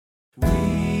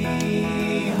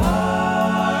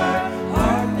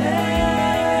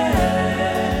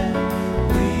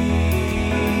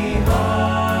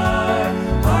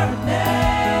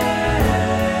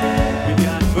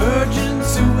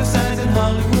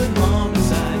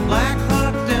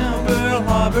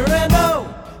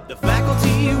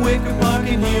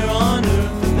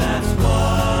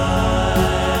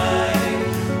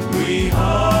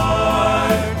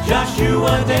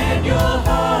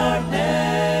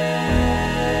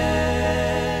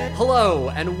Hello,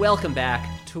 and welcome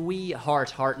back to We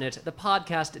Heart Hartnett, the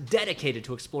podcast dedicated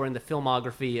to exploring the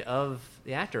filmography of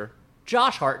the actor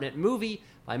Josh Hartnett, movie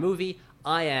by movie.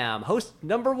 I am host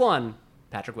number 1,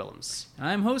 Patrick Willems.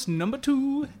 I'm host number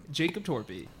 2, Jacob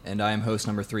Torpy. And I'm host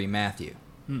number 3, Matthew.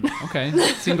 Okay,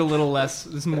 seemed a little less.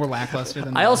 This is more lackluster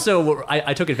than.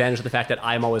 I took advantage of the fact that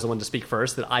I'm always the one to speak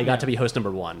first. That I got to be host number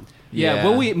 1. Yeah.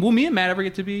 Will me and Matt ever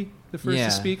get to be the first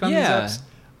to speak on these episodes?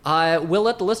 We'll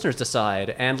let the listeners decide.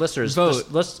 And listeners,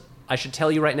 vote. I should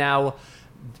tell you right now,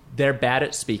 they're bad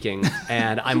at speaking,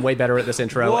 and I'm way better at this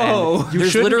intro. Whoa! And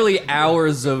There's literally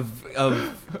hours of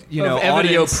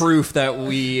audio proof that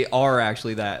we are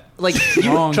actually that. Like,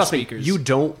 trust speakers. me, you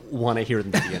don't want to hear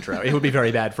them do the intro. It would be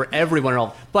very bad for everyone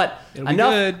involved. But It'll be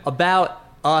enough good. about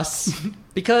us,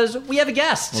 because we have a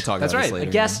guest. We'll talk That's about this right. later.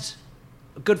 A guest,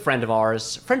 a good friend of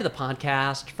ours, friend of the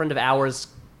podcast, friend of ours,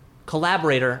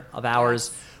 collaborator of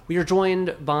ours. We are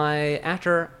joined by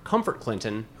actor Comfort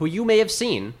Clinton, who you may have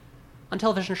seen on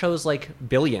television shows like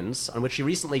Billions, on which she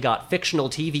recently got fictional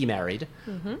TV married.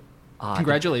 Mm-hmm.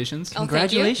 Congratulations!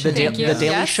 Congratulations. Thank you. The Daily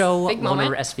Yes, Show, big Lone moment.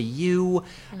 Order SVU,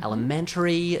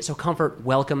 Elementary. So Comfort,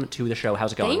 welcome to the show.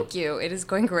 How's it going? Thank you. It is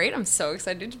going great. I'm so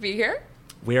excited to be here.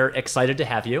 We're excited to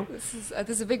have you. This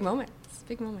is a big moment. It's a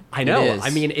big moment. I know. It is. I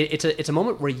mean, it's a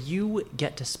moment where you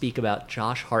get to speak about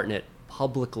Josh Hartnett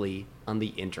publicly on the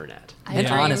internet.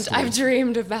 I've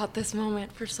dreamed about this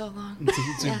moment for so long.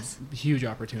 It's Yes. a huge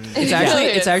opportunity. It's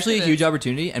actually It a huge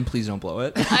opportunity, and please don't blow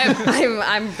it.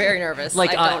 I'm very nervous.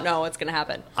 Like, I don't know what's going to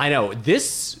happen. I know.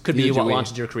 This could be Neither do what we.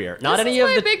 launched your career. Not This any is of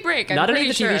my the big break, I'm not any of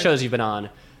the pretty TV sure. shows you've been on.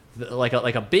 Like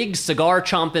a big cigar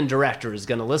chomping director is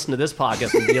going to listen to this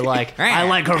podcast and be like, "I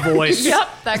like her voice. Yep,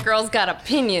 that girl's got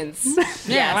opinions.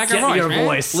 Yeah, I like her Get voice, your man.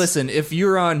 voice." Listen, if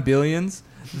you're on Billions,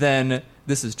 then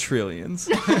this is trillions.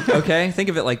 Okay? Think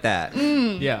of it like that.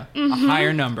 Yeah, a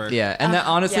higher number. Yeah, and that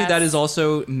honestly, yes. that is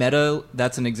also meta.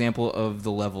 That's an example of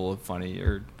the level of funny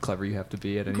or clever you have to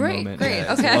be at any Great, moment. great.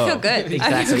 Yeah, it's Okay, I low. feel good.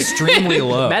 Exactly. Extremely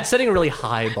low. Matt's setting a really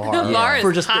high bar The bar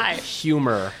for is just high.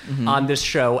 humor on this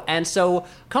show. And so,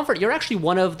 Comfort, you're actually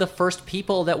one of the first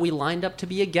people that we lined up to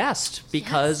be a guest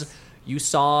because you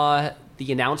saw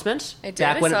the announcement. I did.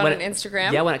 I saw it on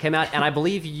Instagram. Yeah, when it came out. And I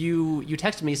believe you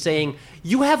texted me saying,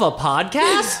 "You have a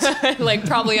podcast?" Like,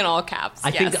 probably in all caps. I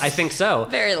think so.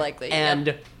 Very likely. And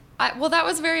yep. Well, that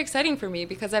was very exciting for me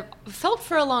because I've felt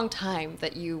for a long time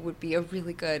that you would be a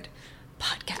really good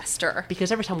podcaster.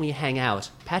 because every time we hang out,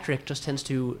 Patrick just tends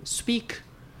to speak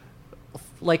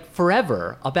like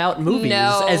forever about movies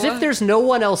No. as if there's no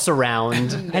one else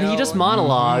around and he just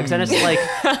monologues and it's like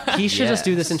he should just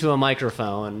do this Yes. into a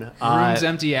microphone. Rooms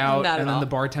empty out, Not at and then all. the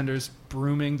bartender's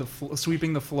brooming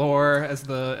sweeping the floor as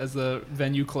the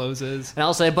venue closes. And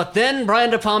I'll say, but then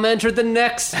Brian De Palma entered the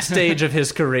next stage of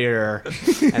his career.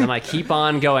 And then I keep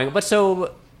on going. But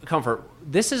so, Comfort,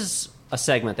 this is a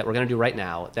segment that we're going to do right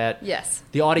now that Yes.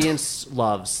 the audience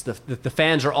loves. The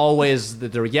fans are always,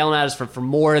 they're yelling at us for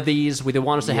more of these. They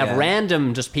want us to have Yeah.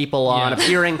 random just people on Yeah.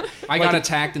 appearing. I got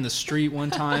attacked in the street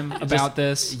one time about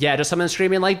this. Yeah, just someone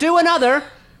screaming like, do another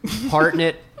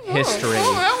Hartnett history.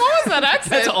 Oh, what was that accent?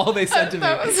 That's all they said to me.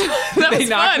 That was They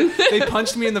fun. They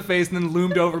punched me in the face and then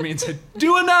loomed over me and said,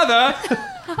 "Do another."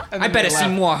 And then they laughed.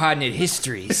 more Hartnett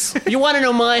histories. You want to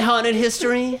know my Hartnett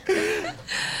history?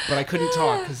 But I couldn't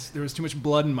talk because there was too much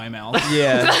blood in my mouth.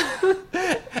 Yeah.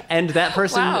 And that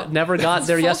person Wow. never got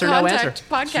their Full yes or no answer. contact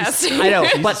podcasting. I know,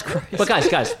 but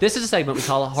guys, this is a segment we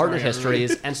call Hartnett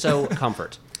Histories, and so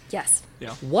Comfort. Yes.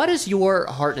 Yeah. What is your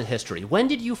Hartnett history? When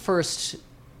did you first?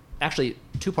 Actually,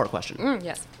 two-part question.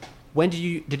 Yes. When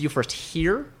did you first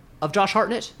hear of Josh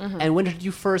Hartnett, and when did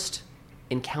you first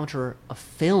encounter a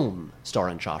film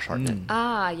starring Josh Hartnett?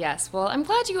 Ah, yes. Well, I'm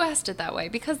glad you asked it that way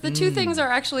because the two things are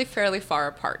actually fairly far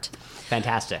apart.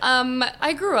 Fantastic.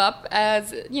 I grew up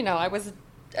as, I was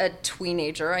a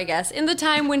teenager, I guess, in the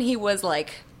time when he was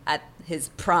like at his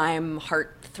prime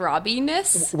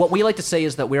heartthrobbiness. What we like to say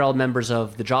is that we're all members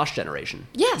of the Josh generation.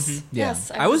 Yes. Yeah.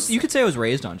 Yes. You could say I was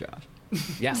raised on Josh.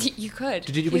 Yeah. You could.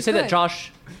 Did you say that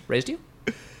Josh raised you?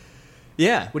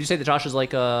 Yeah. Would you say that Josh is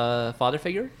like a father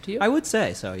figure to you? I would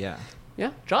say so, yeah.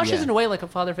 Yeah, Josh Yeah. is in a way like a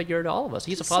father figure to all of us.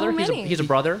 He's a So father. many. He's a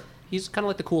brother. He's kind of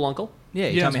like the cool uncle. Yeah,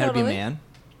 you Yeah, taught me how to be a totally. man.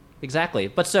 Exactly.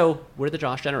 But so we're the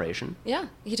Josh generation. Yeah,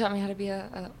 he taught me how to be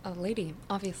a lady,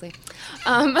 obviously.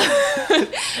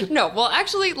 No, well,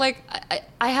 actually, like,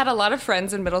 I had a lot of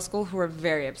friends in middle school who were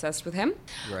very obsessed with him.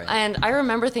 Right. And I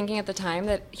remember thinking at the time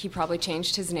that he probably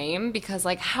changed his name because,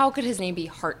 like, how could his name be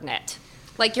Hartnett?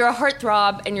 Like, you're a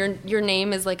heartthrob and your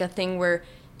name is, like, a thing where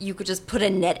you could just put a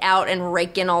net out and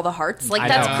rake in all the hearts. Like I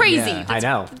that's know. crazy. Yeah. I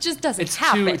know. It just doesn't It's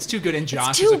happen. too good, and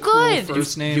Josh too is a cool good.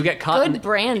 first name. You get caught Good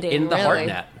branding, in the really.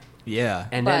 Hartnett. Yeah.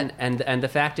 And But- then and the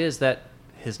fact is that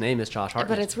his name is Josh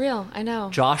Hartnett. But it's real. I know.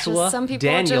 Joshua Just some people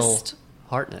Daniel just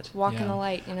Hartnett. walk in Yeah. the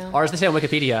light. You know. Or as they say on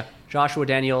Wikipedia, Joshua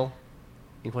Daniel,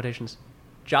 in quotations,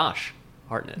 Josh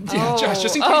Hartnett. Yeah, Josh,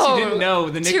 just in case you didn't know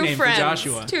the two nickname for friends,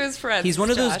 Joshua. To his friends. He's one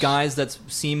of those Josh. guys that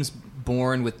seems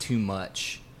born with too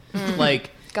much.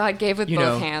 Like, God gave with you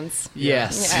both know, hands.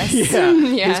 yes. Yes. Yeah.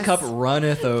 Yes. His cup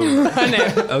runneth over.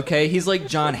 Okay? He's like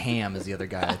John Hamm is the other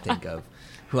guy I think of,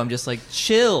 who I'm just like,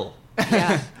 chill.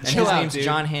 Yeah. And Chill his out, name's dude.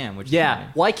 John Hamm, which is Yeah. funny.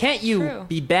 Why can't you True.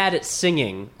 be bad at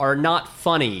singing, or not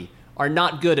funny, or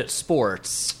not good at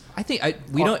sports? I think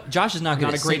we don't. Josh is not good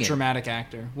Not a at great singing. dramatic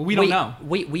actor. Well, we don't know.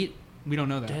 We We don't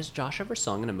know that. has Josh ever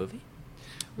sung in a movie?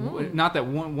 Not that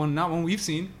one. Not one we've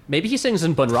seen. Maybe he sings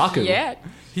in Bunraku. Yeah.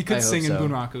 He could I hope sing in so.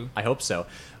 Bunraku. I hope so.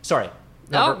 Sorry.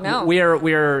 Oh, we're- no.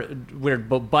 We're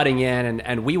butting in,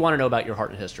 and we want to know about your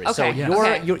Hartnett history. So Okay, you're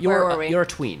okay. you're Where were we? you're a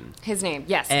tween, His name.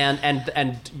 Yes.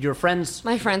 and your friends.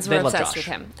 My friends they were love obsessed Josh.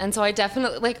 with him, and so I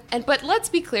definitely but let's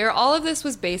be clear, all of this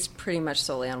was based pretty much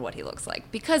solely on what he looks like,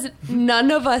 because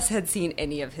none of us had seen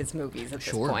any of his movies at this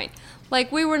Sure. point. Like,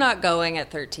 we were not going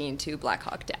at 13 to Black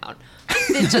Hawk Down.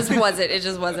 It just wasn't. It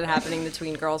just wasn't happening. The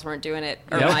tween girls weren't doing it,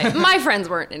 or Yep. my friends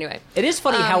weren't anyway. It is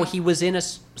funny how he was in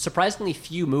surprisingly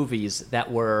few movies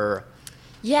that were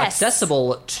Yes.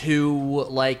 accessible to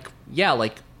like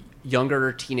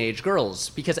younger teenage girls,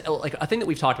 because like a thing that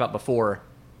we've talked about before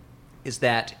is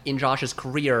that in Josh's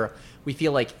career we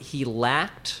feel like he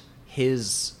lacked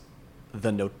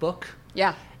The Notebook.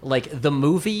 Yeah. Like the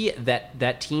movie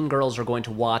that teen girls are going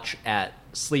to watch at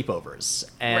sleepovers.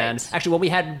 And Right. actually, when we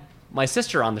had my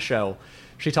sister on the show,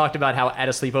 she talked about how at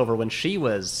a sleepover when she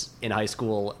was in high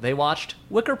school, they watched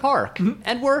Wicker Park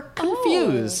and were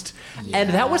confused. And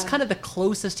that was kind of the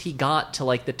closest he got to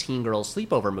like the teen girls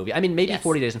sleepover movie. I mean, maybe Yes.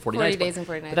 40 Days and 40 40 Nights. Days and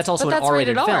 40 But Nights. that's also But an that's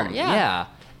R-rated rated R, film. yeah.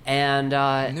 And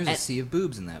And there's a sea of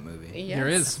boobs in that movie. Yes. There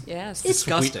is. Yes.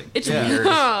 Disgusting. It's Yeah. weird.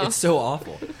 It's so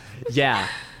awful. Yeah.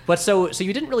 But so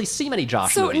you didn't really see many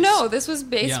Josh So movies. no, this was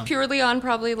based Yeah. purely on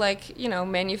probably like,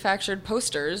 manufactured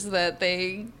posters that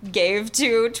they gave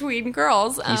to tween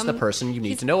girls. He's the person you need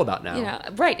he's- to know about now.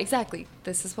 Right, exactly.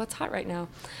 This is what's hot right now.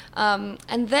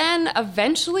 And then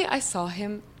eventually I saw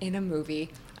him in a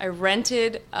movie. I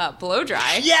rented Blow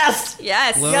Dry. Yes!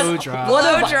 Yes. Blow Dry. One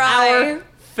Blow of Dry. our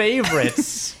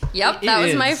favorites. Yep, It that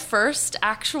was my is. first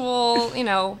actual,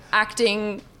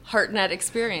 acting Hartnett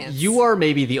experience. You are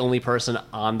maybe the only person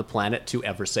on the planet to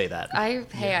ever say that. I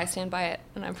stand by it,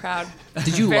 and I'm proud.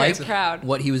 Did you Very like proud.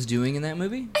 what he was doing in that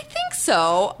movie? I think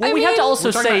so. Well, I we have to mean- also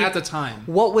We're talking say about at the time.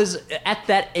 what was at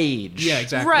that age. Yeah,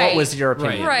 exactly. Right. What was your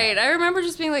opinion? Right. I remember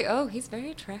just being like, oh, he's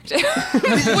very attractive,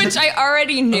 which I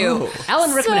already knew.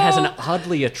 Alan Rickman has an So-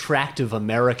 oddly attractive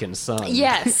American son.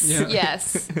 Yes, Yeah.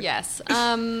 yes.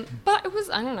 But it was,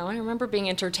 I don't know, I remember being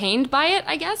entertained by it,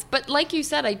 I guess. But like you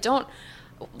said, I don't,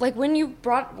 like when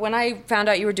I found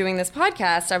out you were doing this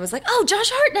podcast, I was like, oh,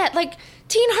 Josh Hartnett, like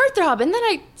teen heartthrob. And then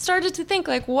I started to think,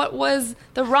 like, what was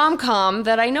the rom-com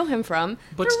that I know him from?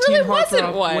 But there really Teen wasn't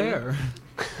Heartthrob one. Where?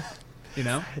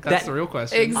 That's That- the real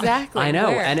question. Exactly. I know.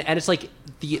 where? And it's like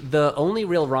the only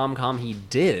real rom-com he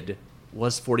did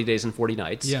was 40 Days and 40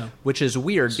 Nights. Yeah. Which is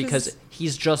weird Which because is-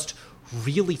 he's just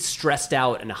really stressed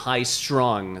out and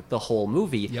high-strung the whole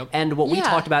movie. Yep. And what we Yeah.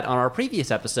 talked about on our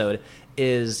previous episode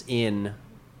is in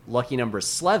Lucky Number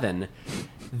 11,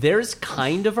 there's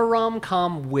kind of a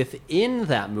rom-com within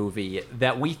that movie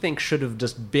that we think should have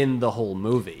just been the whole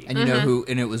movie. And you know who?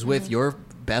 And it was with your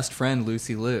best friend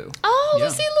Lucy Liu. Oh, Yeah.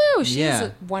 Lucy Liu. She's Yeah.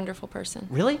 a wonderful person.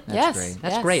 Really? Yes. great.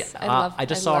 That's yes. great. I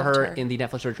just saw loved her in the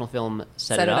Netflix original film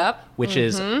Set It Set It Up, Up. which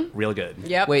is real good.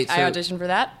 Yep. Wait, I so- auditioned for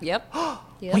that. Yep.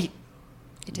 Yep. Wait,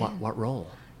 I did. what role?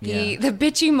 Yeah. The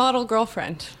bitchy model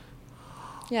girlfriend.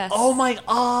 Yes. Oh my!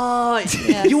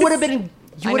 Yes. You would have been.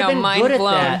 You I would have know, been mind good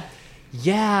blown. at that.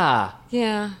 Yeah.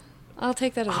 Yeah. I'll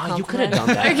take that as a compliment. You could have done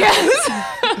that. I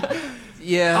guess.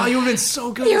 Yeah. Oh, you would have been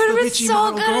so good You as would the have been bitchy so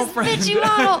model good as girlfriend. bitchy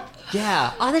model.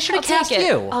 Yeah. Oh, they should I'll have cast take it.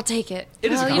 you. I'll take it.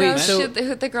 It is a well,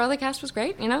 compliment. the girl they cast was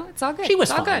great. It's all good. She was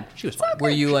it's all fine. good. She was It's all fine. good. Were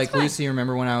you She's like fine. Lucy?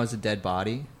 Remember when I was a dead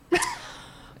body?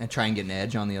 And try and get an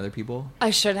edge on the other people? I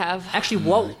should have. Actually,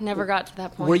 what? Never got to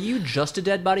that point. Were you just a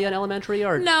dead body on Elementary,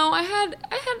 or No, I had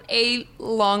a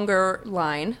longer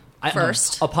line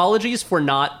first. Apologies for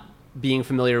not being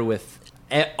familiar with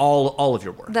all of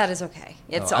your work. That is okay.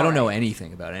 It's Oh, I all don't know right.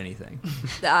 anything about anything.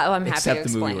 I'm happy Except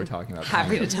to the movie explain. we're talking about,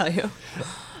 Happy kind to of. tell you.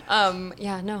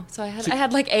 Yeah, no. So I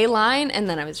had like a line, and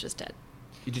then I was just dead.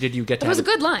 Did you get to It was a have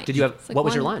good line. Did you have It's like what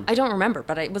was your one- line? I don't remember,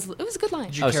 but it was a good line.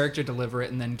 Did your Oh, so- character deliver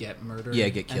it and then get murdered? Yeah,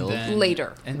 get and killed. then-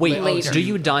 Later. and- Wait, oh, later. do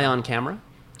you die on camera?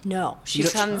 No, she You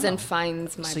don't- comes and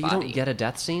finds my So body. you don't get a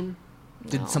death scene?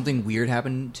 Did No. something weird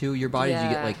happen to your body? Did you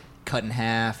get Yeah. like cut in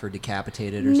half or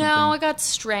decapitated or something? No, I got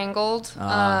strangled.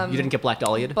 You didn't get Black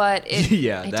Dahlia'd? But it,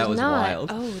 Yeah, I that did was not.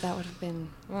 wild. Oh, that would have been.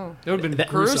 Oh. That would have been That-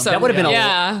 gruesome. That would have been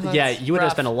Yeah, a that's yeah. You would have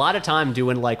rough. spent a lot of time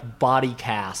doing like body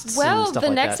casts. Well, and stuff the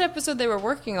like next that. episode they were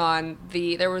working on,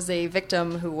 there was a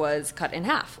victim who was cut in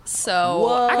half. So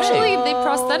Whoa. actually, the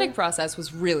prosthetic process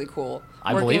was really cool.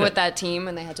 I Working believe with it. that team,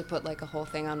 and they had to put like a whole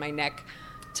thing on my neck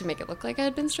to make it look like I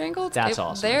had been strangled. That's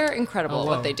awesome. They're incredible Oh, at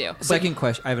wow. what they do. Second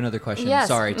question. I have another question. Yes.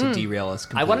 Sorry to derail us. I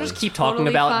Completely. want to just keep talking Totally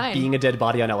about fine. being a dead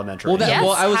body on Elementary. Well, Yes,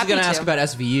 I was happy going to to. ask about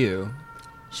SVU,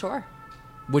 Sure.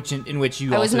 which in which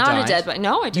you I was also not died. a dead body.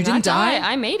 No, I did You not didn't die?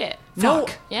 I made it. no,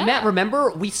 Fuck. Yeah. Matt.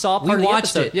 Remember, we saw part We of the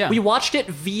watched episode. it, yeah. We watched it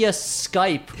via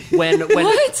Skype when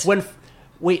What? when.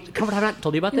 Wait, Comfort, have I not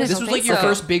told you about this? I This don't was like think your so.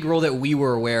 first big role that we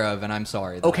were aware of, and I'm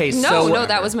sorry. that- Okay, No, so no,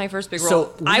 that was my first big role.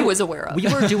 So I was aware of.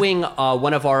 We were doing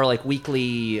one of our like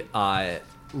weekly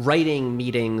writing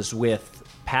meetings with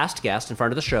past guest in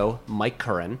front of the show, Mike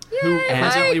Curran, Who Yay,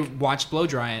 coincidentally Mike. watched Blow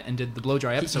Dry and did the Blow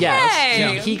Dry episode. Yes,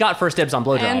 Yay! he got first dibs on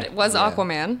Blow Dry. and was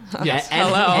Aquaman. Yes. And,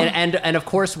 Hello. and of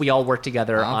course we all worked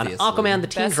together Obviously. on Aquaman, the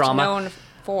teen Best drama. known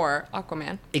for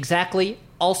Aquaman. Exactly.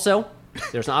 Also,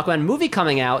 there's an Aquaman movie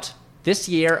coming out this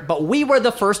year, but we were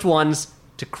the first ones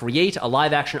to create a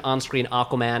live-action on-screen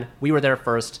Aquaman. We were there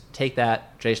first. Take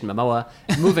that, Jason Momoa.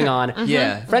 Moving on.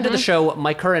 Yeah. Friend of the show,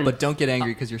 Mike Curran. But don't get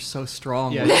angry because you're so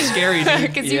strong. Yeah, it's scary, dude.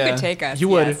 Because Yeah. you could take us. you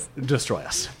would yes. destroy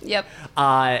us. Yep.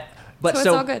 But So it's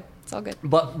all good. It's all good.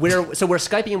 But we're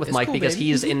skiping with It's Mike cool, because baby.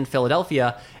 he's in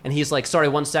Philadelphia, and he's like, "Sorry,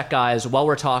 one sec, guys. While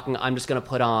we're talking, I'm just going to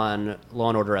put on Law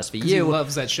and Order SVU he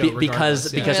loves that show because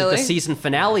regardless, yeah. because Really? the season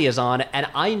finale is on, and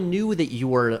I knew that you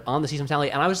were on the season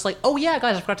finale, and I was like, "Oh yeah,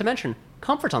 guys, I forgot to mention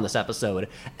Comfort's on this episode,"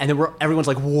 and then everyone's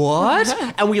like, "What?"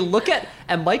 And we look at,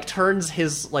 and Mike turns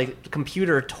his like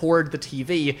computer toward the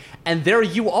TV, and there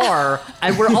you are,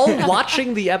 and we're all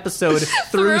watching the episode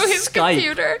through his Skype.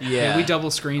 computer. Yeah. And we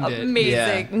double screened it.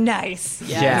 Amazing. Yeah. Nice.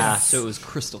 Yes. Yeah. So it was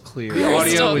crystal clear. The audio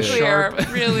Crystal was clear,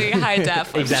 sharp. really high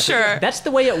def. I'm Exactly. Sure. That's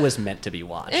the way it was meant to be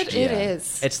watched. It Yeah.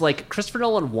 is. It's like Christopher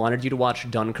Nolan wanted you to watch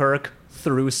Dunkirk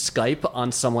through Skype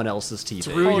on someone else's TV.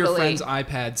 Through your Totally. friend's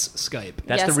iPad's Skype.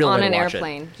 That's yes, the real on way an to watch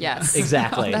airplane. it. Yes.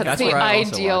 Exactly. That's, That's the where I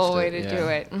also ideal watched way it, to yeah. do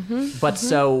it. Hmm. But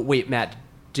so, wait, Matt,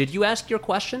 did you ask your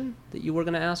question that you were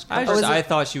going to ask? I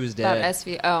thought she was About dead.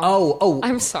 SV. Oh.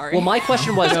 I'm sorry. Well, my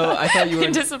question was, No, I thought you were.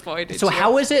 I'm disappointed. so you.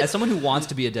 how is it? As someone who wants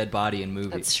to be a dead body in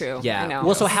movies. That's true. Yeah. I know.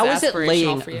 Well, so This how is it aspirational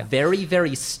laying for you. very,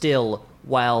 very still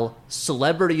while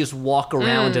celebrities walk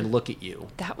around and look at you?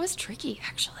 That was tricky,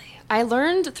 actually. I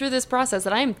learned through this process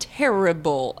that I am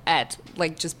terrible at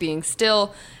like just being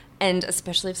still, and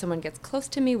especially if someone gets close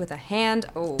to me with a hand.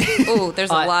 There's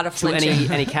a lot of to flinching.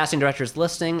 any casting directors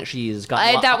listening, she's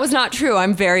got That was not true.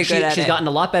 I'm very good at she's it. gotten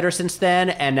a lot better since then,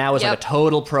 and now is like Yep. a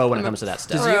total pro when it comes to that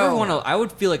stuff. Does he ever Bro. want to? I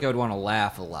would feel like I would want to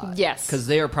laugh a lot. Yes. because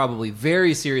they are probably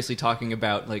very seriously talking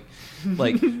about like,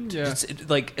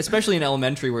 like especially in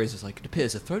elementary where he's just like it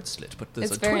appears a throat slit, but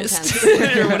there's It's a very twist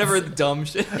intense. or whatever dumb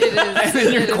shit. It is. And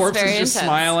then your it is corpse is very just intense.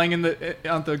 smiling on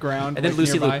the ground. And then like,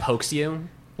 Lucy nearby. Liu pokes you.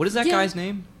 What is that Yeah. guy's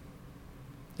name?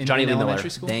 In Johnny Lee Miller. elementary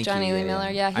school. Thank Johnny you, Lee Miller.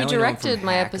 Yeah, I he only know him from directed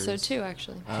my Hackers. episode too,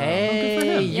 actually.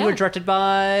 Hey, you Yeah. were directed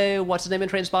by what's his name in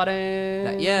Train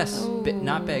Spotting? Yes,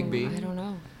 not Begbie, I don't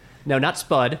know. No, not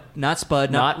Spud, not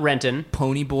Spud, not Renton.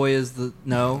 Pony Boy is the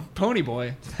no. Pony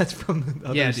Boy. That's from the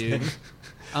other Yeah, dude.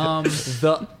 Um,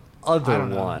 The other I don't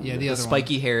know. one. Yeah, the other one.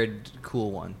 spiky-haired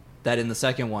cool one that in the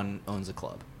second one owns a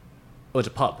club. Oh, it's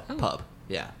a pub. Pub.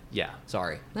 Yeah. Yeah.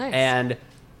 Sorry. Nice. And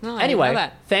No, I anyway, didn't know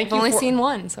that. thank I've you only for- seen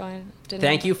one, so I didn't.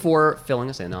 thank you for filling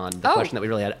us in on the Oh. question that we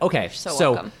really had. Okay, so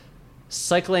so welcome.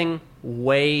 cycling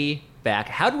way back.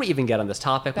 How did we even get on this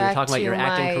topic? We were Back talking about to your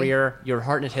acting my career, your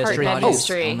HeartNet history. HeartNet Oh,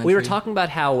 history. we were talking about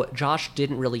how Josh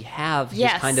didn't really have his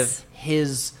Yes. kind of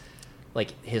his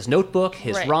notebook,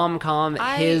 his Right. rom-com,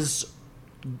 I- his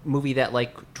movie that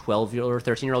like 12 or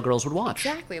 13-year-old girls would watch.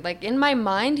 Exactly. Like in my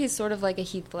mind, he's sort of like a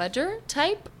Heath Ledger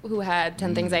type who had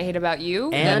 10 Things I Hate About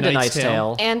You, And A Knight's Knight's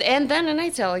Tale. and then A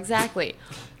Knight's Tale. Exactly.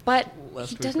 But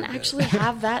Lest he we doesn't forget. actually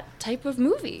have that type of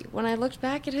movie. When I looked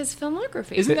back at his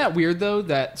filmography, Isn't that weird though?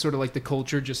 That sort of like the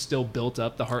culture just still built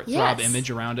up the heartthrob Yes.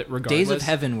 image around it, regardless. Days of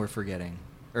Heaven we're forgetting.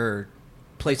 Or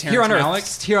place Terrence Here on Malick?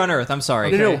 Earth. Here on Earth. I'm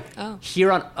sorry. No, no, no. Oh.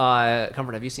 Here on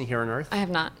Comfort, have you seen Here on Earth? I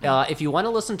have not. If you want to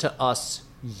listen to us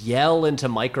yell into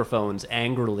microphones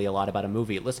angrily a lot about a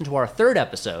movie, listen to our fourth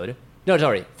episode,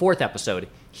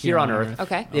 Here on Earth.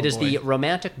 Okay. It Oh, is the boy.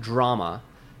 romantic drama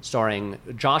starring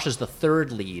Josh as the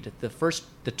third lead.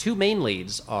 The two main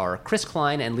leads are Chris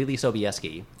Klein and Lily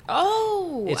Sobieski.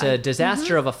 Oh, It's a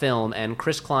disaster of a film, and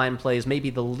Chris Klein plays maybe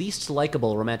the least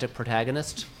likable romantic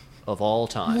protagonist of all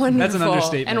time. wonderful. That's an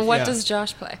understatement, And what yeah. does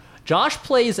Josh play? Josh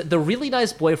plays the really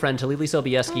nice boyfriend to Lily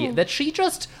Sobieski that she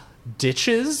just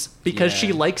ditches because she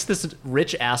Yeah. likes this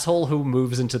rich asshole who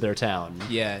moves into their town.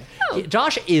 Yeah.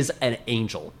 Josh is an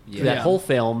angel through that Yeah. whole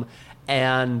film,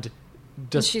 and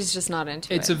just She's just not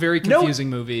into It's it. a very confusing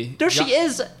movie. there she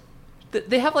is.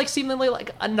 They have like seemingly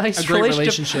like a nice A great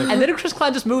relationship. and then Chris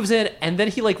Klein just moves in, and then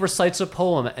he like recites a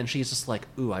poem, and she's just like,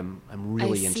 "Ooh, I'm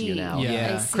really into you see. now." Yeah.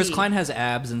 Yeah. I Chris see. Klein has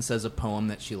abs and says a poem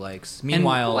that she likes.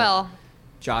 Meanwhile, well,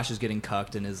 Josh is getting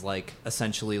cucked and is like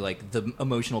essentially like the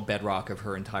emotional bedrock of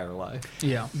her entire life.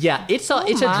 Yeah. Yeah, it's a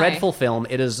my. dreadful film.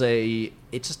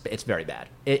 It's very bad.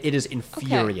 It is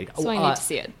infuriating. so I need to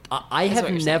see it. I Is have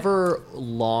what you're saying. never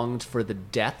longed for the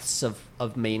deaths of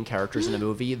main characters in a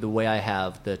movie the way I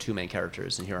have the two main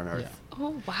characters in Here on Earth.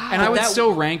 oh wow. And I would that-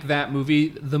 still rank that movie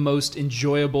the most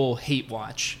enjoyable hate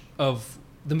watch of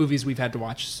the movies we've had to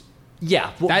watch.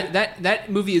 Yeah, well, That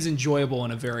movie is enjoyable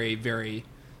in a very, very...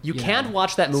 you can't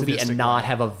watch that movie sadistic and not way.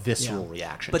 have a visceral Yeah.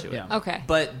 reaction But- to it. Yeah. okay,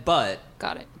 But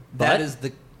got it. that But- is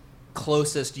the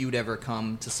closest you'd ever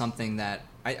come to something that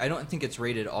I don't think it's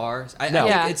rated R. I No. think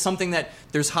Yeah. it's something that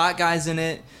there's hot guys in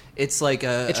it. It's like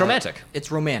It's romantic.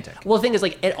 It's romantic. Well, the thing is,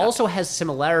 like, it also has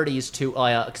similarities to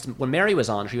 'cause when Mary was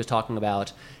on, she was talking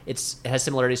about it has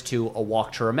similarities to A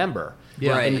Walk to Remember.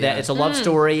 Yeah. Right, and that yeah. it's a love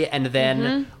story, and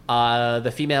then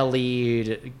the female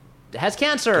lead has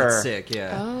cancer, Gets sick,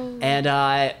 yeah. Oh.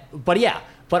 and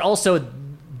but also.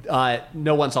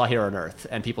 No one saw Here on Earth,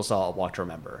 and people saw A Walk to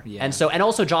Remember. Yeah. And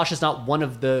also Josh is not one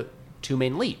of the two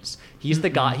main leads. He's the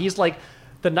guy. He's like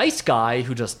the nice guy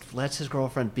who just lets his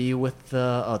girlfriend be with the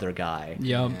other guy.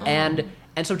 Yeah.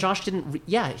 And so Josh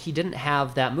he didn't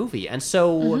have that movie, and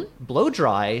so Blow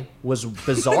Dry was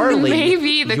bizarrely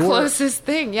Maybe the your- closest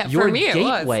thing. Yeah, your for me it was.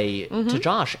 gateway to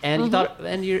Josh, and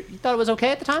you thought it was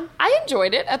okay at the time. I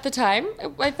enjoyed it at the time.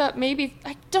 I thought maybe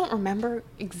I don't remember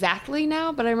exactly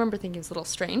now, but I remember thinking it was a little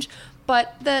strange,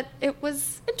 but that it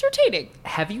was entertaining.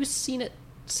 Have you seen it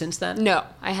since then? No,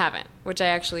 I haven't, which I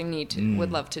actually need to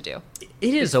would love to do.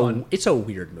 It is fun. it's a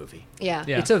weird movie. Yeah.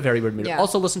 Yeah. It's a very weird movie. Yeah.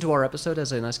 Also, listen to our episode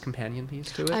as a nice companion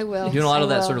piece to it. I will. You're doing a lot of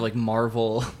I that will. sort of like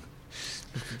Marvel,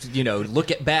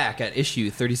 back at issue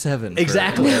 37. for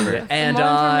Exactly. whatever. And More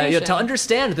information. to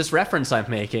understand this reference I'm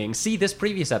making, see this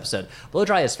previous episode. Blow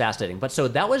Dry is fascinating. But so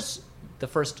that was the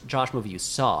first Josh movie you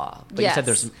saw. But you said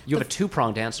Yes. you have a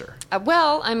two-pronged answer.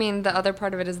 Well, I mean, the other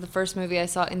part of it is the first movie I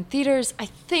saw in theaters, I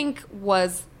think,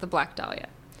 was The Black Dahlia.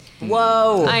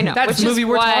 Whoa. I know, That's which the movie is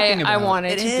we're why talking I about.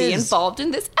 wanted It to be is. involved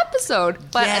in this episode.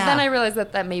 But Yeah. then I realized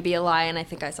that may be a lie, and I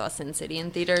think I saw Sin City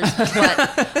in theaters.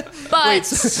 But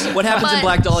What happens in but-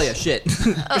 Black Dahlia? Shit.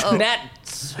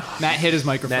 Matt hit his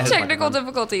microphone. technical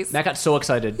difficulties. Matt got so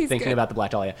excited He's thinking good. about the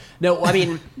Black Dahlia. No, I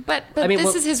mean, But I mean, this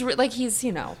well- is his he's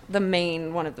the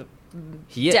main one of the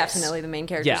he is. definitely the main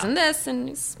characters Yeah. in this, and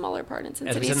he's a smaller part in Sin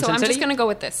As City. in So Sin I'm City? just gonna go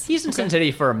with this. He's in Sin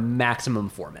City for a maximum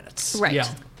 4 minutes. Right. Yeah.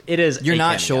 It is. You're a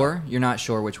not cameo. sure? You're not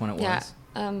sure which one it was?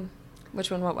 Yeah. Which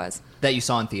one? What was? That you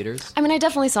saw in theaters? I mean, I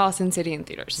definitely saw Sin City in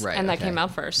theaters, Right, and that okay. came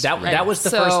out first. That right? was the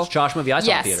So, first Josh movie I saw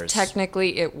yes, in theaters.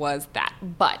 technically it was that,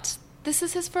 but this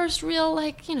is his first real,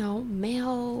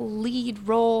 male lead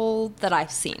role that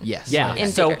I've seen. Yes. Yeah.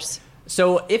 In so, theaters.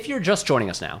 so if you're just joining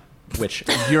us now, which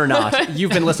you're not,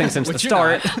 you've been listening since the Which you're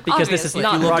start not. because this is Obviously.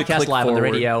 not You love to broadcast click live on the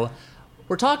forward. radio.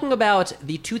 We're talking about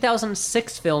the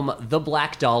 2006 film The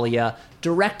Black Dahlia,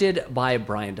 directed by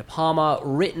Brian De Palma,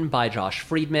 written by Josh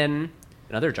Friedman,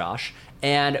 another Josh,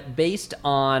 and based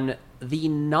on the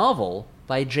novel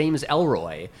by James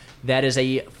Ellroy that is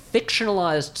a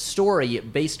fictionalized story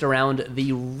based around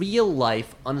the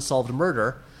real-life unsolved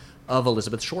murder of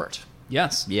Elizabeth Short.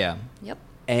 Yes. Yeah. Yep.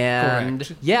 And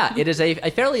Correct. yeah, it is a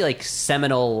fairly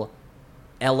seminal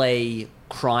LA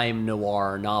crime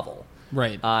noir novel.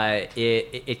 Right.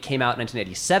 It came out in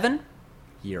 1987,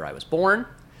 year I was born,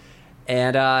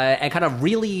 and kind of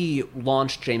really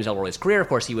launched James Ellroy's career. Of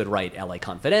course, he would write L.A.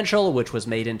 Confidential, which was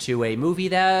made into a movie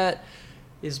that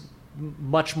is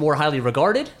much more highly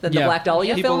regarded than the Black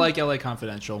Dahlia People film. like LA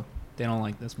Confidential. They don't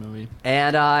like this movie.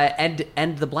 And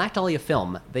the Black Dahlia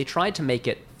film, they tried to make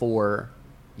it for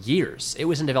years. It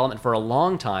was in development for a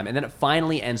long time, and then it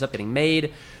finally ends up getting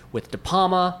made with De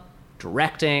Palma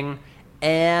directing,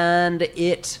 and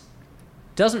it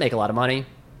doesn't make a lot of money.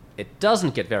 It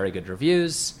doesn't get very good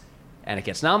reviews, and it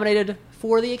gets nominated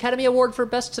for the Academy Award for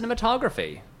Best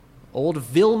Cinematography. Old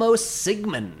Vilmos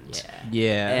Sigmund.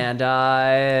 Yeah.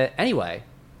 And anyway,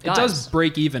 It does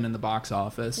break even in the box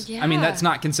office. I mean, Yeah. that's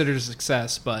not considered a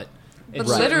success, but But it's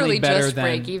literally certainly better just than,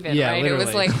 break even, yeah, right? Literally. It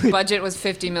was like budget was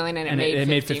 $50 million and it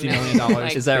made $50 million.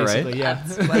 Like, Is that right? basically, yeah.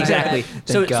 that's what I Exactly. read.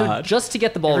 So God. just to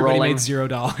get the ball Everybody rolling, made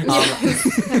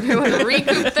 $0. Everyone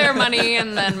recouped their money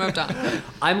and then moved on.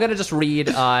 I'm going to just read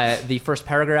the first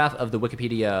paragraph of the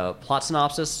Wikipedia plot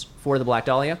synopsis for The Black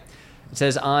Dahlia. It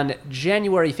says, on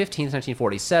January 15th,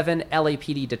 1947,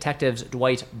 LAPD detectives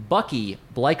Dwight Bucky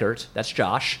Bleichert, that's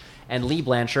Josh, and Lee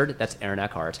Blanchard, that's Aaron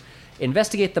Eckhart,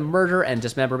 investigate the murder and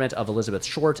dismemberment of Elizabeth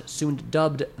Short, soon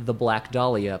dubbed the Black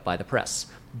Dahlia by the press.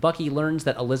 Bucky learns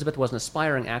that Elizabeth was an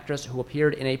aspiring actress who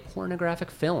appeared in a pornographic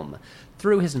film.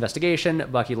 Through his investigation,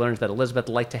 Bucky learns that Elizabeth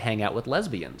liked to hang out with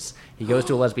lesbians. He goes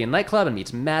to a lesbian nightclub and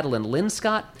meets Madeline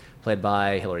Linscott, played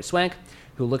by Hilary Swank,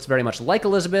 who looks very much like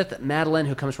Elizabeth. Madeline,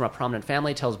 who comes from a prominent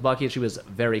family, tells Bucky she was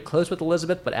very close with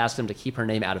Elizabeth, but asks him to keep her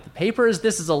name out of the papers.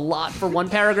 This is a lot for one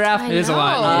paragraph. I It is a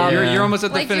lot. know. You're almost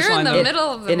at the Like, finish you're in line. the though. middle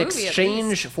of the In movie, at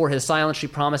exchange for his silence, she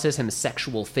promises him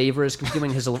sexual favors,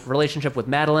 continuing his relationship with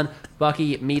Madeline.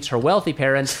 Bucky meets her wealthy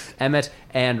parents, Emmett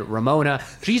and Ramona.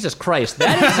 Jesus Christ,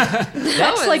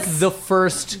 that's was- like the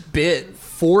first bit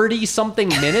 40-something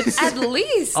minutes At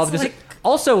least. of this. Like,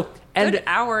 Also, and good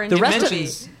hour and the rest of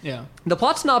Mentions, yeah. the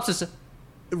plot synopsis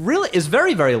really is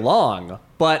very, very long,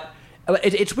 but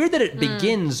it's weird that it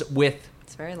begins with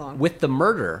it's very long. the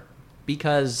murder,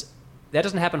 because that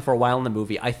doesn't happen for a while in the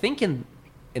movie. I think in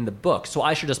the book, so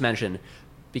I should just mention,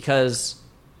 because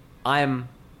I'm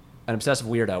an obsessive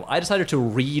weirdo, I decided to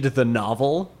read the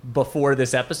novel before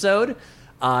this episode,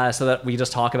 so that we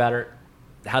just talk about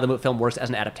how the film works as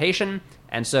an adaptation.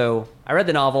 And so I read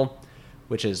the novel,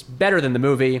 which is better than the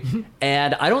movie,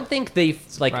 and I don't think they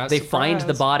Surprise, find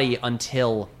the surprise. body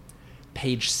until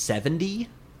page 70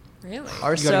 Really? or You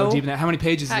gotta so. go deep in that. How many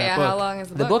pages is that Yeah, book? how long is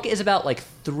the The book? book is about like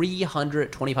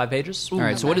 325 pages. All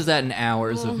right, so what is that in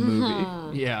hours of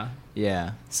movie? Yeah.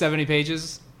 Yeah. 70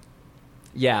 pages,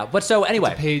 Yeah, but so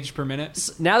anyway, a page per minute.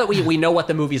 now that we know what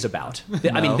the movie's about,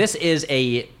 I mean, No. this is it's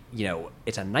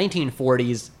a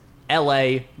 1940s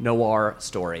LA noir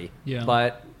story. Yeah.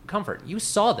 But Comfort, you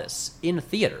saw this in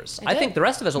theaters. I I did. think the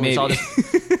rest of us only Maybe. saw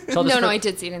this. No, I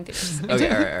did see it in theaters. Okay,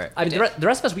 all right. I mean, the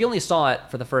rest of us, we only saw it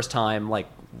for the first time like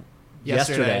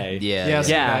yesterday. Yeah.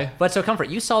 Yesterday. Yeah, but so Comfort,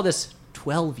 you saw this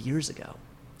 12 years ago.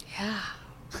 Yeah.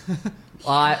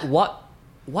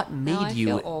 What made Now I you?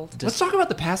 feel old. Let's talk about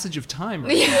the passage of time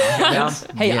right now. Yeah.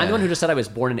 Hey, Yeah. I'm the one who just said I was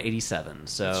born in '87,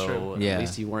 so true. at Yeah.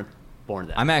 least you weren't born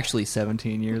then. I'm actually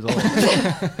 17 years old.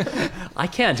 I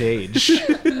can't age.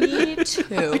 Me too.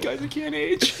 Guys, I can't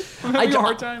age. I'm I, having a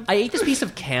hard time. I ate this piece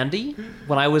of candy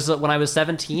when I was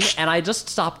 17, and I just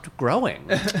stopped growing.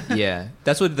 Yeah.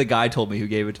 That's what the guy told me who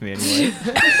gave it to me anyway.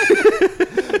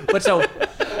 But so,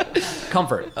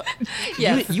 Comfort,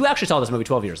 Yes. you actually saw this movie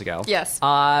 12 years ago. Yes.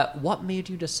 What made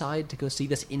you decide to go see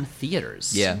this in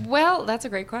theaters? Yeah. Well, that's a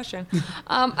great question.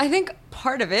 I think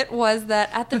part of it was that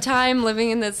at the time,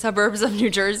 living in the suburbs of New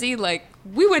Jersey, like,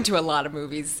 we went to a lot of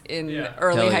movies in Yeah.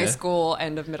 early Hell high yeah. school,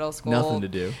 end of middle school. Nothing to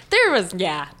do. There was,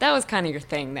 that was kind of your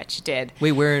thing that you did.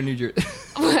 Wait, where in New Jersey?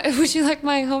 Would you like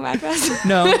my home address?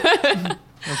 No. I'm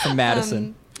from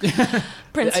Madison.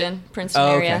 Princeton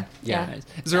Oh, okay. area. Yeah. Yeah.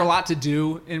 Is there a lot to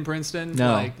do in Princeton?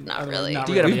 No. Not really. Not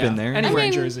Do you really. gotta- We've been there. Anywhere I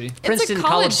in mean, Jersey. It's Princeton a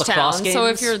college college town, lacrosse so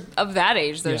if games? you're of that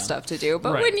age, there's Yeah. stuff to do.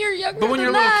 But Right. when you're younger But when you're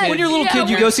a than little that, kid- When you're a little yeah, kid,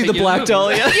 you we're go see the taking Black movies.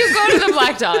 Dahlia. you go to the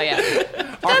Black Dahlia.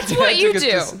 That's what you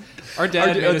do. Our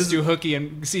dad made this us do hooky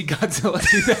and see Godzilla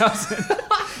 2000.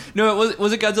 No,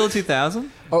 was it Godzilla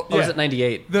 2000? Or was Yeah. it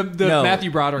 98? The No, Matthew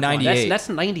Broderick 98. one. That's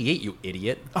 98, you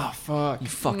idiot. Oh fuck. You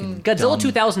fucking Godzilla dumb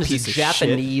 2000 is piece a of shit.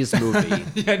 Japanese movie.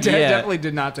 Yeah, Dad Yeah. definitely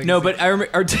did not take. No, a seat. but I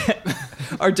remember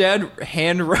our dad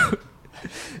hand wrote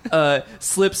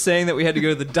slips saying that we had to go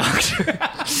to the doctor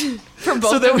For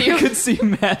both so that of we you. could see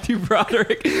Matthew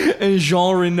Broderick and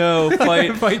Jean Reno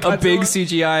fight Fight a big Godzilla.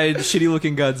 CGI shitty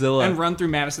looking Godzilla and run through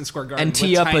Madison Square Garden And with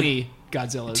tee up a- tiny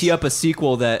Godzillas. tee up a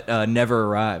sequel that never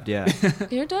arrived. Yeah,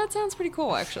 Your dad sounds pretty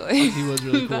cool, actually. He was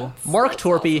really cool. Mark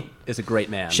Torpy is a great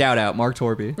man. shout out Mark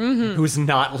Torpy. Who's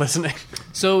not listening.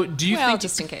 So, do you Well, think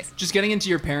just in case. Just getting into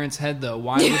your parents' head though,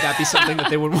 why would that be something that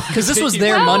they would want? Because this to was take you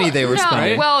their to? money they were no,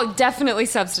 spending. Well, definitely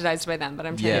subsidized by them, but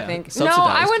I'm trying Yeah, to think. No, subsidized.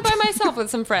 I went by myself with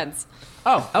some friends.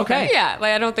 Oh, Okay. Yeah,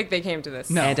 like I don't think they came to this.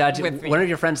 No. And with me. one of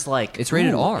your friends like, It's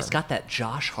rated "Ooh, R." It's got that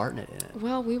Josh Hartnett in it.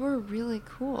 Well, we were really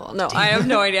cool. No, I have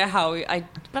no idea how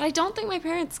but I don't think my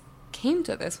parents came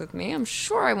to this with me. I'm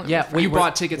sure I went. Yeah, with well, You were-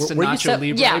 bought tickets to were you Nacho set-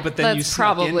 Libre, Yeah, but then you that's snuck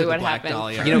probably into the what Black happened.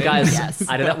 Dahlia. You know, right? guys, Yes.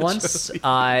 I did that once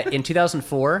in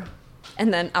 2004,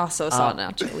 And then also saw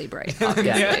Nacho Libre. Obviously.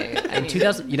 Yeah. In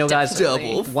 2000, you know, guys,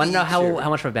 Double want to know how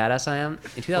much of a badass I am?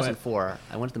 In 2004,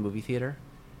 I went to the movie theater,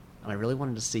 and I really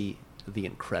wanted to see The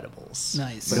Incredibles.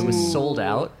 Nice. But it was sold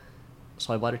out,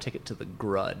 so I bought a ticket to The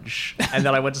Grudge, and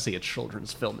then I went to see a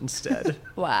children's film instead.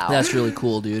 Wow. That's really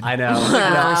cool, dude. I know.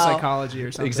 Reverse psychology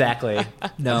or something. Exactly.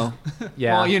 No.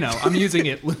 Yeah. Well, you know, I'm using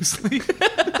it loosely.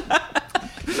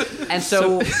 And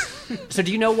so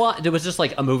do you know what? It was just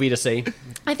like a movie to see.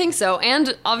 I think so.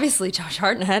 And obviously Josh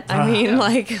Hartnett. I mean,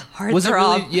 like, heartthrob. Was it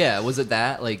really? Yeah. Was it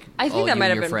that? Like, I think all that you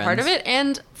might and have your been part of friends? it.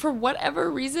 And for whatever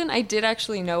reason, I did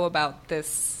actually know about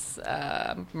this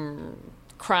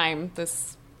crime,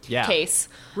 this Yeah. case,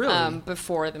 Really?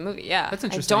 before the movie. Yeah. That's I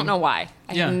interesting. don't know why.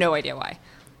 I Yeah. have no idea why.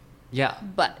 Yeah.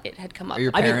 But it had come up. Are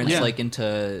your I mean, parents yeah. like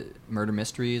into murder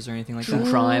mysteries or anything like True that?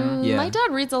 crime. Yeah. My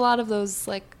dad reads a lot of those,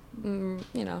 like, you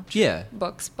know, Yeah.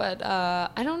 books, but I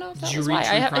don't know if that Did you was read why.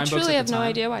 true I crime books truly at have the no time?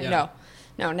 idea why. Yeah.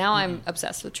 No, now I'm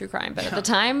obsessed with true crime, but at the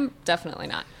time, definitely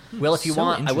not. Well, if you So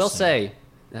want, I will interesting. say,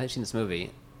 now that I've seen this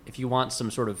movie, if you want some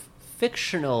sort of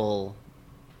fictional,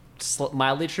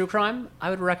 mildly true crime, I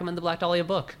would recommend the Black Dahlia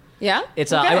book. Yeah?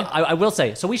 It's Okay. I will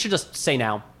say, so we should just say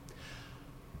now,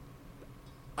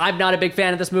 I'm not a big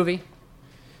fan of this movie.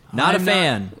 Not I'm a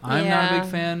fan. I'm not a Yeah. big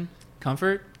fan.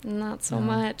 Comfort? Not so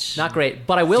much. Not great,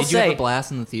 but I will Did you say, have a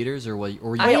blast in the theaters, or were you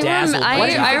I, dazzled? by What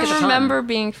did you it? think at the time? remember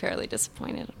being fairly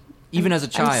disappointed. Even as a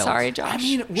child. I'm sorry, Josh. I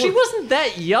mean, she wasn't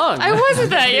that young. I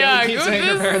wasn't that Yeah, young. we keep saying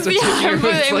her This parents is- are too yeah, young,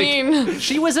 but it's I like- mean,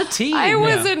 She was a teen. I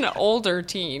was an older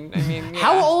teen. I mean, yeah.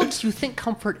 How old do you think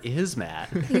Comfort is, Matt?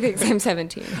 He thinks I'm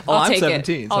 17. Oh, I'll I'm take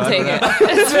 17, it. so I'll I take don't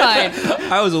it. It's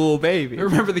fine. I was a little baby.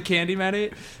 Remember the candy Matt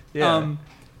ate? Yeah.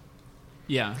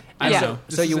 Yeah. I Yeah. know.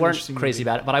 This So is you an weren't interesting crazy movie.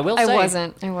 about it, but I will I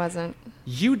say, wasn't.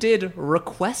 you did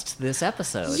request this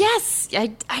episode. Yes,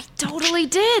 I totally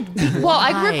did. Well,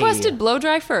 I Why? requested blow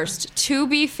dry first. To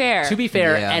be fair, To be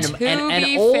fair, Yeah. and To and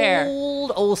be old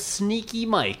fair. sneaky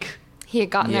Mike, he had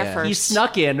gotten Yeah. there first. he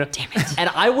snuck in. Damn it! And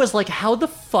I was like, "How the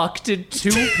fuck did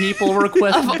two people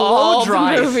request Of blow all the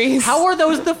dry? movies. How are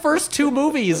those the first two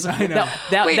movies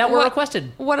that Wait, were what-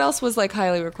 requested?" What else was like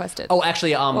highly requested? Oh,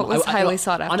 actually, What was highly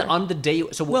sought after? on the day.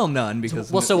 So Well, none, because...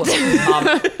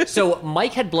 so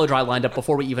Mike had blow dry lined up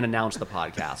before we even announced the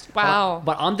podcast. Wow.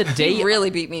 But on the day He really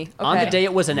beat me. Okay. on the day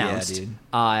it was announced, dude.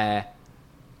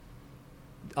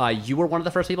 you were one of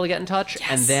the first people to get in touch,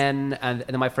 Yes. and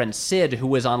then my friend Sid, who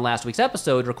was on last week's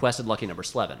episode, requested Lucky Number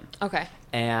 11. Okay.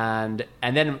 And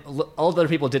then all the other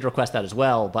people did request that as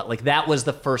well, but like that was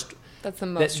the first. That's the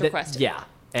most requested. Yeah,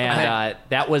 and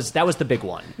that was the big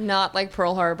one. Not like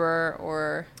Pearl Harbor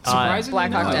or Surprisingly,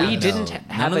 Black Hawk no. Down. We didn't No.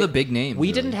 have None of the big names, We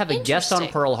really. didn't have a guest on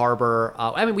Interesting. Pearl Harbor.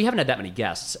 I mean, we haven't had that many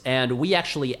guests, and we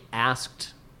actually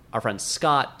asked our friend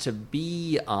Scott to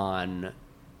be on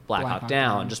Black Hawk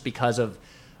Down just because of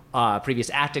previous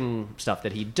acting stuff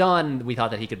that he'd done. We thought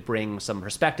that he could bring some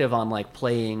perspective on like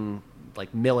playing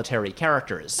like military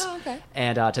characters. Oh, okay.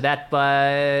 And to that,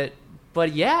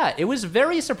 but yeah, it was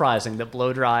very surprising that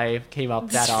Blow Dry came up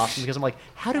that often because I'm like,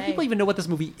 how do Hey. people even know what this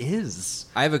movie is?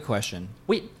 I have a question.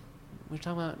 Wait, we were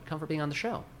talking about Comfort being on the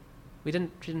show. She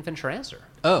didn't finish her answer.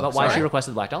 Oh, about why sorry. she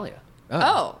requested Black Dahlia.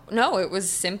 Oh, no, it was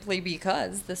simply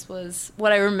because this was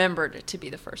what I remembered it to be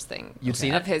the first thing You'd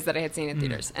seen of it? his that I had seen in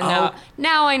theaters. And Oh.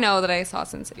 now I know that I saw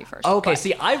Sin City first. Okay, but-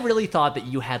 see, I really thought that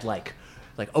you had like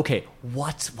okay,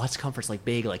 what's Comfort's like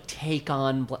big like take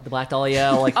on the Black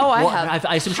Dahlia? Like, Oh, I what- have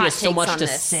I assume she hot has so takes much on to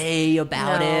this. say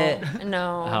about no, it.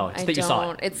 No, Oh, it's I that you don't.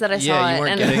 saw it. It's that I saw Yeah, it. you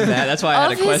weren't and getting that. That's why I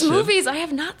had a of question. his movies, I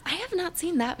have not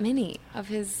seen that many of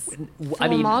his I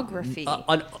mean, filmography.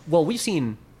 well, we've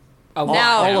seen. A lot.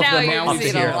 now, all of now them you've up to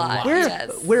seen here. a lot. We're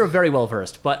yes. we're very well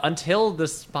versed, but until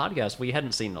this podcast, we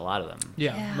hadn't seen a lot of them.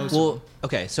 Yeah. Yeah. Most of Well,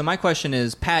 okay, so my question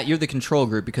is, Pat, you're the control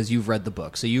group because you've read the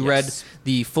book. So you Yes. read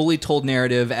the fully told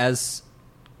narrative as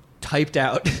typed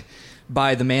out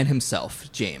by the man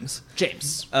himself, James.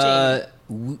 James.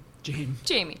 Jane.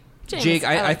 Jamie. James, Jake,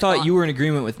 I like to thought call you him. were in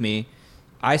agreement with me.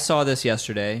 I saw this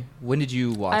yesterday. When did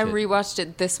you watch I it? rewatched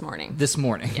it this morning. This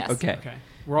morning. Yes. Okay. Okay.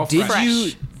 We're all Did fresh.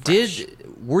 you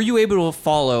were you able to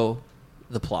follow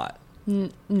the plot?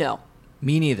 No.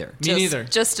 Me neither. Me neither.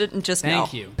 Just no.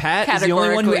 Thank you. Pat is the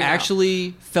only one who Categorically no.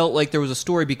 actually felt like there was a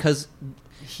story because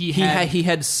he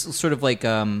had sort of like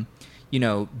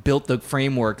built the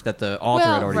framework that the author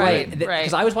had Well, already right. written.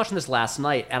 Because I was watching this last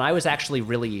night, and I was actually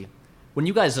really. When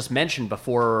you guys just mentioned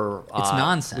before It's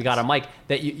nonsense. we got a mic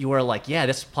that you were like, yeah,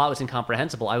 this plot was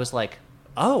incomprehensible. I was like,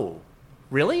 oh,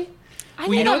 really? I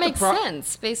Well, think you know that what the makes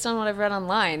sense based on what I've read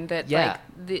online. That Yeah.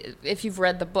 if you've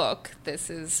read the book, this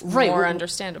is Right, more well,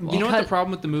 understandable. You know what Because- the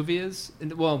problem with the movie is?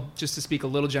 And, well, just to speak a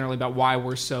little generally about why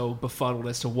we're so befuddled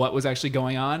as to what was actually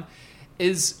going on,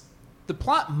 is the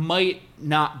plot might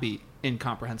not be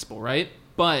incomprehensible, right?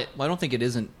 But Well, I don't think it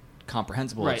isn't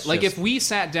comprehensible. right, It's like just- if we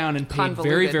sat down and paid very,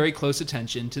 Convoluted. very close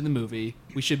attention to the movie,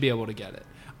 we should be able to get it.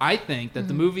 I think that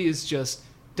the movie is just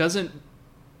doesn't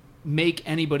make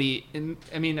anybody.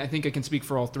 I mean, I think I can speak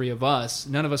for all three of us.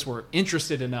 None of us were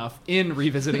interested enough in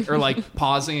revisiting or like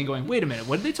pausing and going, "Wait a minute,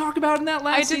 what did they talk about in that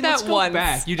last I scene? did that Let's go once.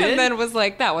 back." You did, And then was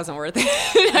like, that wasn't worth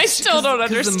it. I still don't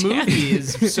because understand. the movie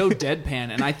is so deadpan,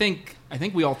 and I think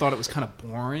we all thought it was kind of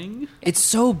boring. it's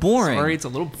so boring. Sorry, it's a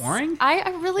little boring.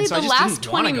 I really, And so I the just last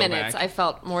didn't wanna 20 go minutes, back. I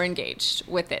felt more engaged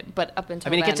with it. But up until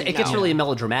I mean, it then, gets no. really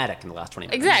melodramatic in the last 20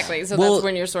 minutes. Exactly. So Well- that's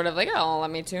when you're sort of like, oh, let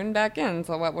me tune back in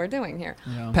to what we're doing here.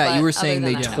 Yeah. Pat, you But were other saying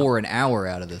than they that, no. tore an hour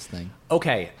out of this thing.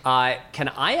 Okay, can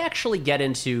I actually get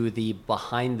into the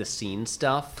behind-the-scenes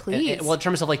stuff? Please. Well, in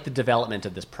terms of like the development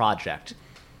of this project,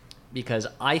 because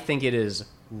I think it is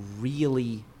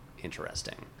really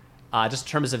interesting. Just in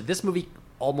terms of this movie,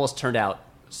 almost turned out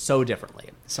so differently.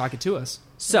 Sock it to us.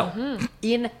 So,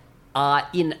 in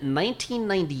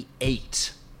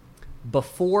 1998,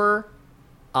 before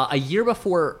a year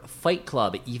before Fight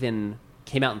Club even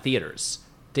came out in theaters,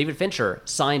 David Fincher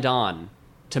signed on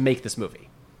to make this movie.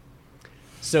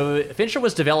 So Fincher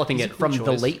was developing He's a it cool from the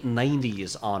choice. late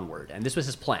 90s onward, and this was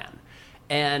his plan.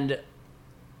 And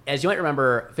as you might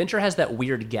remember, Fincher has that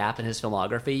weird gap in his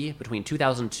filmography between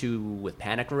 2002 with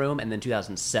Panic Room and then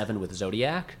 2007 with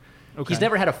Zodiac. Okay. He's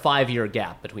never had a 5-year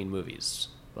gap between movies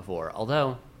before,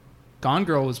 although Gone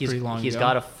Girl was he's pretty long he's ago.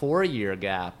 got a 4-year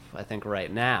gap, I think,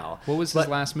 right now. What was his But-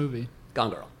 last movie? Gone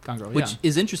Girl. Gone Girl, Which yeah.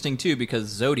 is interesting too because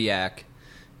Zodiac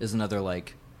is another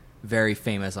like very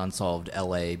famous unsolved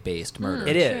LA based murder.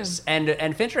 It is,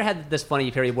 and Fincher had this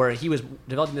funny period where he was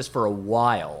developing this for a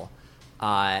while,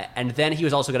 and then he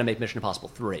was also going to make Mission Impossible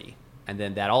 3, and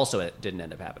then that also didn't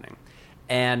end up happening.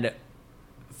 And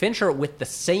Fincher, with the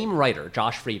same writer,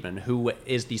 Josh Friedman, who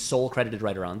is the sole credited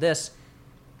writer on this,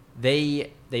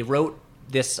 they wrote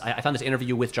this. I found this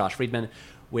interview with Josh Friedman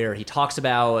where he talks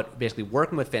about basically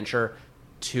working with Fincher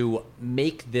to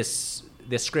make this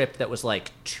script that was like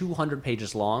 200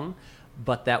 pages long,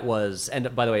 but that was,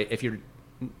 and by the way, if you're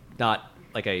not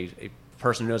like a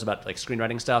person who knows about like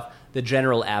screenwriting stuff, the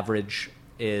general average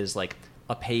is like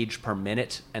a page per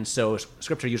minute, and so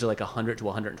scripts are usually like 100 to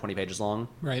 120 pages long.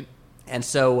 Right. And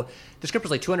so the script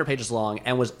was like 200 pages long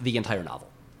and was the entire novel.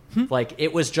 Like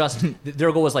it was just, their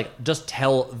goal was like, just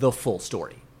tell the full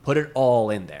story. Put it all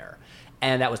in there.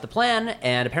 And that was the plan.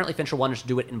 And apparently Fincher wanted to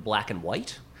do it in black and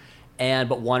white,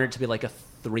 but wanted it to be like a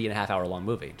 3.5 hour long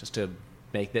movie just to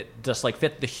make that, just like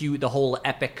fit the whole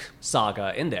epic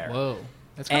saga in there. Whoa.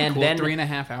 That's kind And of cool. then-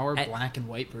 3.5 hour and- black and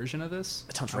white version of this.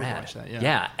 That sounds I would rad. watch that,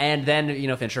 yeah. And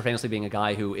then, Fincher famously being a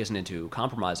guy who isn't into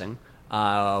compromising,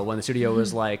 when the studio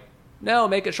was like, no,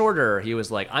 make it shorter, he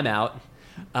was like, I'm out.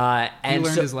 He And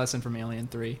learned so, his lesson from Alien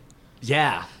 3.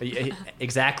 yeah,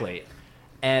 exactly.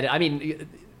 And I mean,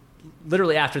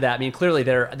 literally after that, I mean, clearly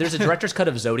there's a director's cut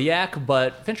of Zodiac,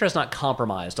 but Fincher has not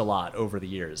compromised a lot over the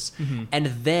years. And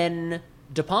then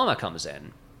De Palma comes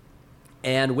in.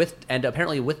 And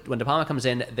apparently when De Palma comes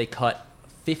in, they cut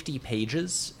 50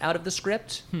 pages out of the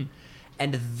script.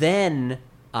 And then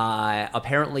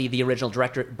apparently the original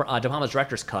director, De Palma's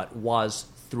director's cut, was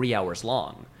 3 hours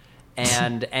long.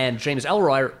 And James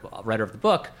Ellroy, writer of the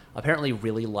book, apparently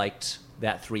really liked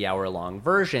that 3 hour long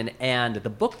version. And the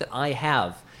book that I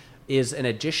have is an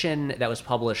edition that was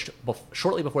published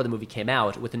shortly before the movie came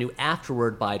out with a new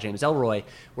afterword by James Ellroy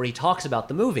where he talks about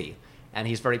the movie. And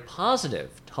he's very positive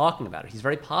talking about it. He's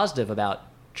very positive about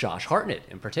Josh Hartnett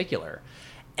in particular.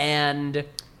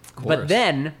 But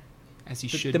then As he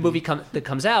should the be. movie that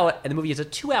comes out, and the movie is a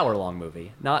 2 hour long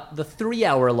movie, not the 3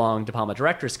 hour long De Palma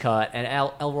director's cut, and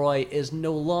Ellroy is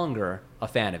no longer a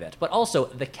fan of it. But also,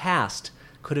 the cast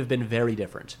could have been very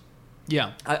different.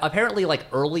 Yeah. Apparently, like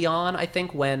early on, I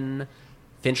think when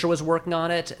Fincher was working on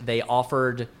it, they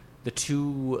offered the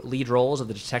two lead roles of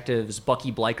the detectives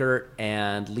Bucky Bleichert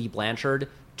and Lee Blanchard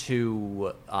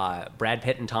to Brad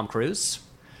Pitt and Tom Cruise,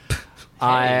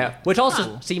 which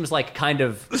also seems like kind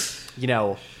of,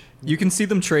 You can see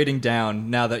them trading down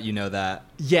now that you know that.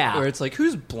 Yeah. Where it's like,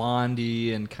 who's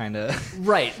blondie and kind of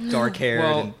right. dark haired?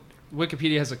 Well,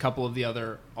 Wikipedia has a couple of the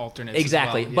other alternates. as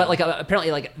Exactly, well, but yeah. like apparently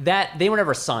like that they were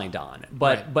never signed on.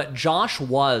 But Right. but Josh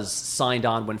was signed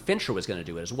on when Fincher was going to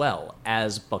do it as well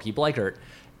as Bucky Bleichert,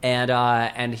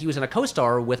 and he was in a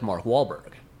co-star with Mark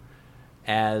Wahlberg.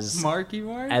 as Marky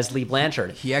Mark? as Lee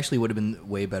Blanchard. He actually would have been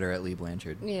way better at Lee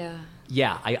Blanchard. Yeah.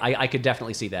 Yeah, I could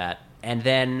definitely see that. And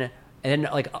then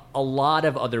like a lot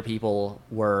of other people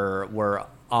were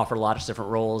offered lots of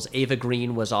different roles. Ava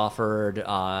Green was offered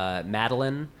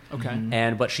Madeline.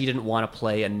 Okay. But she didn't want to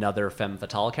play another femme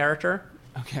fatale character.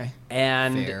 Okay.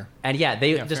 And Fair. and yeah,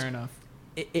 they Yeah, just fair enough.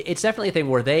 it's definitely a thing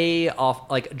where they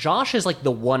like Josh is like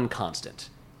the one constant.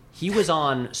 He was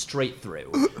on straight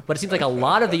through, but it seems like a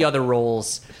lot of the other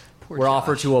roles were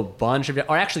offered to a bunch of.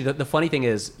 Or actually, the funny thing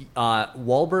is,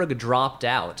 Wahlberg dropped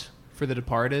out. For The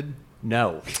Departed?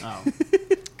 No, Oh.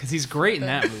 Because he's great in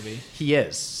that movie. he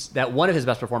is that one of his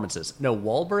best performances. No,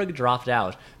 Wahlberg dropped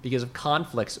out because of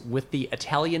conflicts with the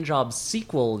Italian Job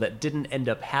sequel that didn't end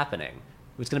up happening.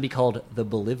 It was going to be called The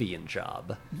Bolivian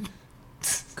Job.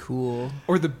 Cool.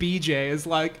 Or The BJ, as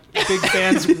like big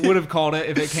fans would have called it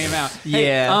if it came out.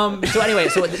 Yeah. So anyway,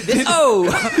 so this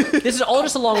this is all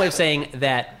just a long way of saying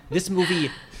that this movie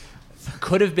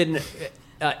could have been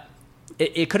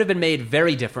it could have been made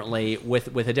very differently with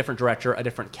a different director, a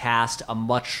different cast, a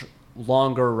much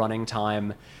longer running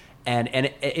time,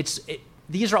 and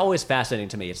these are always fascinating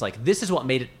to me. It's like this is what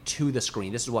made it to the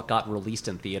screen. This is what got released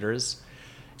in theaters,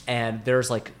 and there's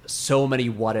like so many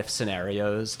what if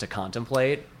scenarios to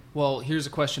contemplate. Well, here's a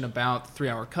question about the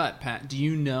 3-hour cut, Pat. Do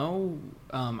you know,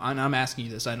 and I'm asking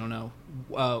you this, I don't know,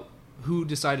 who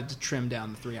decided to trim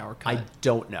down the 3-hour cut? I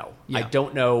don't know. Yeah. I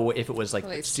don't know if it was like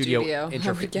Probably studio studio,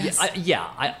 I would guess.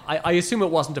 I assume it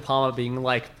wasn't De Palma being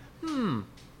like, I'm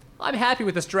happy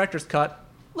with this director's cut.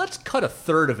 Let's cut a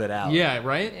third of it out. Yeah,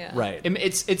 right? Yeah. Right.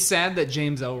 It's sad that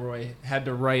James Ellroy had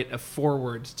to write a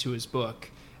foreword to his book,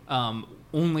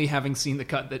 only having seen the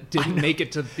cut that didn't make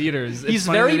it to theaters. It's He's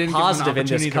funny very they didn't give him an positive in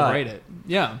this opportunity cut. to write it.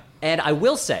 Yeah. And I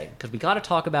will say, because we got to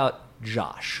talk about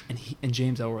Josh. And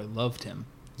James Ellroy loved him.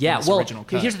 Yeah, in this well, original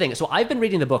cut. here's the thing. So I've been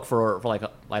reading the book for like,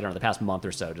 I don't know, the past month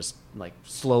or so, just like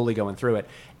slowly going through it.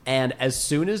 And as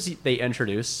soon as they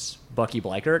introduce Bucky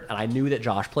Bleichert, and I knew that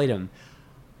Josh played him,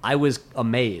 I was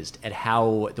amazed at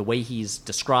how the way he's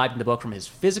described in the book, from his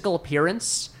physical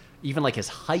appearance, even like his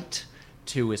height,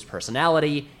 to his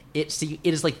personality. It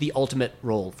is like the ultimate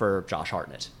role for Josh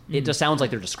Hartnett. It just sounds like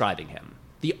they're describing him.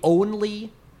 The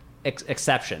only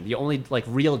exception, the only like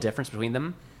real difference between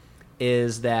them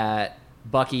is that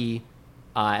Bucky,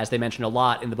 as they mention a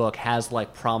lot in the book, has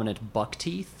like prominent buck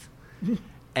teeth.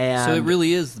 And So it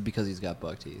really is because he's got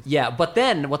buck teeth. yeah, but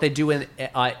then what they do in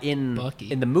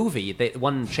Bucky. the movie,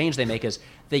 one change they make is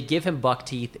they give him buck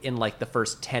teeth in like the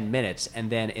first 10 minutes, and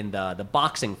then in the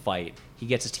boxing fight, he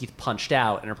gets his teeth punched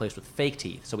out and replaced with fake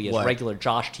teeth. So he has What? regular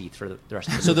Josh teeth for the rest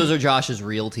of the So movie. those are Josh's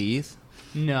real teeth?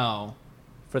 No.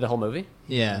 For the whole movie?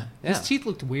 Yeah. Yeah. His teeth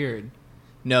looked weird.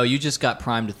 No, you just got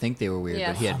primed to think they were weird,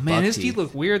 Yeah. but he had Oh, man, buck his teeth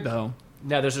look weird, though.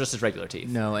 No, those are just his regular teeth.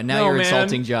 No, and now No, you're man.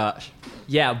 insulting Josh.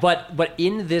 Yeah, but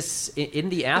in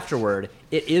the afterword,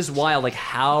 it is wild, like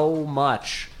how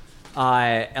much.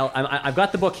 I've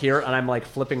got the book here, and I'm like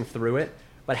flipping through it,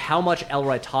 but how much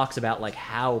Elroy talks about like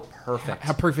how perfect.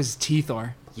 How perfect his teeth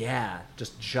are. Yeah,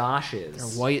 just Josh They're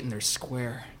is. white and they're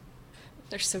square.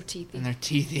 They're so teethy. And they're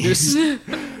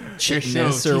teethy.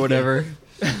 Chitness so or whatever.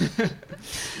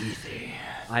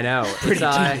 I know.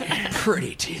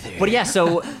 Pretty teethy. But yeah,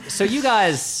 so you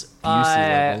guys,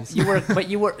 levels.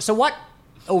 you were. So what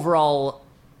overall?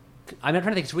 I'm trying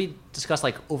to think. Should we discuss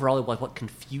like overall what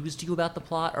confused you about the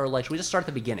plot, or like should we just start at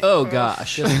the beginning? Oh,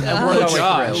 gosh. Work our way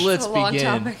Josh. through. Let's It's a long begin.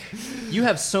 topic. You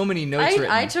have so many notes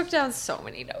written. I took down so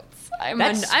many notes. I'm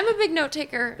That's- a big note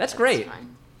taker. That's great.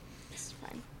 Fine. It's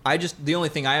fine. The only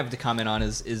thing I have to comment on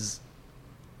is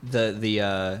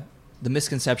the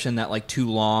misconception that like too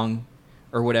long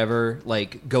or whatever,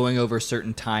 like going over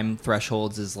certain time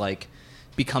thresholds is like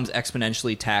becomes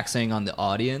exponentially taxing on the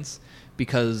audience,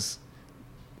 because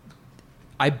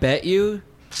I bet you,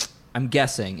 I'm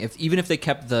guessing, even if they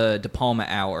kept the De Palma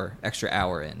extra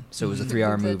hour in, so it was a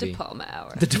 3-hour The movie. De Palma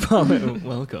hour. The De Palma,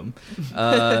 welcome.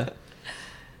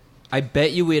 I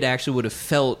bet you it actually would have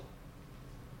felt,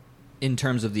 in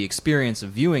terms of the experience of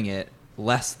viewing it,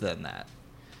 less than that.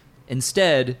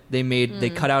 Instead, they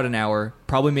cut out an hour,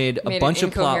 probably made a Made it bunch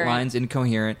of plot incoherent. lines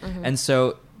incoherent, and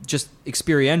so just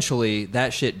experientially,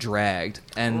 that shit dragged.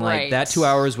 And like that Right. 2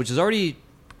 hours, which is already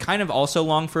kind of also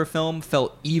long for a film,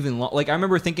 felt even long. Like I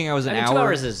remember thinking I was an I mean, hour. 2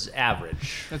 hours is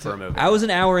average That's for a it. movie. I was an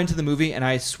hour into the movie, and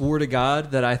I swore to God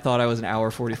that I thought I was an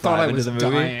hour 45 thought I into was the movie,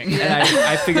 dying. and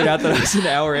I figured out that I was an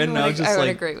hour in, and I was just I would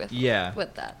like, agree with yeah,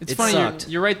 with that. It's It funny. sucked.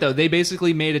 You're right, though. They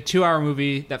basically made a 2-hour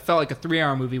movie that felt like a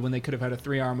 3-hour movie when they could have had a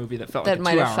 3-hour movie that felt That like a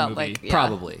might 2-hour have felt movie. like yeah,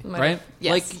 Probably. might Right? have-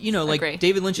 yes, like like agree.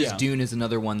 David Lynch's Yeah. Dune is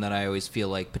another one that I always feel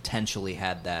like potentially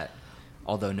had that,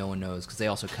 although no one knows because they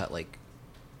also cut like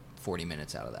 40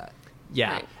 minutes out of that.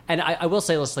 Yeah, Right. and I will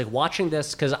say, let's like watching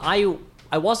this because I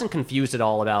wasn't confused at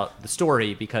all about the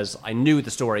story because I knew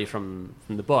the story from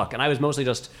the book, and I was mostly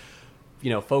just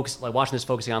watching this,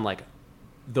 focusing on like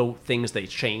the things they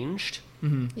changed.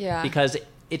 Yeah. Because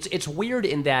it's weird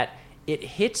in that it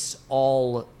hits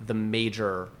all the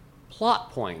major plot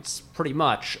points pretty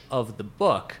much of the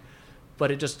book,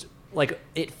 but it just like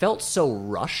it felt so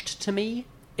rushed to me.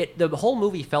 The whole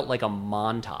movie felt like a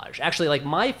montage. Actually, like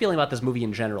my feeling about this movie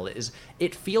in general is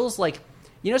it feels like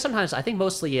sometimes I think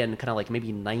mostly in kind of like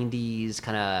maybe 90s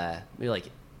kind of maybe like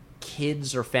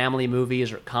kids or family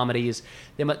movies or comedies,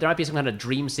 there might be some kind of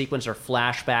dream sequence or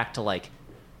flashback to like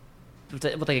with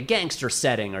like a gangster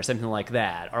setting or something like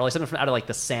that, or like something from out of like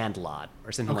The Sandlot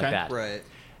or something like Okay. that. Right.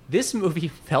 This movie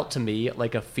felt to me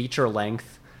like a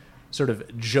feature-length, sort of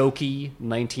jokey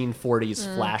 1940s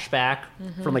flashback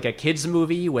from like a kids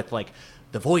movie with like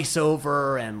the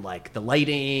voiceover and like the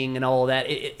lighting and all of that.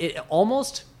 It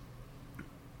almost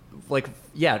like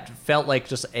felt like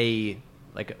just a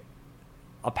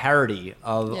parody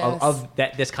of Yes. of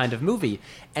this kind of movie,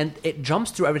 and it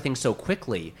jumps through everything so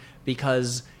quickly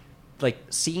because like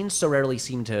scenes so rarely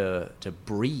seem to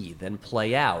breathe and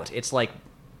play out. It's like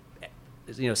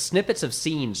snippets of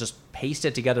scenes just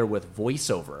pasted together with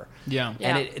voiceover. Yeah.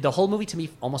 Yeah. And the whole movie to me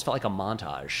almost felt like a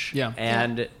montage. Yeah.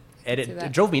 And See it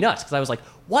that. drove me nuts because I was like,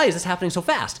 why is this happening so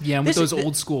fast? Yeah, and with This those is-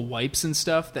 old school wipes and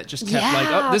stuff that just kept Yeah, like,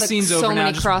 oh, this like scene's so over now,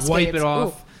 many just cross wipe it fades.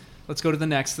 off. Ooh. Let's go to the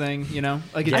next thing,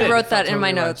 Like it I did. wrote It that felt in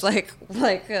my totally notes,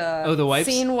 rushed. the wipes?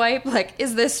 scene wipe. Like,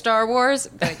 is this Star Wars?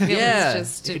 Like, it Yeah.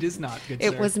 was just, It is not good.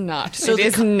 It sir. was not. So It the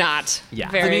is not. Yeah.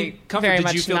 I Very, mean, Comfort, very did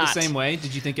much you feel not. the same way?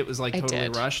 Did you think it was like I totally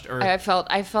did. rushed? Or I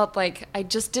felt like I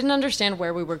just didn't understand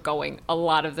where we were going a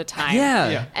lot of the time.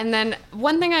 Yeah. And then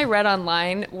one thing I read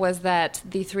online was that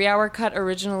the 3-hour cut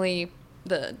originally,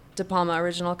 the De Palma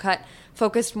original cut,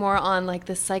 focused more on like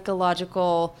the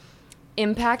psychological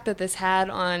impact that this had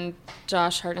on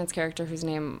Josh Hartnett's character, whose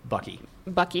name Bucky.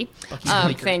 Bucky.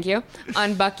 Baker. Thank you.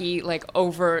 On Bucky, like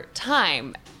over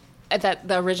time. That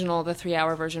the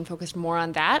 3-hour version focused more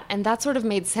on that, and that sort of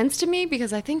made sense to me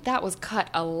because I think that was cut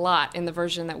a lot in the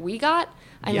version that we got.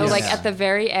 I know, Yes. like Yeah. at the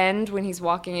very end when he's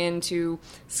walking into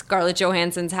Scarlett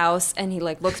Johansson's house and he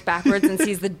like looks backwards and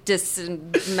sees the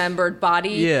dismembered body,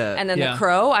 Yeah. and then Yeah. the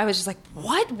crow. I was just like,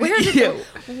 "What? Where did? Yeah.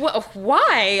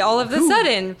 Why? All of a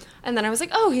sudden?" And then I was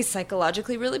like, "Oh, he's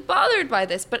psychologically really bothered by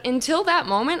this." But until that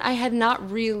moment, I had not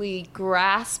really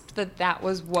grasped that that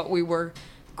was what we were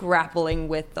grappling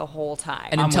with the whole time.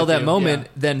 And I'm until with that you, moment, yeah.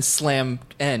 then slam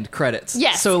end credits.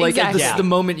 Yes, So like exactly. this is the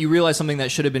moment you realize something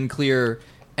that should have been clear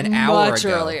an hour Much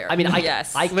ago. earlier. I mean,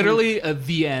 yes. I can- literally a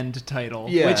The End title,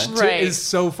 Yeah. which Right. is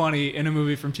so funny in a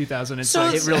movie from 2000. So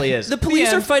It really is. The police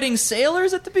The are end. fighting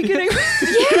sailors at the beginning.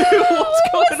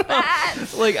 What's going on?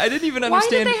 Like I didn't even Why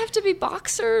understand. did they have to be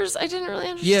boxers? I didn't really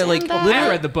understand. Yeah, like, that. I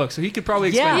read the book, so he could probably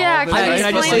explain Yeah. all of Yeah, this. can you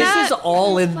I just explain say that? this is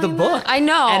all in the Explain book. that? I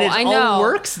know, and it I all know.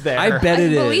 works there. I bet I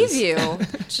it is. believe you.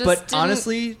 Just But didn't-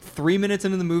 honestly, 3 minutes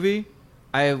into the movie,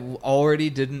 I already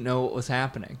didn't know what was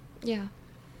happening. yeah,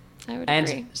 I would And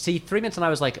agree. see, 3 minutes, and I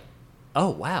was like, "Oh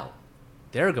wow,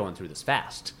 they're going through this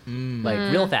fast, like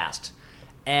real fast."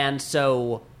 And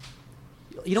so,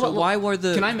 you know So what? why were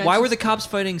the Can I why mention- were the cops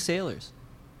fighting sailors?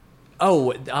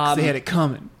 Oh, They had it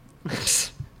coming.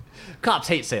 cops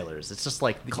hate sailors. It's just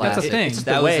like That's a thing. It's just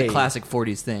the That was way. a classic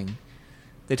 40s thing.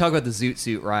 They talk about the Zoot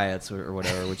Suit riots or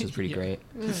whatever, which is pretty Yeah. great.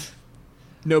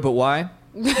 No, but why?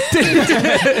 But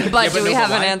do we no, have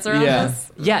but an why? answer on Yeah.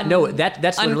 this? Yeah, no, that's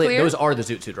literally Unclear? those are the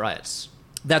Zoot Suit riots.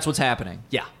 That's what's happening.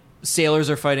 Yeah, Sailors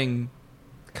are fighting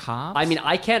cops. I mean,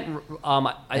 I can't.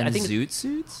 I and think Zoot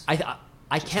Suits. I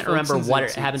can't Folks remember in what Zoot it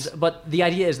suits. happens, but the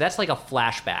idea is that's like a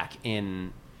flashback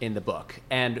in the book,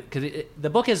 and because the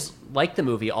book is like the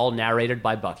movie, all narrated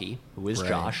by Bucky, who is Right.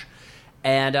 Josh,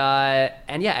 and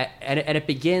yeah, and it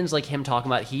begins like him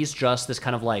talking about he's just this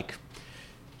kind of like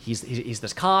he's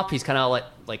this cop, he's kind of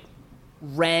like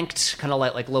ranked, kind of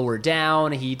like lower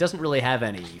down. He doesn't really have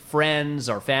any friends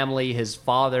or family. His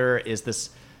father is this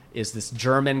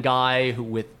German guy who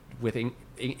with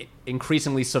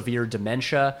increasingly severe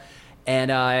dementia, and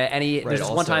he Right, there's this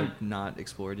also one time. not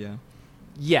explored. Yeah.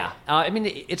 Yeah, I mean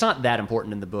it's not that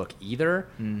important in the book either.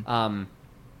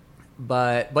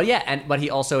 But yeah, but he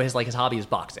also his hobby is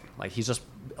boxing. Like he's just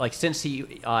like since he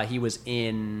was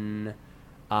in.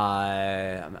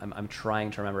 I'm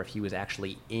trying to remember if he was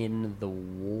actually in the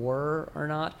war or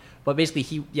not. But basically,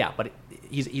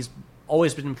 he's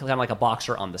always been kind of like a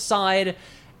boxer on the side,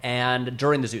 And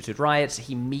during the Zoot Suit riots,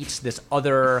 he meets this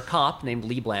other cop named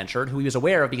Lee Blanchard, who he was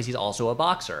aware of because he's also a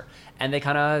boxer. And they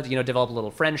kind of, develop a little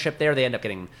friendship there. They end up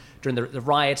getting, during the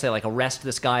riots, they like arrest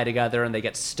this guy together, and they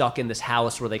get stuck in this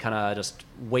house where they kind of just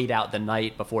wait out the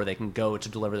night before they can go to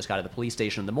deliver this guy to the police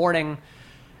station in the morning.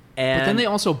 And But then they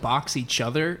also box each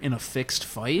other in a fixed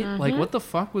fight. Like, what the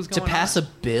fuck was To going pass a on?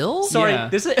 bill? Sorry, Yeah.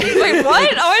 this is Wait, what?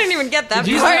 Oh, I didn't even get that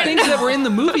These part. are things that were in the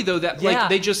movie, though, that Yeah. like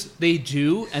they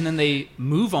do, and then they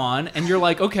move on, and you're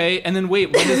like, okay, and then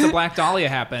wait, when does the Black Dahlia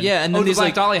happen? Yeah, and then the these, Black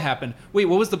like- Dahlia happened. Wait,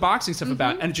 what was the boxing stuff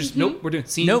about? And just nope, we're doing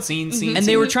scene, Nope. scene. And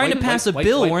they were scene. trying to Wait, pass wait, a wait,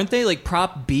 bill, wait. weren't they? Like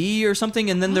Prop B or something,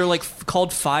 and then they're like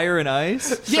called Fire and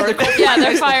Ice. Yeah, they're called- Yeah,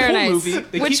 they're it's the Fire and whole Ice, movie.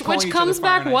 They keep calling which each comes other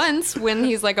Fire back and Ice. once when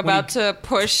he's like about to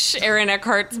push Aaron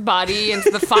Eckhart's body into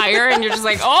the fire, and you're just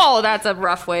like, oh, that's a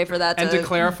rough way for that And to to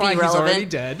clarify, be he's relevant. already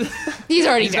dead. He's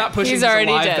already He's dead. not pushing He's his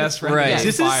already alive dead. best friend. Right. into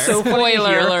This fire. is so funny to Spoiler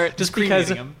hear, alert. just Cremating because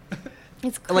him.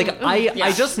 It's like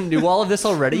I just knew all of this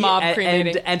already, Mob and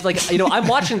cremating. like I'm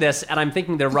watching this and I'm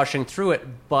thinking they're rushing through it,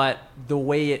 but the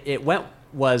way it went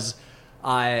was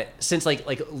since like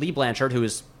Lee Blanchard, who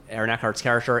is Aaron Eckhart's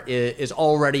character, is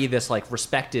already this like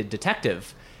respected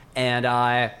detective, and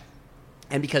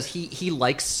because he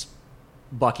likes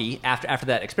Bucky after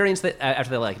that experience, after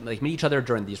they like meet each other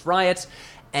during these riots,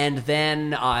 and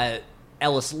then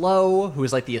Ellis Lowe, who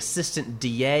is like the assistant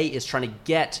DA, is trying to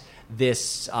get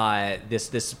this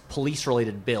police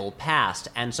related bill passed,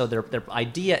 and so their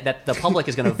idea that the public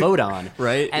is going to vote on,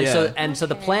 Right, and so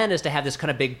the plan is to have this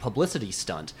kind of big publicity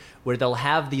stunt where they'll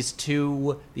have these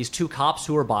two cops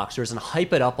who are boxers and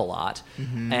hype it up a lot,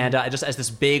 and just as this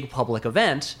big public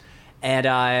event.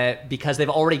 And because they've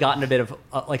already gotten a bit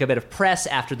of press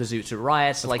after the Zoot Suit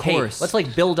riots, so like, hey, course. let's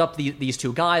like build up these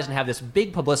two guys and have this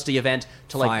big publicity event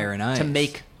to like Fire and Ice. to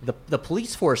make the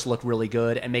police force look really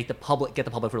good and make get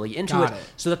the public really into Got it, it.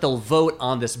 so that they'll vote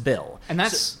on this bill. And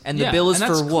that's And the yeah, bill is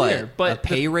and that's for what? clear, but a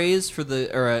pay raise for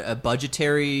or a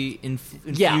budgetary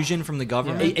infusion from the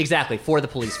government? Exactly, for the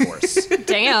police force.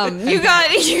 Damn, you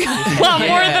got a lot more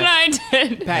than I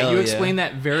did. Pat, Hell you yeah. explained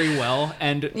that very well,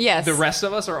 and Yes. the rest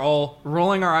of us are all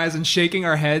rolling our eyes and shaking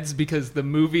our heads because the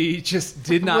movie just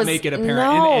did not Was- make it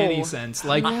apparent no. in any sense.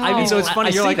 Like, I mean, so it's funny.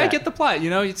 I You're see like, I that. get the plot.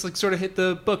 It's like sort of hit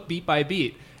the book beat by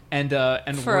beat, and For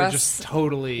we're us, just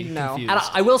totally no. confused. And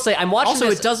I will say, I'm watching Also,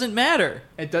 this. it doesn't matter.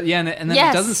 and then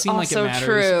Yes, it doesn't seem like it also matters.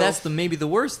 true. That's maybe the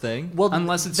worst thing. Well,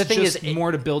 Unless it's the thing just is,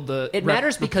 more to build the it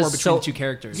matters rapport because between so, the two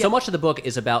characters. So much of the book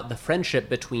is about the friendship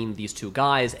between these two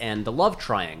guys and the love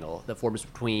triangle that forms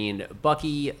between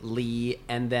Bucky, Lee,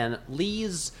 and then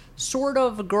Lee's sort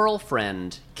of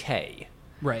girlfriend, Kay.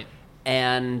 Right.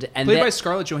 And Played that- by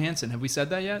Scarlett Johansson. Have we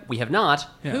said that yet? we have not.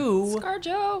 Yeah. Who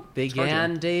ScarJo.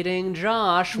 began dating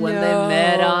Josh when No. they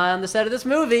met on the set of this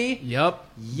movie. Yep. What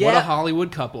Yeah. a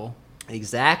Hollywood couple.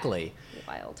 Exactly.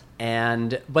 Wild.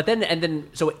 But then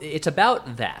so it's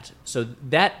about that. So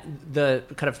that the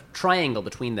kind of triangle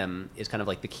between them is kind of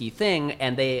like the key thing,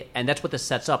 and that's what this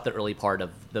sets up the early part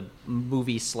of the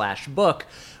movie / book,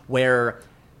 where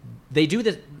they do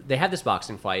this. They have this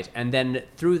boxing fight, and then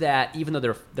through that, even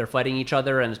though they're fighting each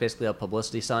other and it's basically a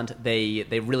publicity stunt, they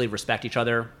really respect each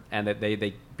other, and that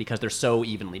they because they're so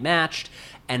evenly matched,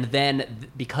 and then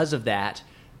because of that.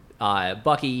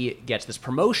 Bucky gets this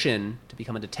promotion to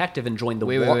become a detective and join the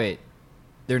Wait.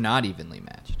 They're not evenly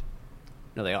matched.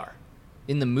 No, they are.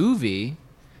 In the movie,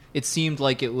 it seemed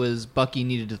like it was Bucky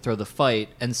needed to throw the fight,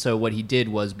 and so what he did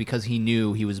was, because he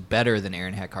knew he was better than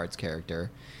Aaron Eckhart's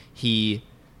character, he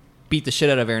beat the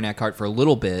shit out of Aaron Eckhart for a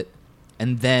little bit,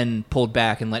 and then pulled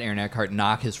back and let Aaron Eckhart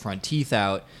knock his front teeth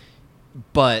out,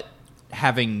 but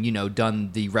having,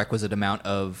 done the requisite amount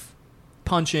of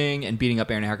punching and beating up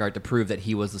Aaron Eckhart to prove that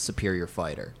he was the superior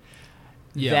fighter.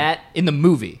 Yeah. That In the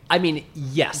movie. I mean,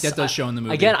 yes, That does show in the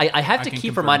movie. Again, I have I to can keep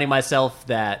confirm. reminding myself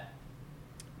that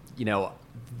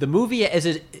the movie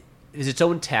is its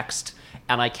own text,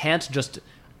 and I can't just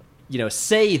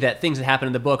say that things that happen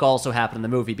in the book also happen in the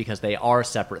movie because they are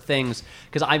separate things.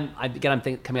 Because I'm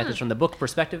coming at this from the book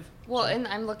perspective. Well, and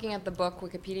I'm looking at the book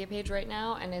Wikipedia page right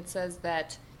now, and it says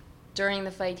that during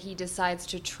the fight he decides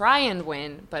to try and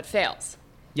win, but fails.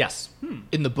 Yes.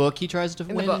 In the book, he tries to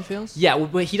the win book. and fails? Yeah,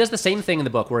 well, he does the same thing in the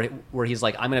book where he's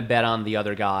like, I'm going to bet on the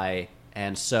other guy,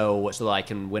 and so that I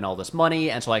can win all this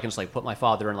money, and so I can just like put my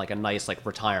father in like a nice like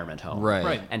retirement home,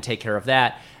 Right. and take care of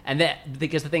that. And that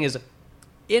because the thing is,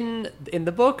 in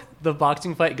the book, the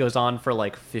boxing fight goes on for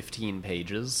like 15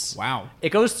 pages. Wow. It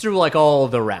goes through like all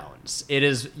the rounds.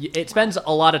 It spends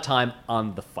a lot of time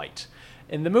on the fight.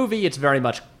 In the movie, it's very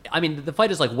much. I mean, the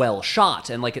fight is like well shot,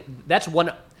 and like that's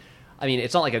one. I mean,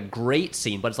 it's not like a great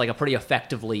scene, but it's like a pretty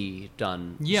effectively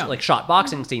done, Yeah. like shot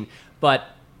boxing scene. But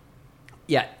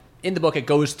yeah, in the book, it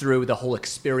goes through the whole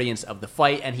experience of the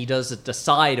fight, and he does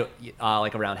decide,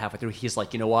 like around halfway through, he's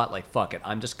like, you know what, like fuck it,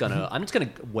 I'm just gonna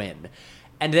win,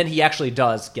 and then he actually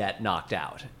does get knocked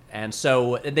out, and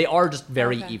so they are just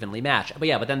very evenly matched.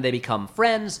 But then they become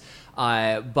friends.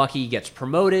 Bucky gets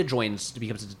promoted,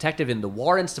 becomes a detective in the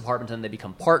warrants department, and they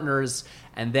become partners.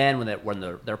 And then when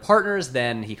they're partners,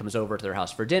 then he comes over to their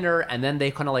house for dinner, and then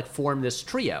they kind of like form this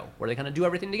trio where they kind of do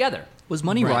everything together. Was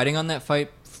money Right. riding on that fight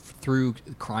through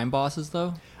crime bosses,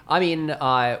 though? I mean,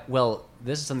 well,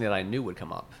 this is something that I knew would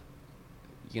come up.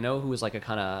 You know who was like a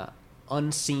kind of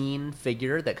unseen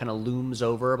figure that kind of looms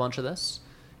over a bunch of this?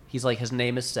 He's like, his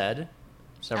name is said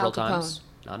several Al Capone. times.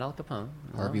 Not Al Capone.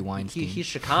 Harvey Weinstein. He's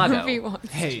Chicago. Harvey Weinstein.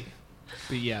 Hey,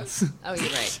 but yes. Oh, you're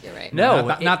right. You're right.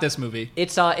 No, not this movie.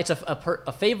 It's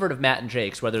a favorite of Matt and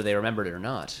Jake's, whether they remembered it or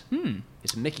not.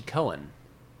 It's Mickey Cohen,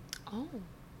 Oh.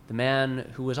 the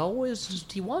man who is always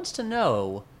he wants to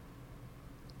know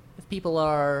if people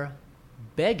are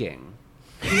begging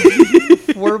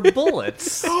for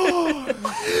bullets. You talking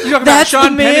about That's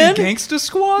Sean the Penn in man? Gangsta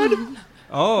Squad?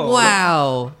 Oh,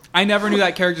 Wow. I never knew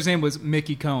that character's name was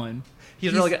Mickey Cohen.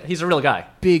 He's a real guy.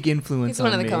 Big influence He's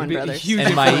one on of the me. Coen brothers. Huge And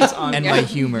influence on and me. my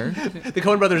humor. The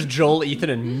Coen brothers, Joel, Ethan,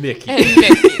 and Mickey. And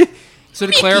Mickey. So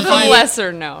to The clarify,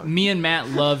 lesser known. me and Matt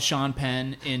love Sean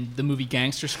Penn in the movie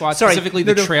Gangster Squad, Sorry, specifically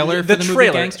the no, trailer the for the trailer.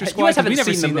 movie Gangster You Squad. guys 'cause we haven't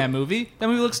never seen the seen mo- that movie. That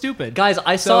movie looks stupid. Guys,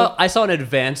 I So- saw an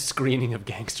advanced screening of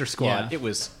Gangster Squad. Yeah. It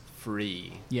was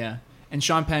free. Yeah. And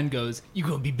Sean Penn goes, "You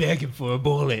gonna be begging for a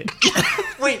bullet?"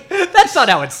 Wait, that's not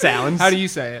how it sounds. How do you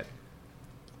say it?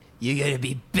 You're gonna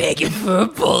be begging for a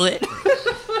bullet.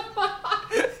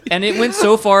 And it went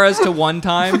so far as to one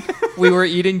time we were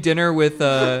eating dinner with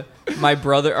my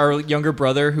brother, our younger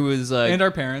brother, who was And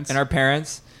our parents.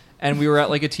 and we were at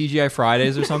like a TGI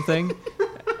Fridays or something.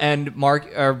 And Mark,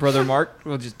 our brother Mark,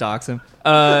 we'll just dox him,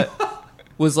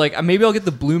 was like, maybe I'll get the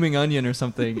blooming onion or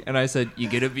something. And I said, "You're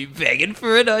gonna be begging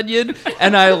for an onion,"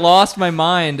 and I lost my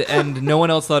mind, and no one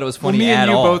else thought it was Well, funny me at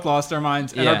and you all. both lost our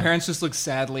minds, and Yeah. our parents just looked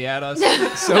sadly at us,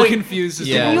 so confused as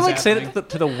to Yeah. what Can you was like say happening. that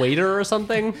to the waiter or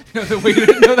something?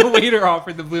 The waiter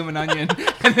offered the blooming onion,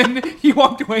 and then he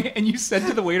walked away. And you said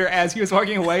to the waiter as he was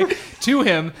walking away to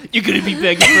him, "You're gonna be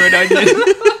begging for an onion,"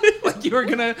 like you were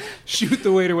gonna shoot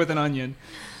the waiter with an onion.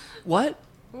 What?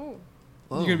 Ooh.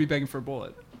 Whoa. You're gonna be begging for a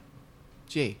bullet.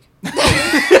 Jake.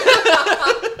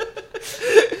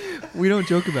 We don't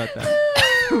joke about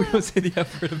that. We don't say the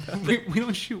F word about that. We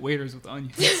don't shoot waiters with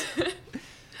onions.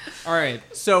 All right,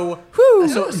 So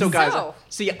guys, So.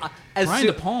 see, as Brian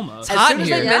soon De Palma. as, hot soon as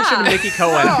in they here. mentioned Mickey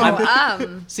Cohen,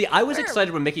 Oh, see, I was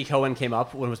excited when Mickey Cohen came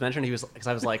up when it was mentioned. Because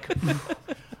I was like,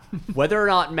 whether or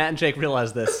not Matt and Jake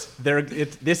realize this,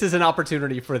 this is an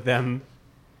opportunity for them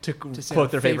to to say quote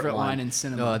our their favorite line in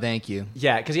cinema. Oh, thank you.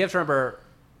 Yeah, because you have to remember,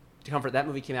 to comfort, that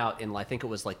movie came out in I think it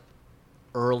was like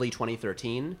early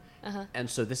 2013, and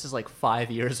so this is like 5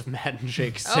 years of Matt and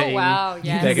Jake saying, wow,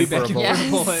 yes. begging for a Begging bullet. for a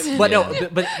bullet. Yes. But Yeah. no,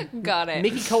 but Got it.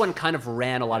 Mickey Cohen kind of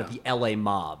ran a lot of the LA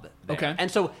mob. There. Okay. And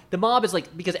so the mob is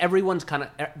like, because everyone's kind of,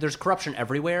 there's corruption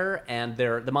everywhere, and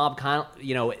the mob kind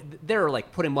of, they're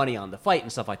like putting money on the fight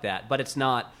and stuff like that, but it's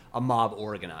not a mob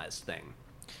organized thing.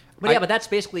 But but that's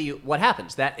basically what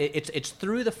happens. That it's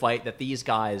through the fight that these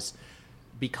guys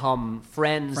become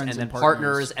friends and then and partners,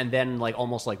 partners. and then like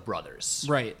almost like brothers.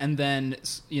 Right, and then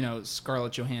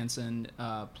Scarlett Johansson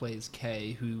plays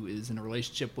Kay, who is in a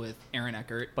relationship with Aaron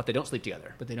Eckhart, But they don't sleep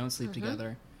together. but they don't sleep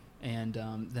together. And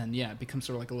then it becomes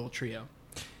sort of like a little trio.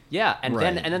 Yeah, and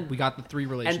Right. then We got the three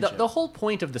and relationships. the whole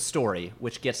point of the story,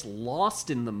 which gets lost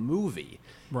in the movie,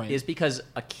 Right. is because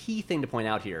a key thing to point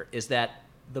out here is that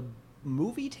the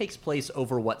movie takes place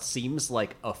over what seems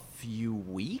like a few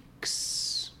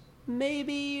weeks,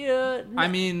 maybe. I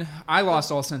mean, I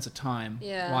lost all sense of time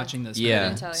Yeah. watching this. Yeah. movie,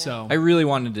 Couldn't tell you. so I really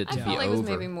wanted it I to felt be like it was over.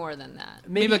 maybe more than that.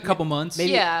 maybe a couple months.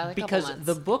 Maybe, Yeah, a couple because months.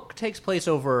 the book takes place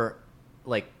over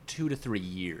like 2 to 3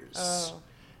 years. Oh.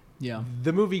 Yeah,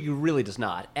 The movie really does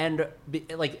not, and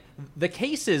like the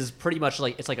case is pretty much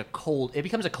like it's like it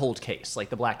becomes a cold case, like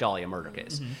the Black Dahlia murder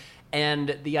case,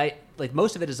 and like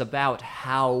most of it is about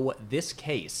how this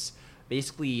case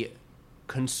basically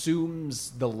consumes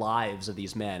the lives of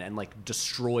these men and like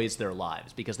destroys their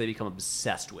lives because they become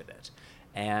obsessed with it,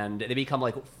 and they become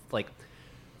like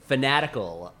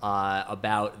fanatical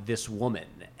about this woman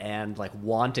and like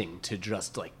wanting to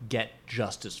just like get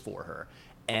justice for her,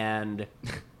 and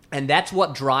that's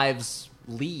what drives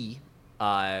Lee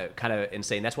kind of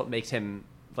insane. That's what makes him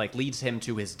like leads him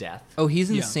to his death. Oh, he's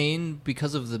Yeah. insane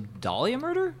because of the Dahlia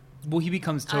murder? well, he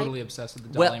becomes totally obsessed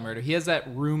with the Well- Dahlia murder. He has that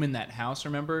room in that house,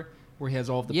 remember, where he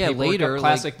has all of the Yeah, paperwork later, up,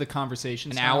 classic like, the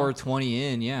conversation An style. hour 20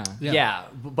 in, yeah. Yeah,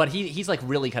 but he's like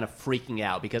really kind of freaking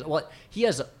out because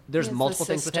there's the multiple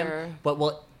things with him, sister.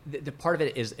 but the part of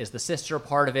it is the sister,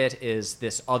 part of it is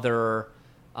this other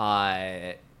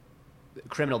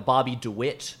criminal, Bobby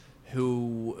DeWitt,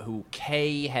 who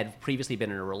Kay had previously been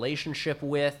in a relationship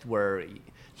with, where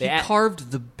He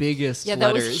carved the biggest Yeah,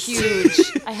 that letters. was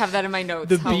huge. I have that in my notes.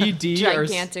 The how BD are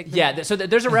gigantic. So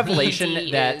there's a revelation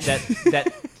BD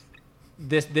that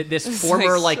this It's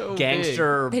former like like so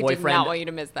gangster They did boyfriend not want you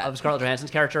to miss that. of Scarlett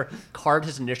Johansson's character carved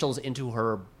his initials into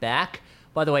her back.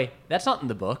 By the way, that's not in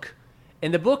the book.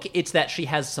 In the book, it's that she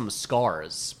has some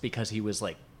scars because he was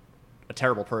like a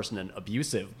terrible person and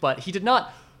abusive, but he did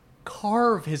not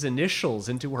carve his initials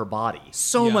into her body.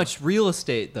 So Yeah. much real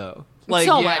estate, though. Like,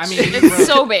 so yeah, much. I mean, it's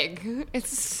so big.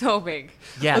 It's so big.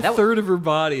 Yeah, a that third of her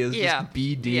body is Yeah. just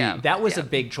BD. Yeah. That was Yeah. a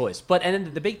big choice. But and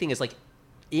then the big thing is like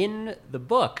in the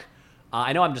book,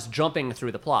 I know I'm just jumping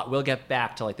through the plot. We'll get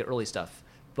back to like the early stuff.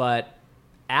 But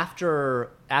after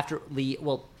Lee,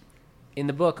 in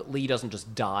the book, Lee doesn't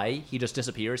just die. He just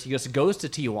disappears. He just goes to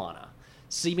Tijuana,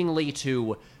 seemingly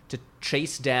to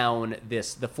chase down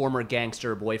the former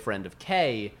gangster boyfriend of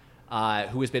Kay,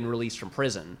 who has been released from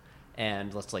prison,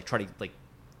 and let's like try to like.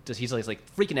 He's like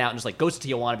freaking out and just like goes to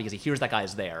Tijuana because he hears that guy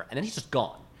is there, and then he's just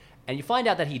gone. And you find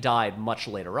out that he died much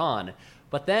later on.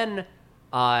 But then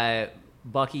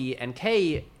Bucky and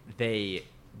Kay, they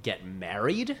get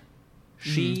married.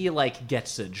 She like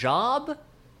gets a job.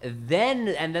 Then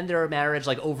their marriage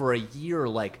like over a year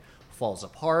like falls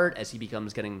apart as he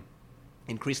becomes getting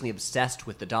increasingly obsessed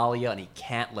with the Dahlia and he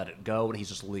can't let it go and he's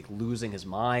just like losing his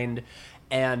mind.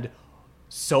 And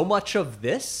so much of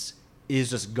this is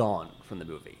just gone from the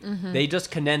movie. They just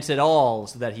condense it all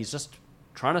so that he's just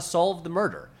trying to solve the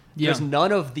murder. Yeah. There's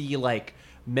none of the like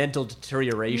mental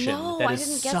deterioration No, that I is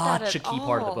didn't get that such a at key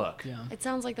part of the all. book. Yeah. It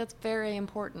sounds like that's very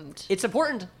important. It's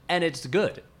important and it's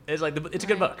good. It's like it's a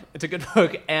good Right. book. It's a good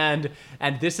book, and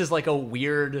this is like a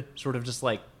weird sort of just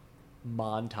like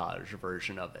montage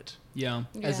version of it. Yeah.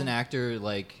 As an Yeah. actor,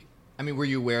 like, I mean, were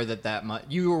you aware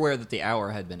you were aware that the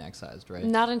hour had been excised, right?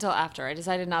 Not until after. I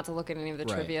decided not to look at any of the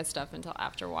Right. trivia stuff until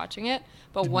after watching it.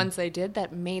 But once I did,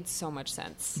 that made so much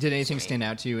sense. Did anything to me. stand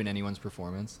out to you in anyone's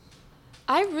performance?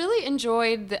 I really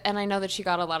enjoyed, and I know that she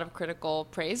got a lot of critical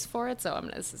praise for it, so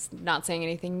this is not saying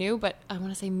anything new, but I want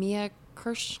to say Mia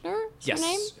Kirshner is Yes. her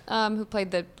name, who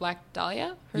played the Black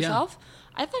Dahlia herself.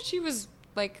 I thought she was,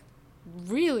 like,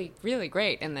 really, really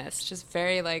great in this. Just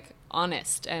very, like,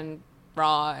 honest and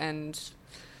raw and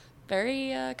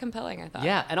very compelling, I thought.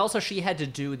 Yeah, and also she had to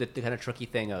do the kind of tricky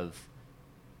thing of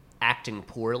acting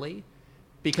poorly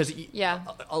because Yeah.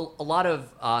 a lot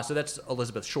of so that's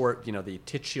Elizabeth Short, the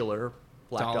titular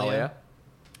Black Dahlia. Dahlia.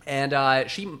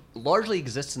 And she largely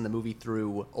exists in the movie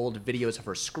through old videos of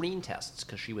her screen tests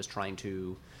because she was trying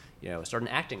to, start an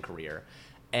acting career.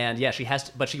 And yeah, she has,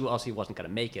 but she also wasn't going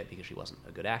to make it because she wasn't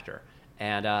a good actor.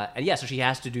 And yeah, so she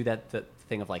has to do the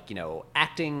thing of like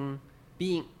acting,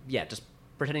 just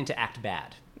pretending to act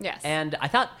bad. Yes. And I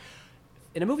thought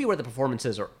in a movie where the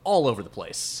performances are all over the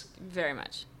place, Very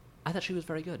much. I thought she was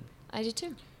very good. I did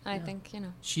too. I think,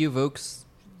 She evokes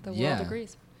the yeah, world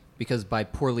agrees. because by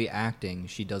poorly acting,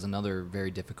 she does another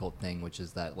very difficult thing, which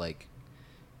is that like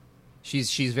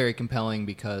she's very compelling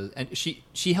because and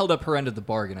she held up her end of the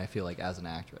bargain. I feel like as an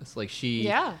actress, like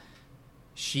Yeah.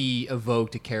 she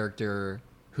evoked a character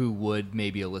who would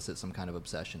maybe elicit some kind of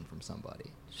obsession from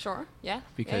somebody Sure. Yeah.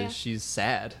 because yeah. she's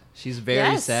sad. She's very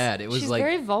Yes. sad. It was She's like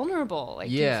very vulnerable. Like,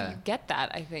 Yeah. you get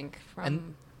that, I think, from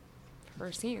And-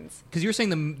 her scenes. because you were saying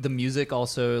the music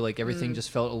also like everything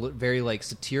just felt very like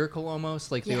satirical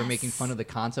almost like they were making Yes. fun of the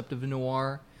concept of a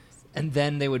noir, and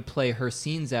then they would play her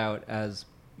scenes out as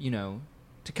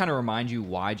to kind of remind you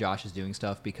why Josh is doing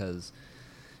stuff because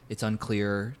it's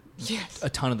unclear Yes. a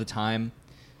ton of the time.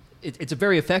 It's a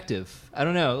very effective. I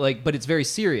don't know, like, but it's very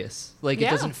serious. Like, it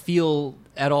Yeah. doesn't feel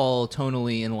at all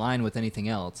tonally in line with anything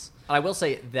else. I will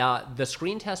say that the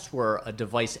screen tests were a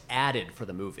device added for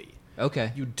the movie.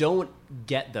 Okay. You don't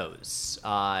get those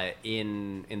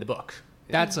in the book.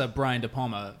 That's a Brian De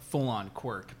Palma full-on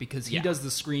quirk because he Yeah. does the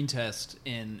screen test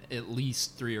in at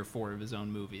least 3 or 4 of his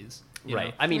own movies. you Right.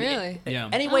 know? I mean, Really? Yeah.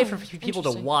 any way Oh, for people to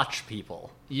interesting. watch people.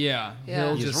 Yeah, Yeah.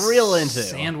 he'll He's just real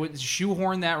into.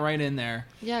 shoehorn that right in there.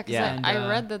 Yeah, because Yeah. And, I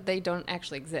read that they don't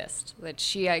actually exist. That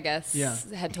she, I guess, Yeah.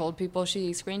 had told people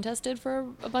she screen tested for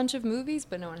a bunch of movies,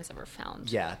 but no one has ever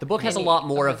found. Yeah, the book has a any lot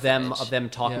more of of the them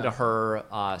footage. talking Yeah. to her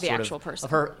sort actual of, person. of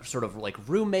her sort of like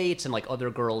roommates and like other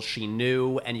girls she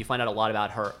knew, and you find out a lot about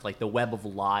her, like the web of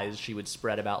lies she would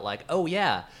spread about like, oh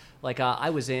yeah, like I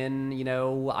was in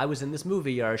this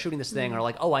movie or shooting this thing, or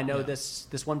like, oh, I know this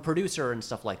one producer and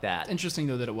stuff like that. Interesting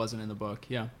though that it wasn't in the book.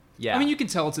 Yeah. Yeah. I mean, you can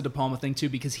tell it's a De Palma thing too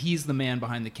because he's the man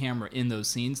behind the camera in those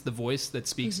scenes. The voice that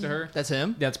speaks to her. That's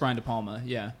him. That's Brian De Palma.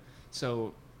 Yeah.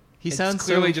 So He it's sounds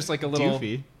clearly so just like a little.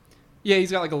 doofy. Yeah, he's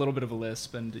got like a little bit of a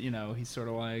lisp, and he's sort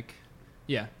of like,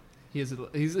 yeah, he's a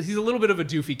little bit of a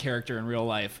doofy character in real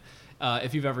life.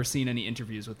 If you've ever seen any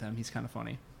interviews with him, he's kind of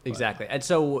funny. Exactly. And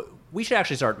so we should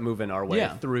actually start moving our way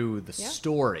through the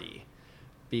story,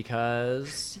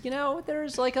 because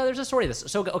there's a story to this.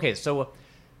 So okay, so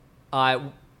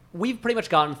we've pretty much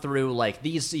gotten through like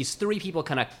these three people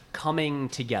kind of coming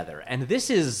together, and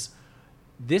this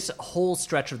whole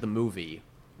stretch of the movie,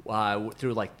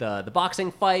 through like the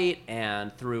boxing fight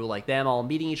and through like them all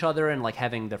meeting each other and like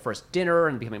having their first dinner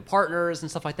and becoming partners and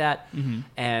stuff like that,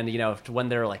 and when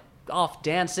they're like off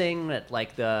dancing at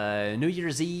like the New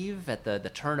Year's Eve at the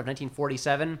turn of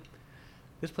 1947,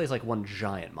 this plays like one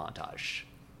giant montage.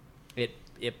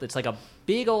 It's like a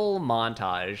big old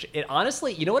montage. It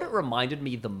honestly, you know what it reminded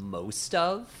me the most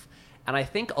of? And I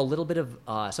think a little bit of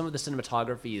some of the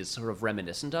cinematography is sort of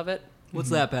reminiscent of it. What's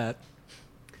that, Pat?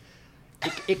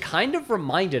 It kind of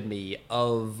reminded me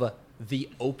of the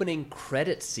opening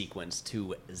credit sequence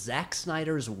to Zack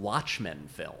Snyder's Watchmen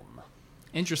film.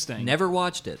 Interesting. Never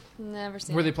watched it. Never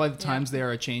seen Where they it. play the times they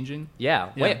are a-changing. Yeah.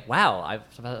 Yeah. Wait. Wow.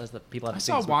 The people I haven't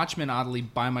saw seen Watchmen oddly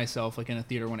by myself, like in a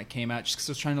theater when it came out, just because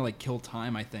I was trying to like kill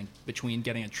time. I think between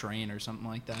getting a train or something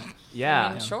like that. Yeah.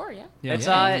 I mean, sure, yeah. Yeah,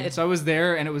 It's, so I was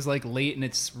there, and it was like late in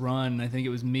its run. I think it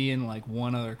was me and like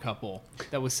one other couple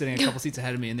that was sitting a couple seats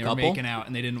ahead of me, and they were Couple? making out,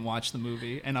 and they didn't watch the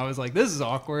movie, and I was like, "This is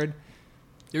awkward."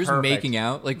 There's Perfect. making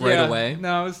out like right Yeah. away.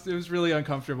 No, it was really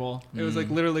uncomfortable. It was like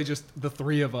literally just the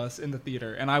three of us in the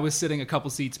theater, and I was sitting a couple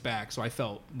seats back, so I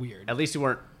felt weird. At least you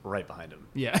weren't right behind him.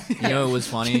 Yeah. You know, it was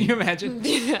Can funny. you imagine?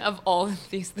 Of all of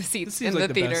the seats seems in like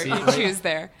the the best theater, seat, you right? choose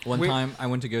there. One We're- time, I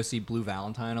went to go see Blue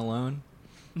Valentine alone,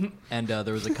 and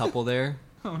there was a couple there,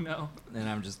 Oh no. and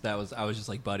I was just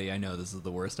like, buddy, I know this is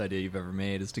the worst idea you've ever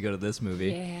made is to go to this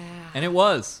movie, Yeah. and it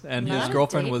was, and Not his a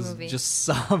girlfriend date was movie. just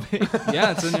sobbing.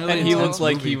 Yeah, it's a really And he intense looked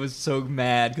like movie. he was so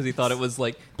mad because he thought it was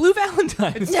like Blue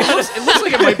Valentine. It looks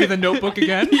like it might be The Notebook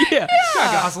again. yeah,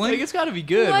 Gosling. like it's got to be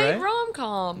good, Light right?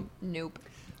 rom-com. Nope.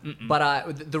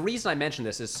 But the reason I mention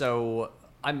this is so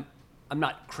I'm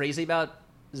not crazy about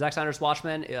Zack Snyder's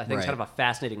Watchmen. I think it's Right. kind of a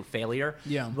fascinating failure.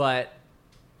 Yeah. But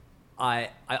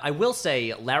I will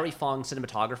say Larry Fong's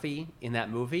cinematography in that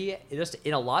movie, it just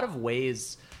in a lot of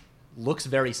ways looks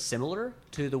very similar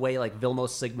to the way like Vilmos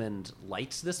Zsigmond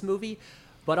lights this movie.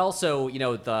 But also,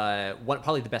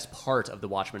 probably the best part of the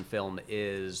Watchmen film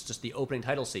is just the opening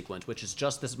title sequence, which is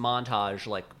just this montage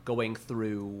like going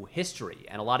through history,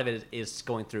 and a lot of it is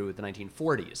going through the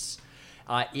 1940s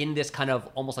in this kind of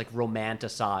almost like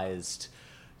romanticized,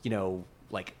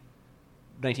 like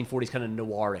 1940s kind of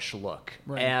noirish look.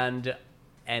 Right. And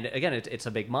again, it's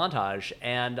a big montage,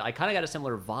 and I kind of got a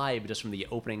similar vibe just from the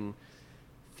opening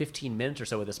 15 minutes or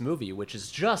so of this movie, which is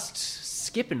just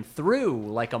skipping through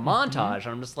like a montage. And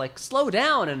I'm just like, slow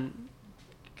down and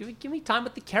give me time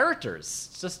with the characters.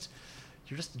 It's just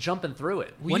you're just jumping through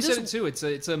it. Well, you When said does- it too.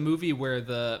 It's a movie where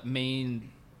the main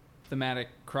thematic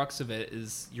crux of it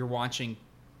is you're watching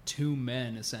two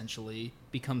men essentially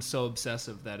become so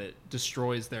obsessive that it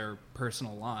destroys their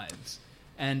personal lives.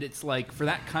 And it's like, for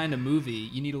that kind of movie,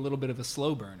 you need a little bit of a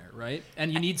slow burner, right?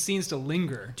 And you need scenes to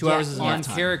linger. 2 hours is on enough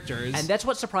time. characters. And that's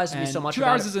what surprised me And so much 2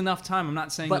 about hours it. is enough time. I'm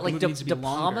not saying But that like the movie needs to be De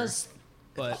longer. Palma's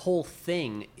but- whole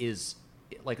thing is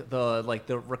like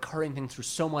the recurring thing through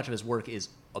so much of his work is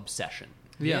obsession.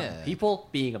 Yeah. People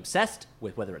being obsessed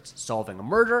with whether it's solving a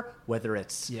murder, whether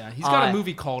it's Yeah, he's got a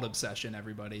movie called Obsession,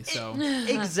 everybody. So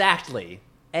exactly,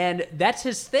 and that's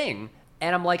his thing.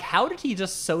 And I'm like, how did he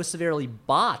just so severely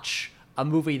botch a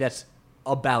movie that's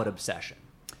about obsession?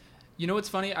 You know what's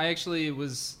funny? I actually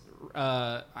was.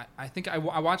 I think I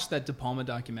watched that De Palma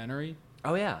documentary,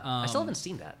 Oh yeah, I still Um, haven't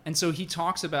seen that. and so he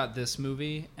talks about this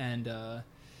movie, and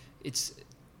it's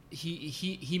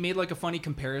he made like a funny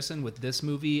comparison with this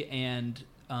movie and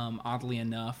oddly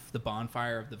enough, The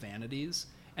Bonfire of the Vanities,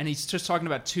 and he's just talking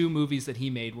about two movies that he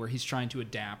made where he's trying to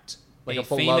adapt Like a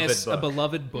beloved book.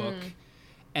 beloved book,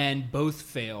 and both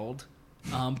failed.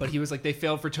 But he was like, they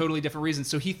failed for totally different reasons.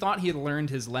 So he thought he had learned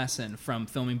his lesson from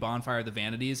filming Bonfire of the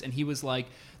Vanities, and he was like,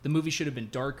 the movie should have been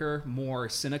darker, more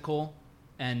cynical,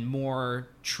 and more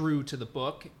true to the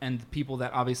book. And the people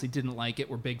that obviously didn't like it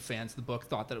were big fans of the book,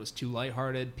 thought that it was too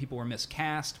lighthearted. People were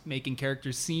miscast, making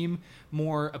characters seem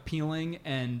more appealing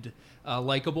and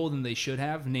likable than they should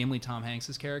have, namely Tom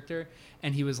Hanks's character.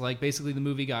 And he was like, basically the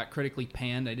movie got critically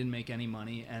panned. I didn't make any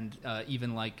money. And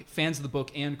even like fans of the book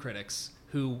and critics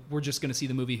who were just going to see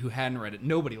the movie who hadn't read it,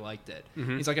 nobody liked it.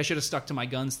 He's like, I should have stuck to my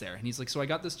guns there. And he's like, so I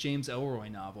got this James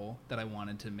Ellroy novel that I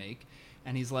wanted to make.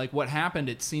 And he's like, what happened,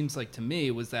 it seems like to me,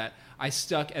 was that I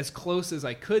stuck as close as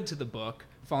I could to the book,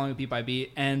 following it beat by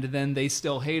beat, and then they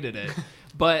still hated it.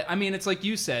 But, I mean, it's like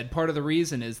you said, part of the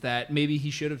reason is that maybe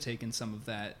he should have taken some of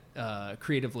that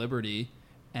creative liberty.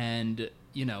 And,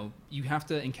 you know, you have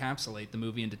to encapsulate the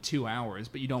movie into 2 hours,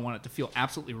 but you don't want it to feel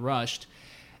absolutely rushed.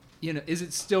 You know, is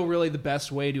it still really the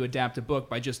best way to adapt a book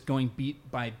by just going beat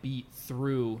by beat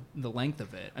through the length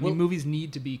of it? I mean, movies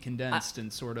need to be condensed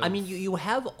and sort of... I mean, you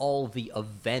have all the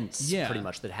events pretty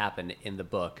much that happen in the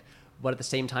book, but at the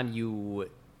same time, you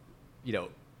know,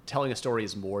 telling a story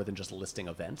is more than just listing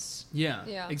events.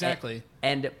 Yeah, exactly.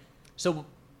 And so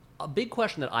a big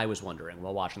question that I was wondering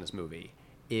while watching this movie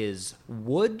is,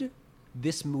 would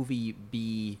this movie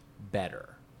be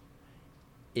better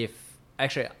if...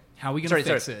 Actually... How are we going to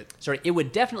fix it? Sorry, it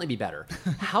would definitely be better.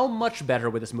 How much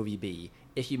better would this movie be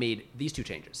if you made these two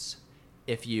changes?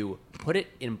 If you put it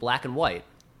in black and white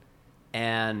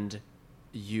and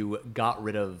you got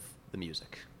rid of the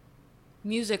music.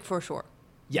 Music for sure.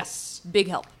 Yes. Big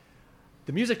help.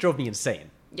 The music drove me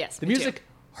insane. Yes, The me music too.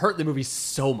 hurt the movie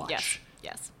so much.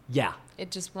 Yes. Yeah.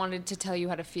 It just wanted to tell you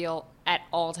how to feel at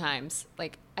all times.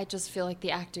 Like, I just feel like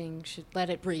the acting should let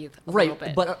it breathe a little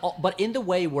bit. But in the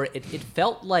way where it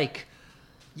felt like,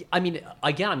 I mean,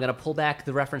 again, I'm going to pull back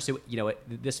the reference to, you know,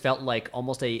 this felt like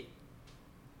almost a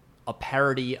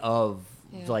parody of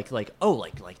like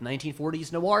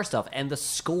 1940s noir stuff, and the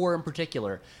score in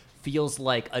particular feels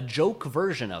like a joke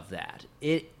version of that.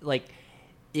 It's like,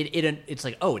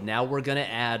 oh, now we're going to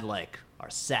add like our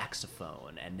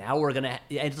saxophone, and now we're going to,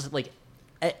 and just like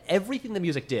everything the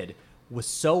music did was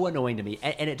so annoying to me,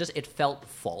 and it felt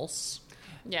false.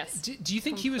 Yes. Do you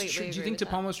think he was? Do you think De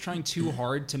Palma was trying too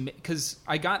hard to? Because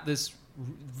I got this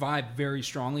vibe very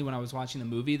strongly when I was watching the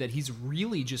movie that he's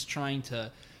really just trying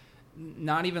to,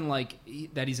 not even like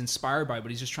that he's inspired by, but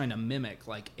he's just trying to mimic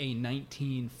like a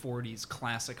 1940s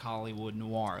classic Hollywood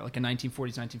noir, like a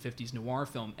 1940s, 1950s noir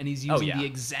film, and he's using the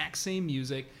exact same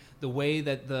music. The way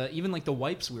that even like the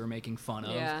wipes we were making fun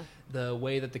of, the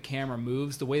way that the camera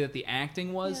moves, the way that the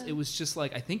acting was, it was just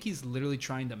like, I think he's literally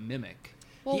trying to mimic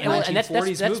Well, the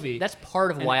 1940s that's, movie. That's part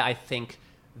of why I think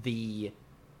the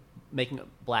making it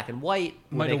black and white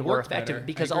would Might make have it more worked effective. better.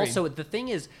 Because I agree. also the thing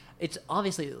is, it's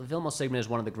obviously Vilmos Zsigmond is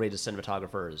one of the greatest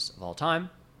cinematographers of all time.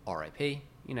 R.I.P.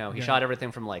 You know, he shot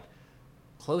everything from like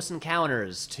Close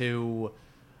Encounters to,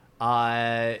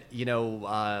 I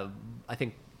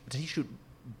think, did he shoot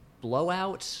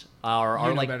Blowout or You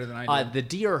know like better than I do. The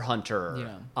Deer Hunter?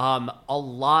 Yeah. A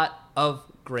lot of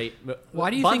great. Why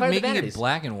do you Bonfire think of the making Vanities. it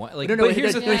black and white? Like, No, But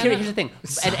here's the thing. here's the thing.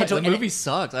 And so, the movie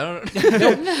sucks. I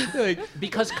don't. Like,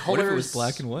 because what colors if it was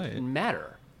black and white?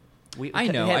 matter. I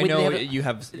know. You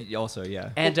have also,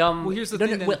 yeah. And well, here's the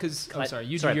thing then, well, because I'm sorry,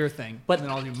 you sorry. do your thing, but and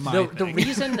then I'll do my the thing.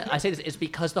 reason I say this is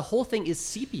because the whole thing is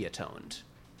sepia toned.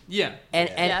 Yeah. And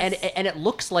Yes. and it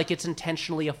looks like it's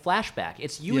intentionally a flashback.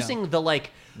 It's using the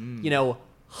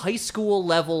high school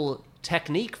level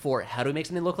technique for how do we make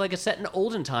something look like it's set in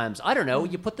olden times. I don't know.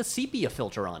 You put the sepia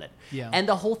filter on it. Yeah. And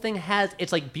the whole thing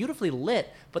it's like beautifully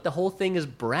lit, but the whole thing is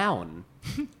brown.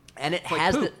 And it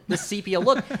has poop. the sepia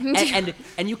look. and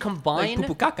you combine Like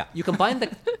poo-poo caca. you combine the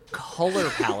color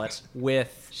palette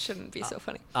with Shouldn't be so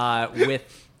funny.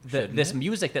 with this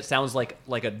music that sounds like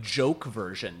a joke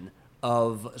version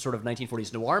of sort of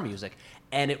 1940s noir music,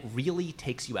 and it really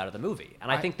takes you out of the movie.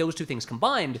 And I think those two things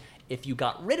combined, if you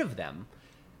got rid of them,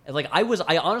 like I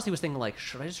honestly was thinking like,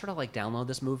 should I just sort of like download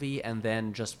this movie and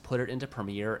then just put it into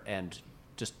Premiere and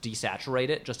just desaturate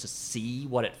it just to see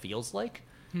what it feels like?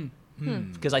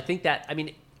 Because I think that, I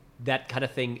mean, that kind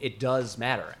of thing, it does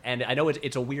matter. And I know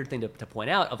it's a weird thing to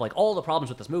point out of like all the problems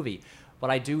with this movie,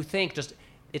 but I do think just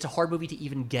it's a hard movie to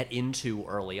even get into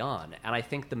early on. And I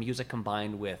think the music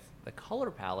combined with the color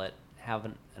palette have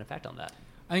an effect on that.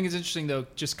 I think it's interesting though,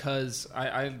 just because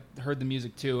I heard the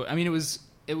music too. I mean,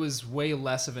 it was way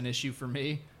less of an issue for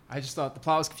me. I just thought the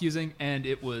plot was confusing and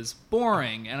it was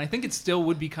boring. And I think it still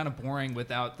would be kind of boring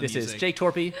without the This music. is Jake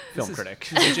Torpy, film critic.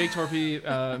 This is Jake Torpy,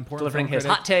 important Delivering film his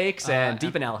critic. hot takes and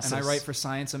deep analysis. And I write for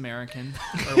Science American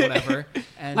or whatever.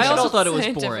 And I also thought it was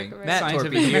Scientific boring. American. Matt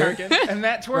Scientific Torpy here, American. And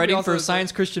Matt Torpy writing also for is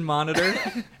Science Christian Monitor.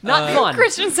 Not fun.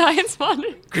 Christian Science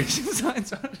Monitor. Christian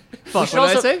Science. Fuck, should what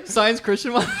did I also- say? Science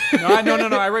Christian Monitor.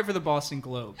 No. I write for the Boston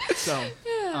Globe. So,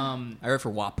 I write for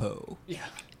WAPO. yeah.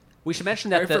 We should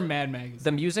mention I that write for Mad Magazine.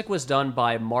 the music was done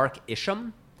by Mark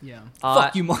Isham. Yeah.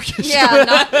 Fuck you, Marcus. Yeah,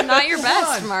 not your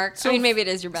best, Mark. So- I mean, maybe it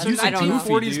is your best. So I don't know.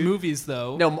 1940s movies,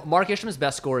 though. No, Mark Isham's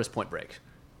best score is Point Break.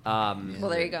 Well,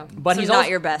 there you go. But So he's not also,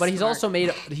 your best. But he's Mark. also made.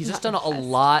 He's just done Not a your best.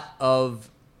 lot of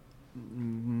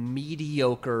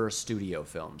mediocre studio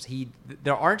films.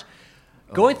 There aren't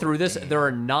going through this. damn. There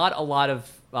are not a lot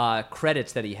of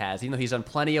credits that he has, even though he's done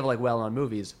plenty of like well-known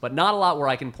movies, but not a lot where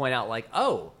I can point out like,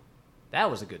 oh, that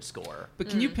was a good score. But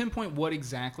can you pinpoint what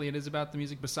exactly it is about the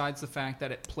music besides the fact that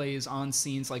it plays on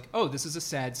scenes like, oh, this is a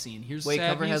sad scene. Here's Wait, sad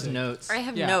cover has music. notes. I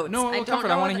have Yeah. notes. No, I don't Comfort,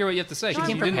 know I want to that- hear what you have to say because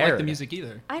came you didn't like the prepared. music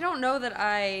either. I don't know that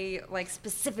I like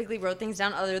specifically wrote things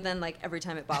down other than like every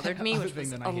time it bothered me, Other which thing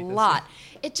was than I a hate this. lot.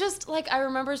 It just like I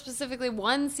remember specifically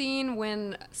one scene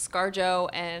when ScarJo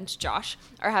and Josh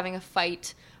are having a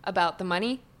fight about the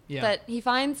money Yeah. that he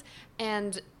finds,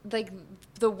 and like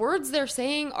the words they're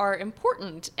saying are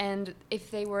important, and if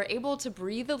they were able to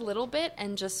breathe a little bit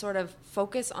and just sort of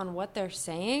focus on what they're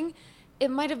saying, it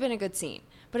might have been a good scene.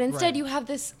 But instead, Right. you have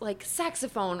this like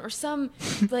saxophone or some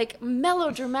like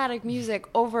melodramatic music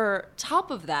over top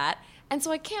of that, and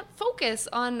so I can't focus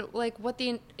on like what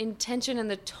the intention and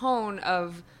the tone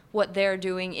of what they're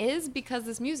doing is, because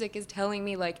this music is telling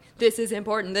me like this is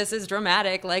important, this is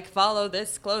dramatic, like follow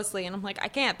this closely, and I'm like I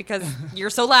can't because you're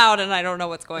so loud and I don't know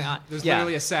what's going on. There's Yeah.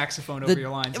 literally a saxophone over your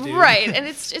lines, dude. Right, and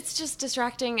it's just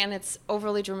distracting and it's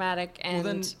overly dramatic and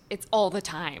then- it's all the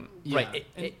time. Yeah. Right.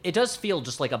 It does feel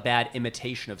just like a bad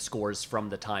imitation of scores from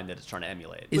the time that it's trying to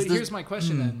emulate. But Is the- here's my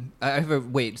question then. I have a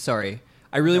wait. Sorry,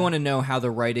 I really want to know how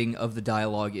the writing of the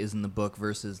dialogue is in the book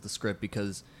versus the script,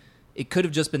 because it could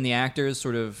have just been the actors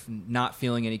sort of not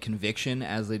feeling any conviction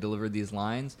as they delivered these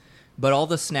lines, but all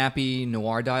the snappy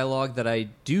noir dialogue that I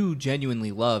do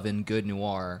genuinely love in good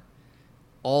noir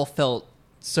all felt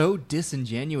so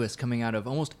disingenuous coming out of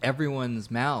almost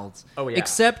everyone's mouths. Oh, yeah.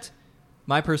 Except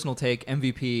my personal take,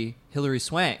 MVP Hilary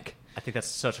Swank. I think that's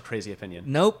such a crazy opinion.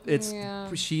 Nope, it's Yeah.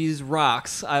 she's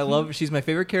rocks. I love. She's my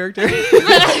favorite character.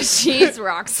 She's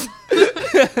rocks.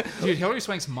 Dude, Hilary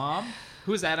Swank's mom?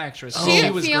 Who is that actress? She,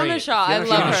 was Fiona great. Shaw. Fiona I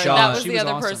love Shaw. her. Shaw. That was She the was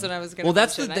other awesome. person I was going to Well,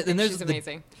 that's the mention. I and think there's she's the,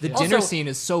 amazing. the Also- dinner scene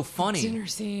is so funny. Dinner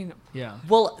scene. Yeah.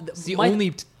 Well, It's the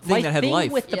only thing that had thing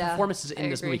life. with the Yeah, performances I in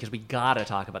this movie, agree. because we gotta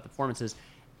talk about the performances.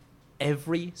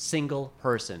 Every single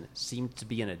person seemed to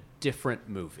be in a different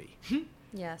movie.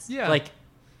 Yes. Yeah. Like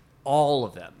all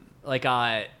of them. Like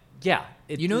yeah.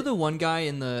 You know the one guy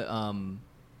in the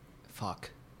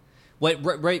fuck. What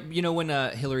right? You know when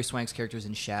Hilary Swank's character's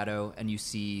in shadow and you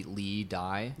see Lee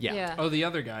die. Yeah. Oh, the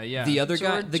other guy, yeah. The other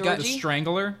guy, the guy, The Georgie?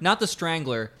 Strangler? not the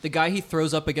Strangler, the guy he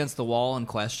throws up against the wall and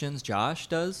questions. Josh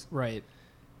does. Right.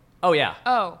 Oh yeah.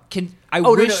 Oh, Can I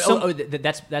Oh no, wish no, some?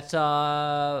 that's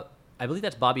I believe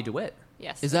that's Bobby DeWitt.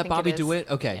 yes. Is I that think it Bobby is. DeWitt?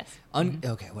 Okay. Yes.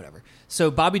 Okay, whatever. So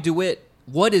Bobby DeWitt,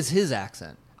 what is his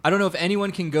accent? I don't know if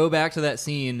anyone can go back to that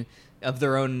scene of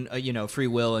their own, free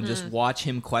will and just watch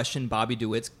him question Bobby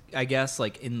DeWitt's, I guess,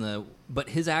 like but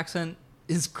his accent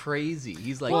is crazy.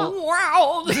 He's like,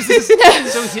 wow.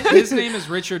 So his name is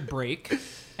Richard Brake,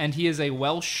 and he is a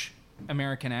Welsh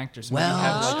American actor. So he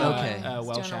has Welsh, like okay. a He's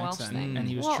Welsh doing a Welsh accent, thing. and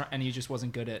he was Well- and he just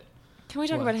wasn't good at. Can we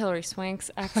talk What? about Hilary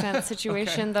Swank's accent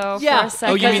situation though Yeah. for a Oh,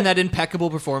 second? Oh, you mean that impeccable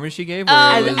performance she gave?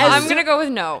 Where it was- I'm gonna go with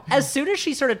no. As soon as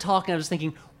she started talking, I was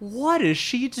thinking, what is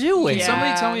she doing? Can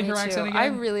somebody tell me me her too. accent again? I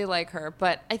really like her,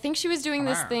 but I think she was doing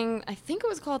this Ah. thing. I think it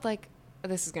was called like.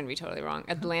 This is going to be totally wrong.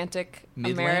 Atlantic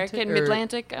Mid-Atlantic American, or-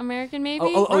 Mid-Atlantic American, maybe.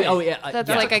 Oh, yeah. That's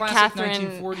yeah. like It's a a classic Catherine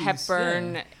 1940s,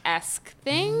 Hepburn-esque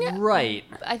thing. Right.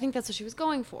 I think that's what she was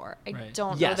going for. I Right.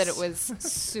 don't Yes. know that it was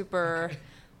super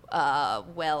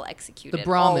well executed The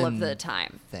Brahmin all of the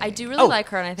time. thing. I do really Oh, like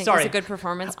her, and I think it sorry. was a good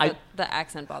performance, I- but the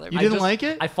accent bothered You me. didn't just- like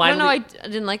it? I finally, No, I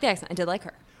didn't like the accent. I did like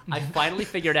her. I finally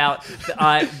figured out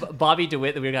Bobby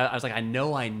DeWitt. The weird guy. I was like, I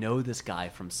know this guy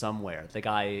from somewhere. The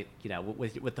guy,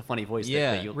 with the funny voice.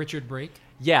 Yeah. that you, Richard Brake.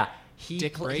 yeah.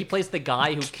 Dick He Brake? plays the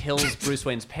guy who kills Bruce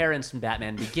Wayne's parents in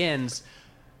Batman Begins.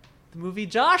 The movie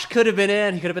Josh could have been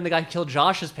in. He could have been the guy who killed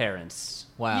Josh's parents.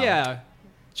 wow. Yeah.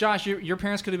 Josh, your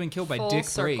parents could have been killed by Full Dick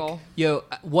circle. Brake. Yo,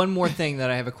 one more thing that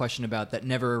I have a question about that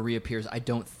never reappears, I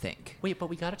don't think. Wait, but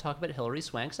we got to talk about Hilary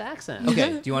Swank's accent.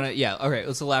 Okay, do you want to? Yeah, all right,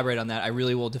 let's elaborate on that. I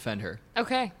really will defend her.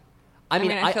 Okay. I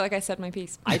mean, I I feel like I said my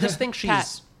piece. I just think she's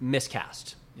Pat.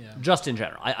 miscast. Yeah. Just in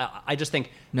general. I just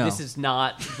think No. this is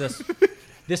not this.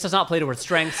 This does not play to her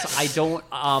strengths. I don't.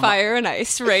 Fire and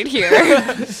ice right here.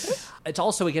 It's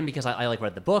also again because I like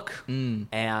read the book,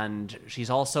 and she's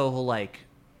also like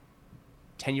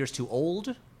 10 years too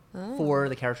old for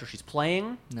the character she's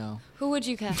playing. No. Who would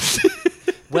you cast?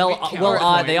 Well,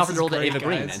 counterpoint. they This offered is the role to great, Ava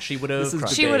Green, guys. and she would have. This is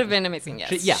crushed She it. would have been amazing.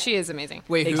 Yes, Yeah. she is amazing.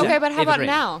 Wait, who? Okay, but how Ava about Green.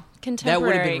 now? That would have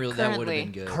Contemporary. been real. That would have currently.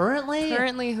 been good. Currently,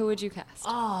 Currently, who would you cast?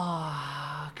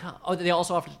 Oh, they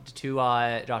also offered to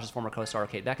Josh's former co-star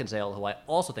Kate Beckinsale, who I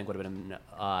also think would have been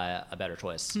a better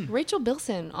choice. Rachel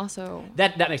Bilson also.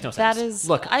 That makes no sense. That is-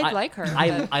 Look, I'd like her,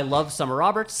 but- I love Summer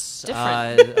Roberts.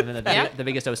 Different. I'm Yeah. the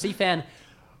biggest OC fan.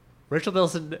 Rachel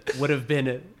Bilson would have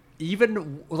been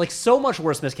even like so much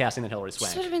worse miscasting than Hilary This would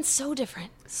Swank. have been so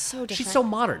different. So different. She's so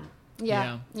modern.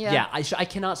 Yeah. Yeah, I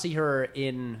cannot see her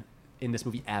in this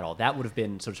movie at all. That would have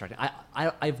been so distracting.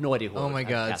 I have no idea who. Oh my I'd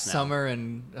God, cast now. Summer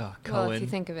and Cohen. Well, if you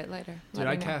think of it later. Dude, let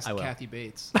I me know. cast I will. Kathy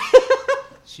Bates.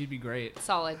 She'd be great.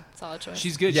 Solid choice.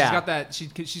 She's good. Yeah. She's got that.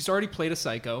 She's already played a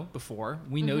psycho before.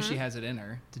 We know she has it in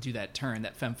her to do that turn,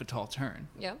 that femme fatale turn.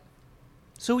 Yep.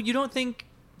 So you don't think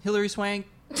Hilary Swank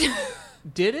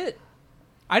did it?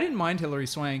 I didn't mind Hilary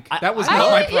Swank. I- That was I- not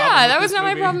my Yeah, problem. that with was this not my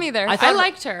movie. problem either. I I, thought-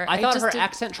 liked her. I thought just her did-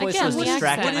 accent choice again, was the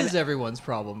distracting. What accent. is everyone's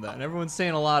problem then? Everyone's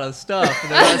saying a lot of stuff,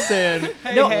 and they're not saying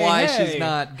Hey, why hey. she's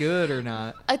not good or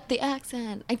not. The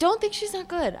accent. I don't think she's not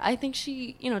good. I think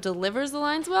she, delivers the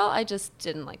lines well. I just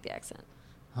didn't like the accent.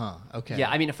 Huh? Okay. Yeah,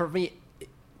 I mean, for me,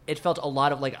 it felt a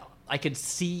lot of like I could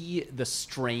see the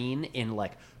strain in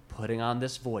like putting on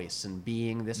this voice and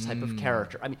being this type of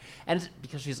character. I mean, and it's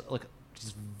because she's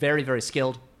very, very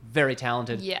skilled, very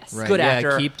talented, Yes. Right. good yeah,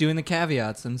 actor. Keep doing the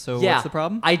caveats, and so yeah, what's the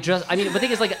problem? I mean, the thing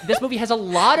is, like, this movie has a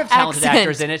lot of talented Accent.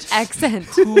 actors in it Accent.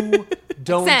 who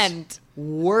don't Accent.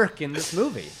 work in this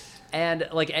movie. And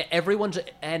like everyone's,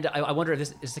 and I wonder if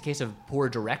this is the case of poor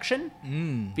direction,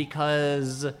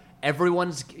 because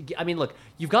everyone's. I mean, look,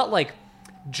 you've got like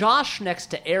Josh next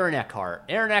to Aaron Eckhart.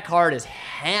 Aaron Eckhart is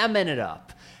hamming it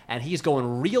up, and he's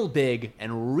going real big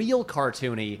and real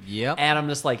cartoony. Yep. And I'm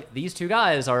just like, these two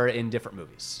guys are in different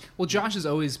movies. Well, Josh has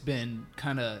always been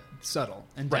kind of subtle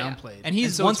and Right. downplayed, And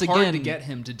he's so once it's hard to again- get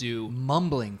him to do.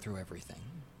 Mumbling through everything,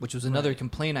 which was another Right.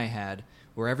 complaint I had,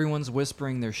 where everyone's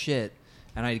whispering their shit,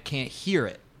 and I can't hear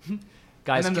it.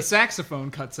 Guys, And then the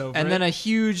saxophone cuts over. And it. then a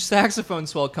huge saxophone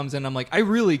swell comes in. I'm like, I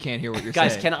really can't hear what you're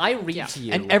guys, saying. can I read to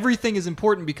you? And everything is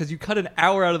important because you cut an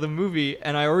hour out of the movie,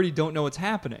 and I already don't know what's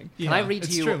happening. Can I Yeah, read to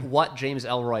it's you true. what James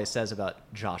Elroy says about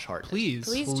Josh Hartnett? Please,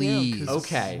 Please do. Please.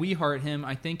 Okay. We heart him.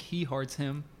 I think he hearts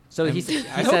him. So And he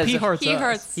I says hope he hearts He us.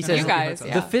 hurts He you says, guys. the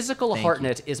Yeah. The physical Thank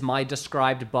Hartnett is my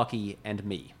described Bucky and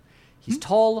me. He's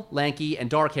tall, lanky, and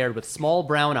dark-haired with small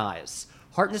brown eyes.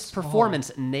 Hartnett's performance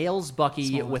nails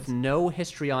Bucky Small with eyes. no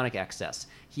histrionic excess.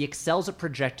 He excels at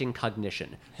projecting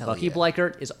cognition. Hell Bucky yeah.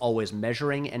 Bleichert is always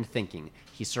measuring and thinking.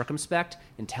 He's circumspect,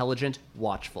 intelligent,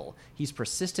 watchful. He's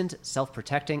persistent,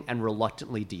 self-protecting, and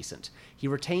reluctantly decent. He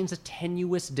retains a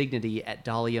tenuous dignity as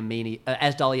Dahlia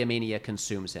Mania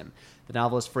consumes him. The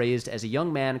novel is phrased as a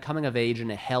young man coming of age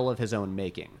in a hell of his own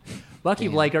making. Bucky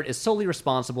Bleichert is solely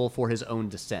responsible for his own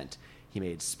descent. He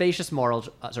made specious moral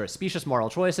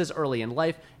choices early in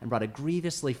life and brought a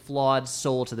grievously flawed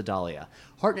soul to the Dahlia.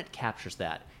 Hartnett captures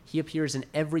that. He appears in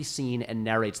every scene and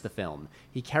narrates the film.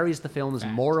 He carries the film's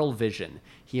moral vision.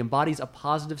 He embodies a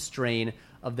positive strain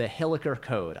of the Hilliker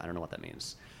Code. I don't know what that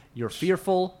means. You're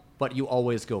fearful, but you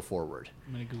always go forward.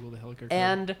 I'm gonna Google the Hilliker code.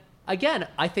 And again,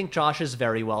 I think Josh is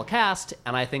very well cast,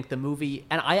 and I think the movie,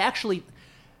 and I actually,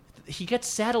 he gets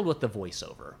saddled with the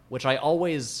voiceover, which I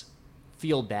always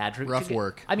feel bad for. Rough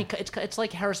work. I mean, it's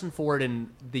like Harrison Ford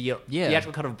in the Yeah.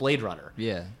 theatrical cut of Blade Runner.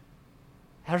 Yeah.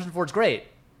 Harrison Ford's great.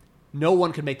 No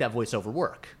one could make that voiceover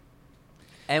work.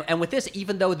 And with this,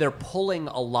 even though they're pulling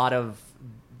a lot of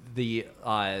the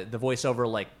voiceover,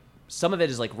 like some of it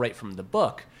is like right from the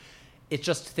book, it's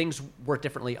just things work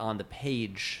differently on the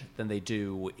page than they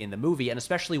do in the movie, and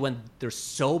especially when there's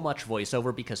so much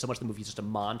voiceover because so much of the movie is just a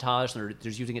montage, and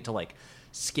they're using it to like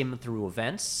skim through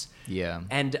events. Yeah.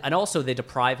 And also they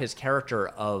deprive his character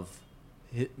of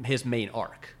his main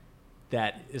arc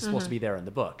that is supposed to be there in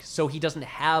the book. So he doesn't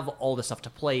have all the stuff to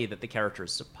play that the character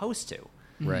is supposed to.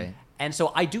 Right. And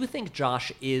so I do think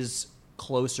Josh is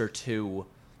closer to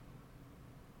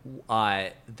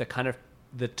the kind of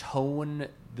the tone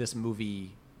this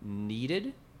movie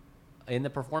needed in the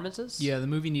performances. yeah, the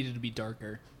movie needed to be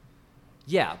darker.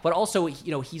 Yeah, but also,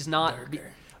 he's not.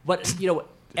 Darker. But,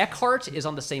 Eckhart is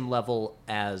on the same level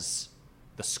as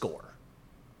the score.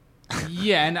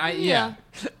 Yeah, and Yeah.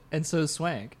 And so is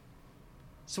Swank.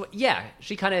 So yeah,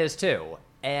 she kind of is too.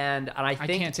 And I I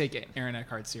think can't take Aaron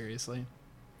Eckhart seriously.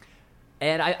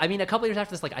 And I mean, a couple years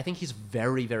after this, like I think he's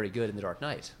very, very good in The Dark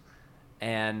Knight,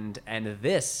 and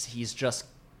this he's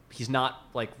not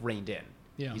like reined in.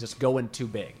 Yeah. He's just going too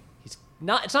big. He's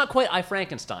not. It's not quite I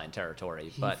Frankenstein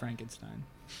territory, but Frankenstein.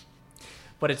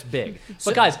 it's big.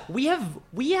 But guys, we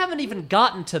haven't even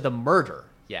gotten to the murder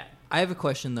yet. I have a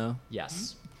question though.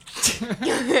 Yes.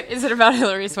 Is it about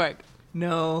Hillary Swank?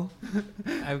 No,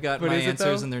 I've got What my is it,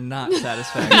 answers though? and they're not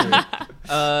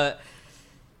satisfactory.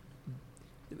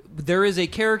 There is a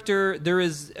character.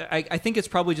 I think it's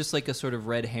probably just like a sort of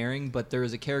red herring, but there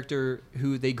is a character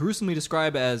who they gruesomely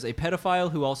describe as a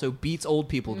pedophile who also beats old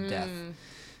people to death.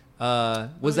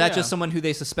 Was that yeah. just someone who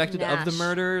they suspected of the Nash.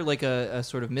 murder, like a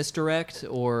sort of misdirect,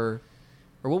 or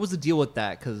what was the deal with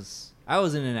that? Because I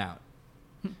was in and out.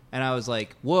 And I was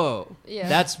like, whoa, Yeah.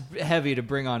 that's heavy to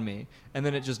bring on me. And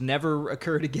then it just never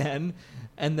occurred again.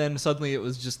 And then suddenly it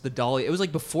was just the Dahlia. It was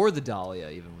like before the Dahlia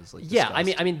even was like Yeah,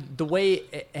 discussed. I mean the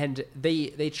way, and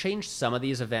they changed some of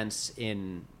these events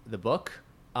in the book.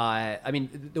 I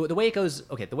mean the way it goes.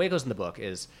 Okay, the way it goes in the book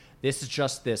is this is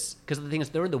just this because the thing is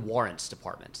they're in the warrants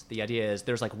department. The idea is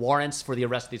there's like warrants for the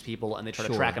arrest of these people, and they try to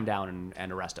Sure. track them down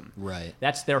and arrest them. Right.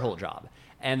 That's their whole job.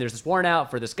 And there's this warrant out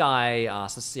for this guy.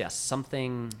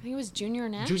 Something I think it was Junior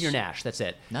Nash. Junior Nash. That's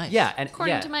it. Nice. Yeah, and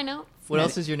According yeah. to my notes. What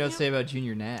else does your note say about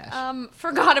Junior Nash?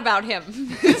 Forgot about him.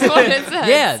 Is what it says.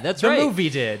 yeah, that's the right. movie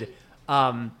did.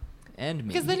 And me.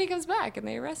 Because then he comes back and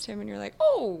they arrest him, and you're like,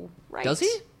 oh, right. Does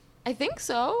he? I think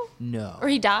so. No. Or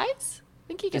he dies. I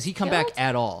think he gets Does he come killed. back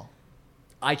at all?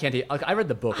 I can't. I read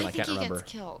the book and I, think can't he remember.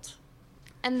 gets killed.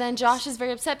 And then Josh is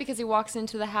very upset because he walks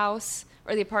into the house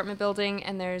or the apartment building,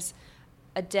 and there's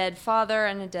a dead father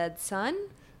and a dead son.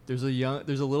 There's a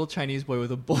little Chinese boy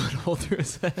with a bullet hole through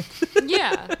his head.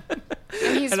 Yeah.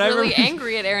 And he's And I really remember-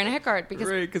 angry at Aaron Eckhart because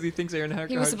right, because he thinks Aaron Eckhart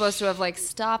he was supposed to have like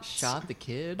stopped. shot the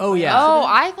kid. Oh, yeah. Oh,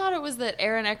 I thought it was that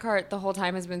Aaron Eckhart the whole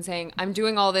time has been saying, "I'm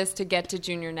doing all this to get to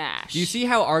Junior Nash." Do you see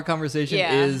how our conversation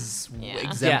Yeah. is Yeah.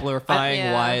 exemplifying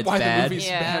Yeah. why it's Why bad? the movie's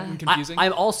Yeah. bad and confusing?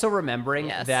 I'm also remembering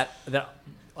Yes. that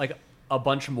like a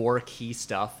bunch more key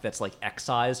stuff that's like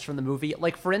excised from the movie.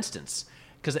 Like for instance,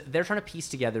 because they're trying to piece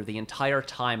together the entire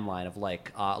timeline of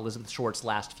like Elizabeth Short's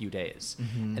last few days,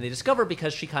 and they discover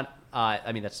because she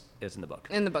I mean that's it's in the book.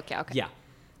 in the book? Yeah. Okay. Yeah.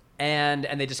 And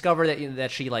they discover that that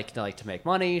she like to make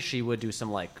money. She would do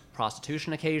some like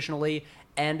prostitution occasionally,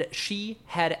 and she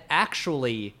had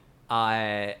actually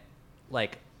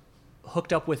like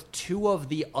hooked up with two of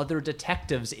the other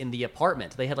detectives in the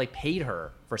apartment. They had like paid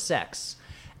her for sex.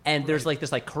 And there's like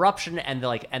this like corruption and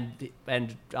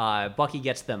Bucky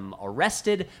gets them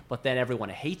arrested, but then everyone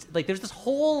hates. Like there's this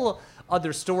whole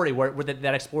other story where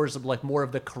that explores like more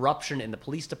of the corruption in the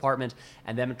police department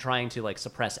and them trying to like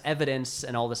suppress evidence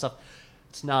and all this stuff.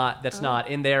 That's not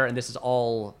in there, and this is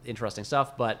all interesting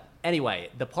stuff. But anyway,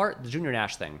 the Junior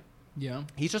Nash thing. yeah.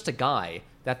 He's just a guy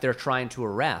that they're trying to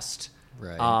arrest.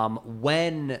 Right.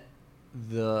 When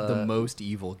the most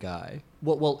evil guy.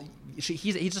 well,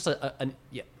 he's just a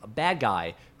bad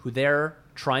guy who they're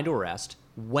trying to arrest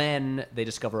when they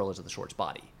discover Elizabeth Short's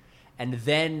body, and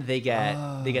then they get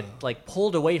like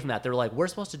pulled away from that. They're like, we're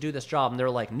supposed to do this job, and they're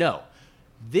like, no,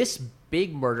 this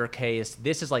big murder case,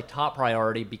 this is like top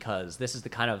priority because this is the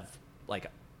kind of like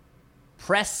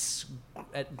press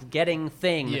getting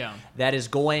thing Yeah. that is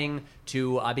going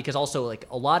to because also like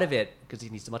a lot of it because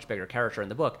he's a much bigger character in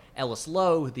the book. Ellis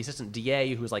Lowe, the assistant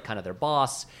DA who's like kind of their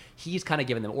boss, he's kind of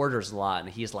giving them orders a lot, and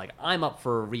he's like, I'm up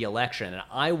for re-election and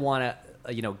I want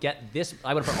to get this.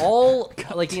 I want to put all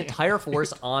like the entire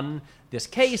force on this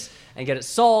case and get it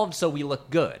solved so we look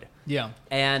good. Yeah.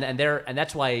 And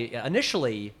that's why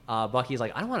initially Bucky's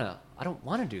like, I don't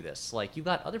want to do this. Like you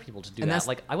got other people to do And that. that's-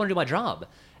 Like I want to do my job.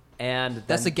 And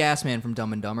That's the then- gas man from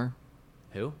Dumb and Dumber.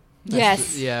 who?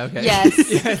 Yes. Yeah, okay.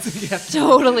 Yes.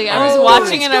 Totally. I was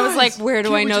watching and I was like, where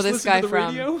do I know this guy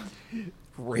from?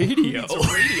 Radio.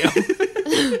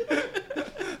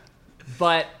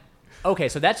 But okay,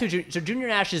 so that's who. So Junior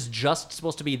Nash is just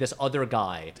supposed to be this other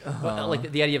guy. But,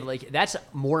 like the idea of like that's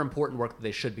more important work that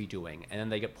they should be doing, and then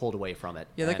they get pulled away from it.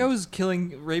 Yeah, that And guy was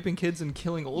raping kids and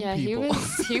killing old Yeah, people.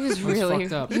 he was really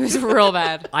fucked up. he was real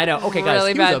bad. I know. Okay, guys.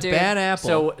 Really He was bad a dude. bad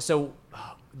apple. So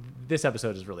this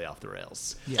episode is really off the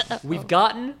rails. Yeah. We've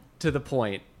gotten to the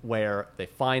point where they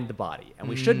find the body, and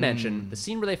we should mention the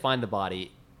scene where they find the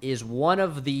body is one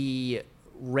of the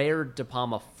rare De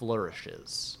Palma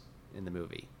flourishes in the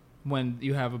movie. When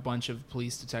you have a bunch of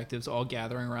police detectives all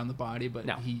gathering around the body, but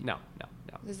No.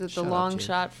 Is it the Shut up, long Jim.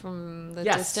 shot from the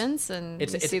Yes. distance and you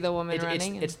see the woman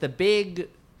running? It's the big.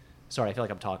 Sorry, I feel like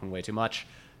I'm talking way too much.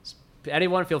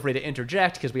 anyone feel free to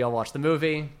interject because we all watched the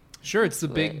movie. Sure, it's the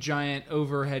big Right. giant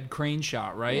overhead crane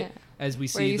shot, right? Yeah. As we Where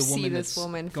see you the see woman this that's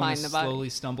woman going find to the body. slowly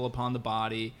stumble upon the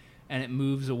body, and it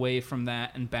moves away from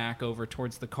that and back over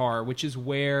towards the car, which is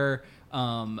where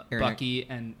Bucky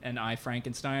and I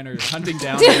Frankenstein are hunting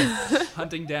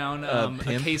down a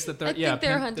Pimp? case that they're I think they're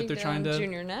Pimp, hunting that they're down trying to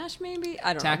Junior Nash, maybe.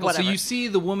 I don't tackle. know. So Whatever. you see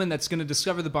the woman that's going to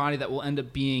discover the body that will end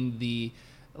up being the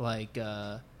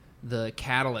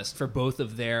catalyst for both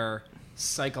of their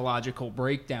psychological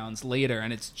breakdowns later,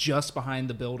 and it's just behind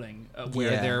the building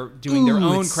where Yeah. they're doing their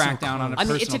own it's so crackdown on a I mean,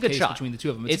 personal it's a good case shot. between the two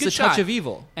of them. It's a a good touch shot. of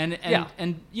evil. And Yeah.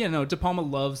 you know, De Palma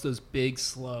loves those big,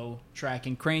 slow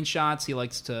tracking crane shots. He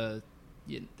likes to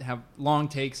have long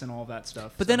takes and all that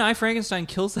stuff. But then I Frankenstein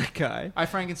kills that guy I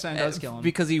Frankenstein does kill him.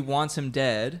 because he wants him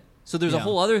dead. So there's a Yeah.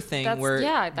 whole other thing that's where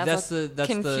that's the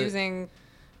confusing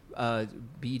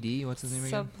BD. What's his name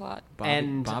again? subplot.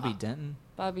 Bobby Denton.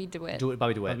 Bobby DeWitt.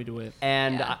 Bobby DeWitt. Bobby DeWitt.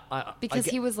 And Yeah. Because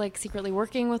he was like secretly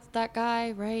working with that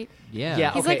guy, right? Yeah.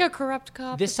 Yeah. He's Okay. like a corrupt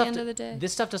cop this at stuff the end of the day.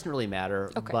 This stuff doesn't really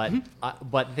matter. Okay.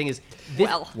 But the thing is,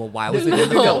 Well. why was it?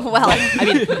 Oh, well. I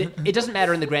mean, it doesn't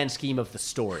matter in the grand scheme of the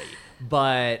story,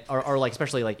 but or like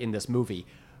especially like in this movie.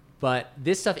 But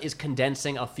this stuff is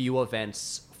condensing a few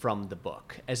events from the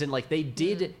book, as in like they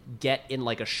did get in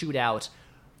like a shootout,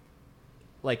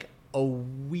 like a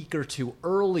week or two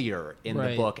earlier in the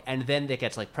Right. book, and then it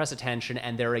gets like press attention,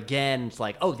 and they're again it's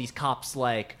like, oh, these cops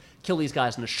like kill these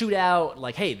guys in a shootout,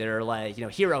 like hey, they're like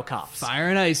hero cops. Fire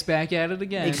and Ice back at it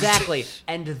again. Exactly,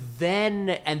 and then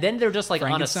they're just like on a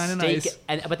Frankenstein and stake,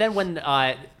 ice. but then when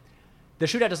the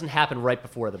shootout doesn't happen right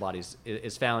before the body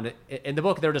is found in the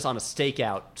book, they're just on a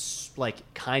stakeout, like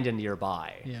kind of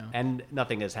nearby, Yeah. and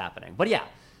nothing is happening. But yeah,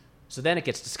 so then it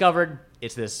gets discovered.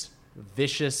 It's this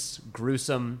vicious,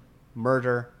 gruesome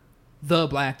murder. The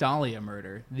Black Dahlia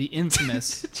murder. The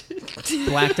infamous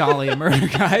Black Dahlia murder,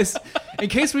 guys. In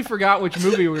case we forgot which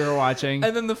movie we were watching.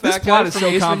 And then the this fat plot guy is from so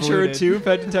Ace Ventura convoluted. 2,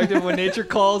 Pet Detective When Nature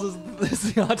Calls,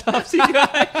 is the autopsy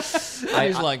guy. And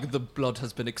he's like, the blood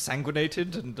has been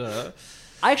exsanguinated, and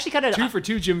I actually kind of 2 for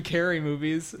 2 Jim Carrey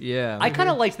movies. yeah. I kind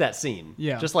of liked that scene.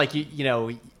 Yeah. Just like, you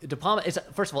know, De Palma,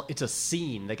 first of all, it's a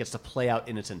scene that gets to play out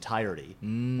in its entirety,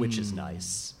 which is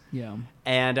nice. Yeah.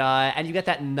 And you get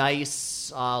that nice,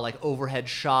 like, overhead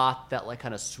shot that, like,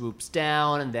 kind of swoops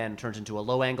down and then turns into a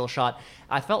low-angle shot.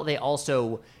 I felt they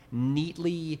also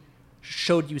neatly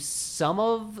showed you some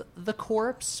of the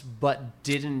corpse, but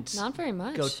didn't Not very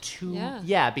much. go too...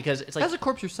 Yeah. because it's like... As a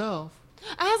corpse yourself.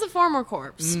 As a former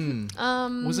corpse.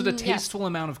 Was it a yes. tasteful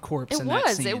amount of corpse It in that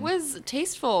was. scene? It was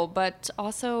tasteful, but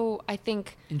also, I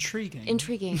think, intriguing.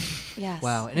 intriguing. Yes.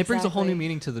 Wow. And it brings a whole new exactly.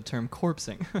 meaning to the term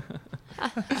corpsing.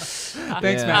 Thanks,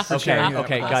 Yeah. Matt, for sharing that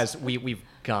Okay, with us. guys, we've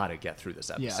got to get through this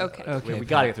episode. Yeah. Okay. We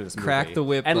got to get through this movie. Crack the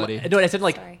whip, and, buddy. No, I said,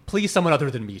 like, Sorry. please someone other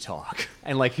than me talk.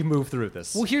 And, like, you move through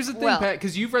this. Well, here's the thing, Well- Pat,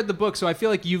 because you've read the book, so I feel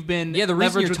like you've been Yeah, the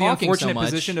reason leveraged you're with the talking so unfortunate much-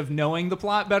 position of knowing the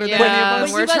plot better than Yeah, any of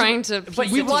us. we're you guys- trying to but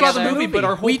piece We it watched the together. movie, but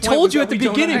our whole We point told was you that at the we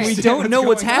don't beginning, we understand don't know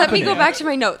what's going on. Let me happening. go back to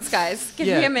my notes, guys. Give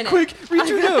Yeah. me a minute. Quick, read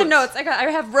your I got the notes. I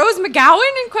have Rose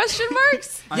McGowan in question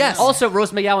marks. Yes. Also,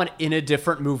 Rose McGowan in a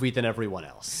different movie than everyone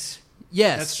else.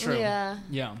 Yes. That's true. Yeah.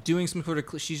 Yeah. Doing some sort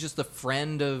of... She's just a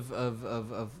friend of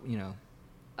Of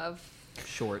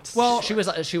shorts. Well, She was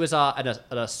an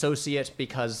associate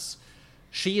because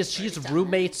she's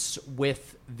roommates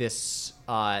with this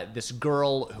this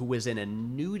girl who was in a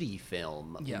nudie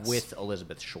film Yes. with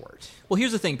Elizabeth Short. Well,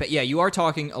 here's the thing, but yeah, you are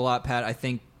talking a lot, Pat. I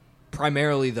think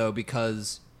primarily though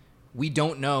because we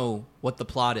don't know what the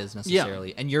plot is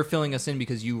necessarily, and you're filling us in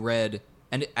because you read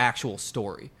an actual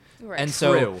story. Right. And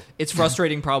so True. it's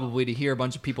frustrating probably to hear a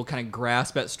bunch of people kind of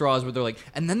grasp at straws where they're like,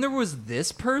 and then there was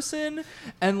this person,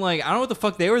 and like I don't know what the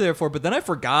fuck they were there for, but then I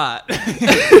forgot.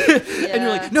 And you're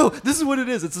like, no, this is what it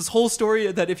is. It's this whole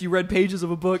story that if you read pages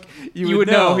of a book, you would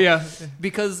know. Yeah.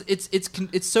 Because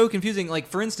it's so confusing. Like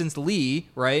for instance, Lee,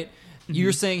 right?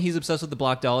 You're saying he's obsessed with the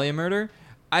Black Dahlia murder.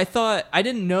 I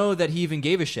didn't know that he even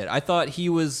gave a shit. I thought he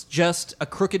was just a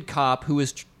crooked cop who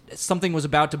was something was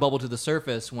about to bubble to the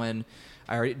surface when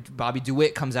Bobby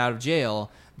DeWitt comes out of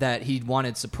jail that he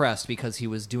wanted suppressed because he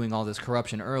was doing all this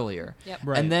corruption earlier. Yep.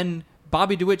 Right. And then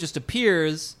Bobby DeWitt just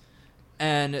appears.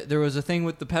 And there was a thing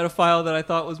with the pedophile that I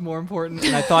thought was more important,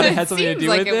 and I thought it had something to Seems do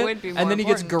like with it it. would be more And then he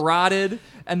gets important. garroted,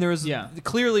 and there was Yeah.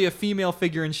 clearly a female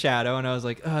figure in shadow, and I was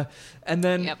like, and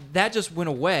then Yep. that just went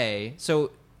away. So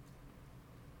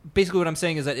basically, what I'm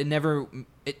saying is that it never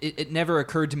it never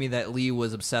occurred to me that Lee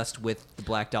was obsessed with the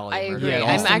Black Dahlia I murder. agree. Yeah, at all.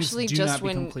 these I'm things actually do just not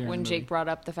become clear in when the Jake movie. brought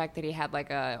up the fact that he had like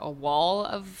a wall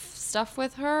of stuff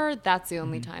with her. That's the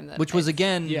only time that Which was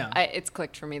again, Yeah. it's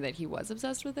clicked for me that he was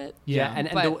obsessed with it. Yeah, and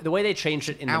But- the way they changed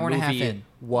it in the Hour and a half movie in.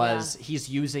 was he's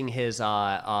using his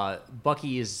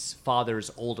Bucky's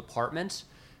father's old apartment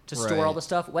to store Right. all the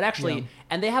stuff. What actually, Yeah.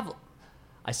 and they have.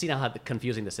 I see now how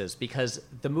confusing this is because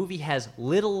the movie has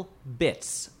little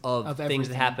bits of things everything.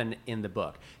 that happen in the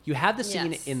book. You have the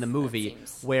scene Yes, in the that movie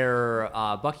seems- where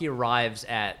Bucky arrives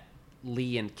at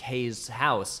Lee and Kay's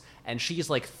house, and she's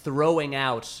like throwing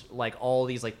out like all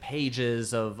these like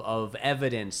pages of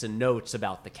evidence and notes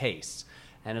about the case,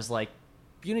 and is like,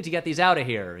 "You need to get these out of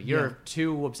here. You're Yeah.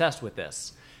 too obsessed with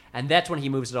this." And that's when he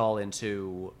moves it all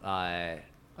into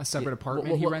A separate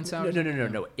apartment he rents out?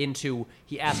 No. Into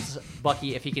he asks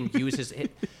Bucky if he can use his.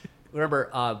 Remember,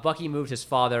 Bucky moved his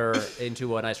father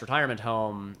into a nice retirement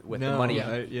home with the No, money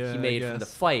yeah, he I made from the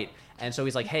guess. fight, and so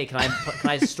he's like, "Hey, can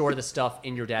I store this stuff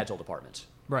in your dad's old apartment?"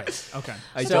 Right. Okay.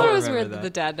 I I don't thought it was remember weird that the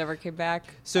dad never came back.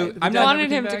 So I I'm not- wanted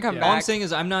him never to came come back? All I'm back. saying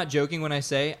is I'm not joking when I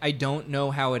say I don't know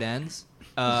how it ends.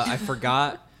 I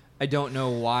forgot. I don't know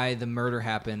why the murder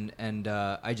happened, and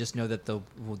I just know that the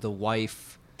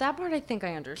wife. That part I think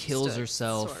I understood. Kills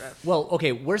herself. Sort of. Well,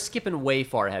 okay, we're skipping way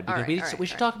far ahead because All right, we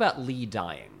should all talk about Lee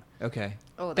dying. Okay.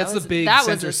 Oh, that That's was, the big that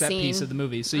was center a set scene. piece of the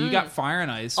movie. So you got Fire and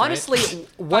Ice. right? Honestly,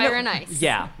 one Fire of- and Ice.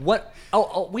 Yeah. What?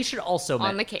 Oh, we should also On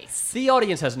men- the case. The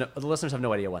audience has the listeners have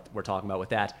no idea what we're talking about with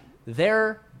that.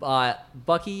 They're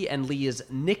Bucky and Lee's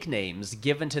nicknames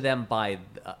given to them by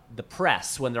the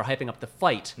press when they're hyping up the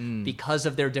fight because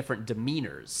of their different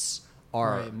demeanors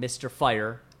are Right. Mr.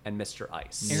 Fire and Mr.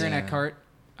 Ice. Aaron Yeah. Eckhart,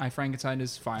 I Frankenstein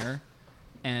is Fire,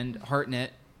 and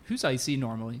Hartnett, who's icy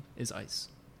normally, is Ice.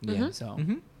 Yeah. So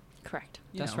Correct.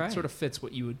 you That's know, right. it sort of fits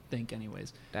what you would think,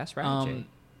 anyways. That's right, Um,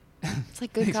 Jay. It's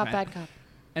like good Thanks, cop, man. bad cop.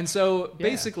 And so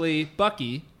basically,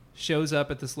 Bucky shows up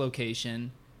at this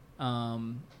location,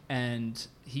 and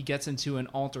he gets into an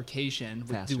altercation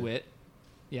with Faster. DeWitt.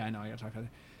 Yeah, I know. I gotta talk about it.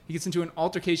 He gets into an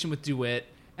altercation with DeWitt,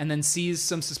 and then sees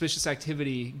some suspicious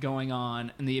activity going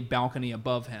on in the balcony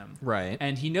above him. Right.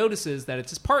 And he notices that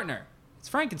it's his partner. It's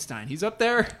Frankenstein. He's up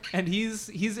there, and he's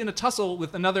in a tussle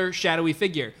with another shadowy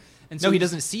figure. And so No, he he's-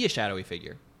 doesn't see a shadowy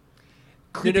figure.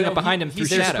 No, Creeping up behind him he- through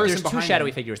there's shadows. person There's two behind shadowy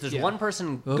him. figures. There's Yeah. one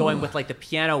person going with like the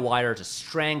piano wire to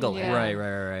strangle him, Yeah.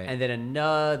 Right. and then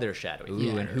another shadowy Ooh,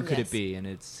 figure. and who could Yes. it be? And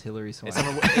it's Hillary Swank. It's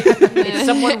someone with, it's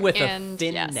someone with a And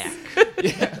thin yes. neck.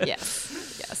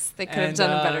 Yes. They could have And,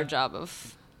 done a better job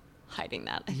of hiding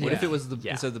that. I think. What if Yeah. it was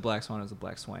Yeah. instead of the black swan, it was the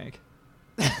black swank?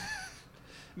 Nice,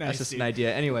 That's just dude. an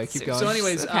idea. Anyway, keep going. So,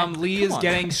 anyways, Okay. Lee is Come on.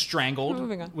 getting strangled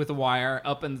Moving on. with a wire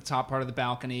up in the top part of the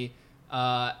balcony.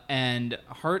 And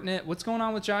Hartnett, what's going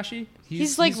on with Joshy?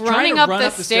 He's, like, trying to running up run the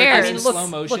up the stairs. staircase I in mean, look, slow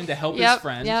motion look. to help Yep, his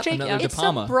friend. yep. Jake, Another De it's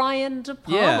Palma. a Brian De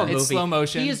Palma Yeah. movie. It's slow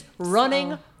motion. He's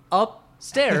running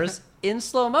upstairs in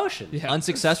slow motion. Yeah.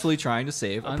 Unsuccessfully trying to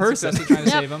save a Unsuccessfully person. trying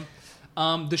to Yep. save him.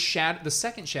 The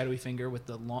second shadowy finger with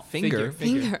the long Finger?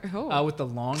 Finger, oh. with the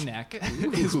long neck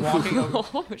is walking over.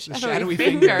 Oh, The shadowy shadowy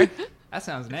finger. finger. That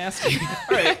sounds nasty.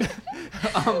 All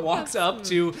right. Walks up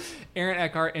to Aaron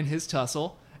Eckhart in his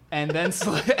tussle, and then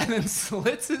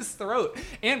slits his throat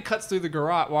and cuts through the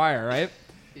garrote wire. Right.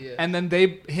 Yeah. And then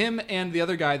him and the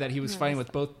other guy that he was fighting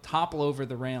with both topple over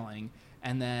the railing,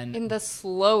 and then In the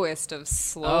slowest of Oh,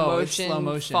 slow it's slow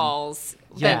motion. falls.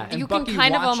 Yeah, But and you can Bucky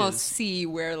kind of watches. almost see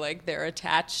where like they're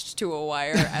attached to a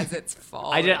wire as it's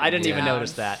falling. I didn't even down.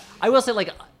 notice that. I will say,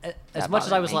 like, as That much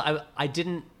as I was, bothered me. I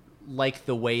didn't like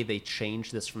the way they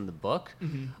changed this from the book.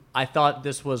 Mm-hmm. I thought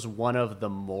this was one of the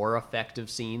more effective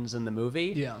scenes in the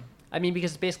movie. Yeah. I mean,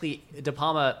 because basically De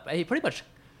Palma, he pretty much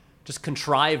just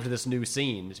contrived this new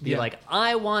scene to be Yeah. like,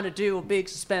 I want to do a big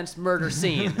suspense murder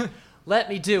scene. Let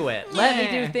me do it. Let me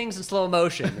Yeah. do things in slow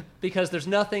motion because there's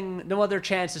no other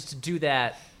chances to do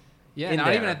that. yeah, in not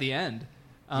there. even at the end.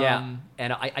 Yeah,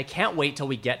 and I can't wait till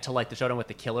we get to like the showdown with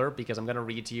the killer because I'm gonna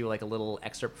read to you like a little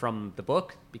excerpt from the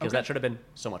book because Okay. that should have been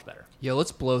so much better. Yo,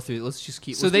 let's blow through. Let's just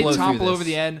keep. So let's they blow through topple this. over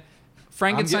the end.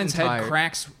 Frankenstein's head tired.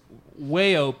 cracks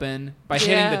way open by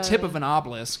hitting Yeah. the tip of an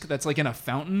obelisk that's like in a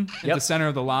fountain at Yep. the center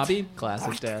of the lobby.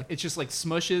 Classic death. It just like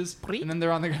smushes, and then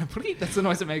they're on the ground. That's the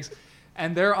noise it makes.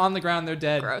 And they're on the ground. They're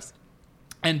dead. Gross.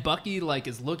 And Bucky like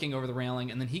is looking over the railing,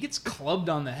 and then he gets clubbed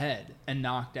on the head and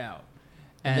knocked out.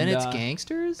 And then it's uh,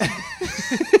 gangsters.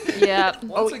 Yeah.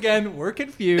 Once again, we're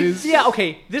confused. Yeah,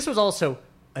 okay. This was also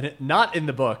not in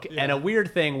the book, and a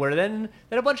weird thing where then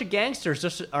a bunch of gangsters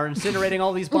just are incinerating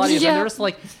all these bodies, and they're just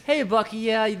like, "Hey, Bucky,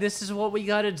 yeah, this is what we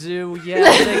gotta do.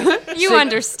 Yeah, You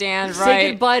understand, say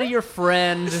right? goodbye to your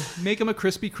friend." Make him a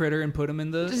crispy critter and put him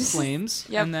in the flames,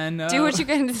 Yep. and then Do what you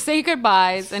can. Say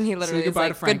goodbyes, and he literally is goodbye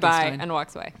like to goodbye Frankenstein. and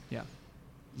walks away. Yeah.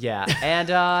 Yeah, and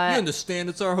You understand?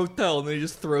 It's our hotel, and then he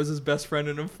just throws his best friend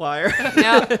in a fire.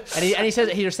 Yeah, and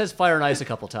he just says fire and ice a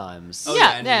couple times. Oh,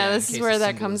 yeah, and This in is case where of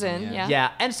that comes in. symbolism, Yeah.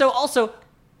 Yeah, and so also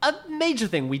a major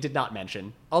thing we did not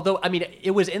mention, although I mean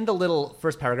it was in the little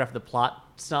first paragraph of the plot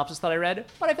synopsis that I read,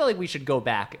 but I feel like we should go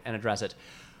back and address it.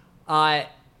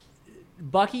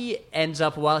 Bucky ends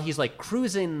up while he's like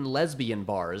cruising lesbian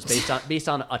bars based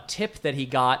on a tip that he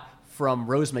got from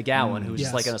Rose McGowan, who's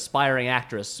Yes. like an aspiring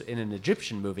actress in an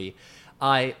Egyptian movie.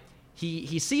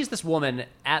 He sees this woman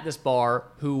at this bar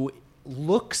who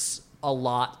looks a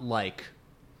lot like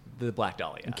the Black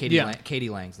Dahlia. Katie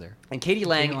Lang's there. And Katie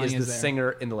Lang Lang is is the there.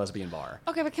 singer in the lesbian bar.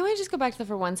 Okay, but can we just go back to that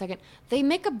for 1 second? They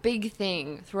make a big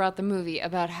thing throughout the movie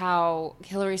about how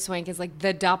Hilary Swank is like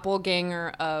the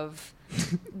doppelganger of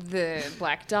the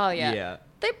Black Dahlia. Yeah.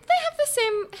 They have the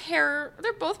same hair.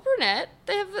 They're both brunette.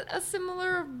 They have a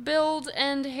similar build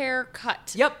and hair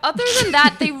cut. Yep. Other than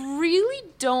that, they really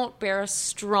don't bear a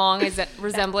strong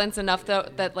resemblance enough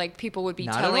that like people would be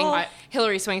Not at telling all.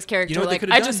 Hilary Swank's character You know what they like,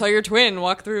 could've I done? just saw your twin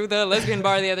walk through the lesbian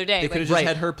bar the other day. They could have Like, just Right.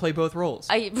 had her play both roles.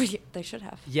 they should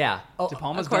have. Yeah. Oh, De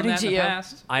Palma's According done that to in the you.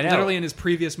 past. I know. Literally in his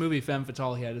previous movie, Femme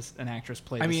Fatale, he had an actress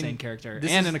play I the mean, same character, this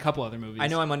and is- in a couple other movies. I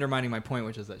know I'm undermining my point,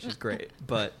 which is that she's great,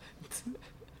 but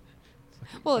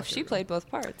Well, if she played both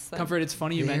parts, then. Comfort, it's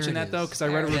funny you There mentioned it that though, is. because I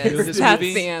read a There it review of is. this That's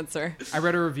movie. the answer. I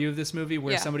read a review of this movie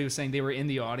where Yeah. somebody was saying they were in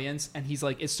the audience, and he's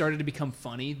like, it started to become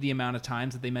funny the amount of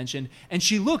times that they mentioned, and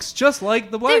she looks just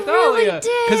like the Black really Dahlia.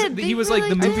 did. he They was like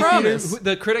the really movie did. theater.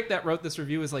 The critic that wrote this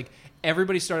review was like,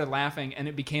 everybody started laughing, and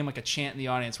it became like a chant in the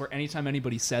audience where anytime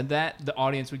anybody said that, the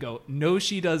audience would go, "No,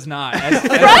 she does not," as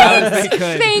loud as they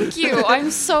could. Thank you.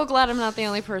 I'm so glad I'm not the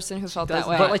only person who felt that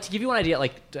way. But like to give you an idea,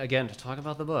 like again to talk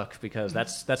about the book because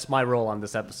that's my role on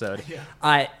this episode.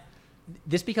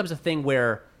 This becomes a thing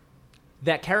where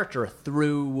that character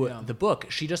through Yeah. the book,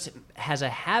 she just has a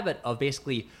habit of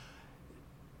basically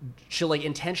she'll like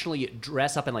intentionally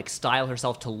dress up and like style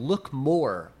herself to look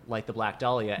more like the Black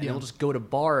Dahlia, and Yeah. they'll just go to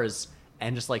bars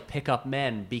and just like pick up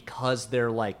men because they're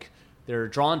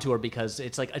drawn to her because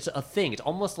it's a thing. It's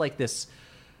almost like this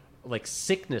like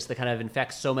sickness that kind of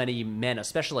infects so many men,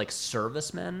 especially like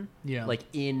servicemen, Yeah. like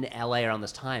in LA around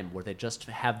this time, where they just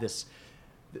have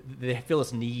they feel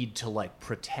this need to like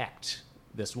protect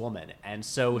this woman, and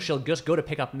so she'll just go to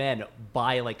pick up men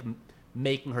by like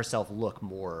making herself look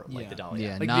more like Yeah. the Dahlia.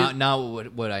 yeah, Like not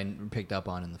what I picked up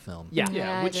on in the film. Yeah.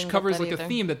 Yeah, I which didn't get covers that like a either.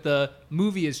 theme that the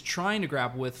movie is trying to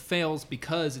grapple with, fails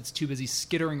because it's too busy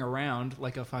skittering around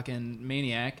like a fucking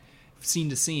maniac, scene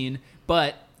to scene.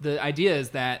 But the idea is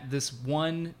that this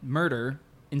one murder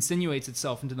insinuates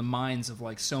itself into the minds of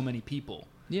like so many people.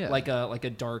 Yeah. like a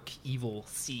dark evil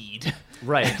seed,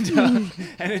 Right.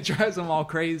 and it drives them all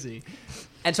crazy.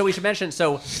 And so we should mention,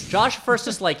 so Josh first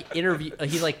just like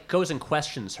he like goes and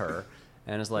questions her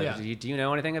and is like, Yeah. do you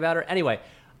know anything about her? Anyway,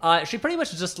 she pretty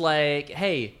much is just like,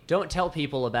 hey, don't tell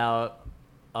people about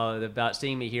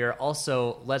seeing me here.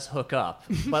 Also, let's hook up.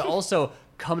 But also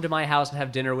come to my house and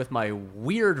have dinner with my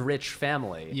weird rich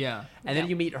family. Yeah. And then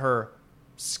you meet her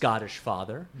Scottish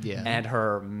father Yeah. and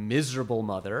her miserable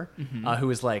mother,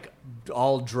 who is like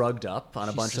all drugged up on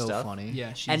a She's bunch so of stuff. funny.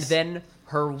 Yeah, she's, And then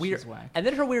her weird, whack. and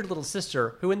then her weird little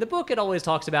sister, who in the book it always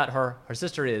talks about her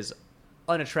sister is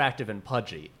unattractive and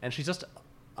pudgy, and she's just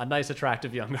a nice,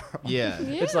 attractive young girl. Yeah.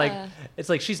 It's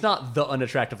like she's not the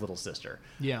unattractive little sister.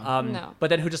 Yeah. No. But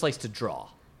then who just likes to draw.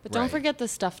 But don't Right. forget the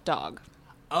stuffed dog.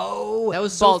 Oh, That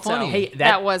was so Balto. funny. Hey,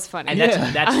 That was funny. and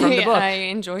that's from the book. I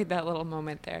enjoyed that little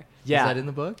moment there. Yeah, Is that in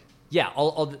the book? yeah.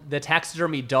 All the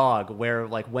taxidermy dog, where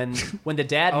like when the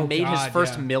dad Oh, made his God,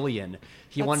 first yeah. million,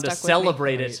 he That wanted to stuck with me.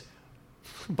 celebrate Right. it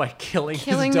by killing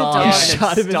Killing his the dog dog. and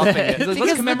Shot him in the stuffing head. it. Let's Because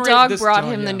the commemorate dog this brought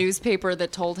dog, him the yeah. newspaper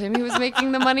that told him he was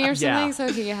making the money or something, Yeah.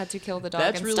 so he had to kill the dog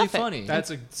That's and really stuff funny.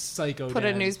 That's a psycho. it. Put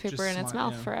a dad, newspaper just in its smart,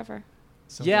 mouth yeah. forever.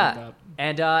 Something like Yeah,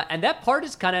 that. and that part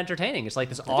is kind of entertaining. It's like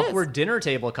this awkward dinner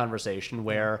table conversation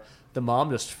where the mom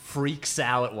just freaks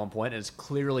out at one point and is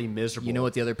clearly miserable. You know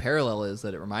what the other parallel is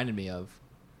that it reminded me of?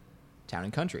 Town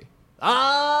and Country.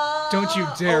 Ah! Don't you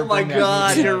dare Oh my bring that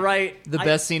god, movie you're up. right. The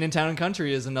best scene in Town and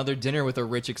Country is another dinner with a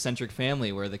rich, eccentric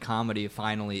family where the comedy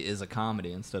finally is a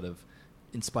comedy instead of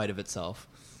in spite of itself.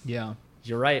 Yeah.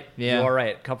 You're right. Yeah. You are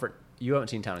right. Comfort. You haven't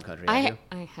seen Town and Country, have you?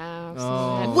 I have.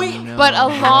 Oh, seen it. no. But a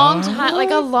long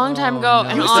time ago, no.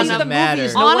 and It on doesn't a matter.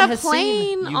 no one on a has seen.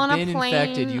 plane, You've on been a plane,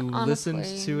 infected. You on a listened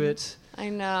plane. to it. I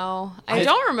know. I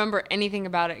don't remember anything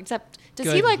about it except does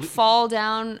he Good. like fall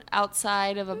down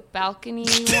outside of a balcony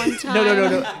one time?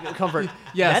 No. Comfort.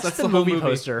 Yes, that's that's the whole movie movie.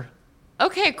 poster.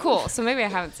 Okay, cool. So maybe I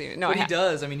haven't seen it. No, But I he haven't.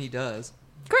 does. I mean, he does.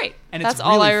 Great. And it's that's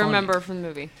all really I funny. remember from the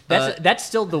movie. That's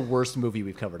still the worst movie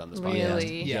we've covered on this podcast.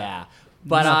 Really? Yeah.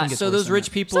 But Nothing gets So worse those than rich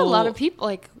that. people. There's a lot of people,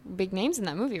 like big names in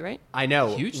that movie, right? I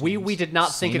know Huge we names. did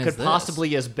not think Same it as could this.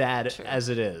 possibly as bad as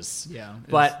it is. Yeah,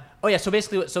 But so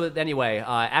basically, anyway,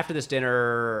 after this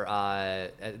dinner,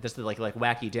 this like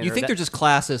wacky dinner. You think they're just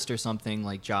classist or something?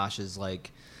 Like Josh is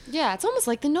like. Yeah, it's almost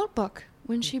like The Notebook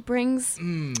when she brings.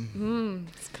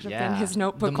 This could have Yeah. been his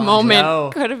Notebook The mom- moment. No.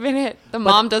 Could have been it. The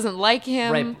mom doesn't like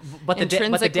him. right? But the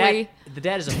intrinsically.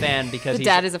 dad is a fan because The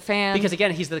dad is a fan. because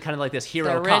again he's the kind of like this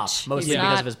hero They're cop rich, mostly he's because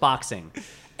not. of his boxing.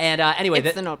 And anyway,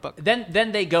 It's The Notebook.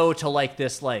 Then they go to like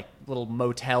this like little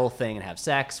motel thing and have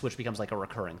sex, which becomes like a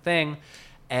recurring thing.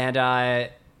 And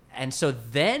so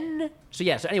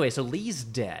anyway, so Lee's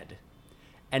dead,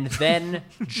 and then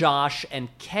Josh and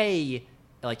Kay,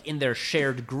 like in their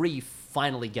shared grief,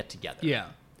 finally get together. Yeah.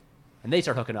 And they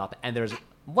start hooking up, and there's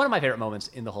one of my favorite moments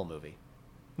in the whole movie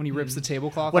When he rips the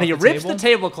tablecloth when off he the rips table. the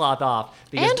tablecloth off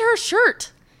because And her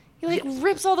shirt. He like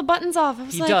rips all the buttons off. I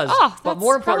was He like, does, oh, that's but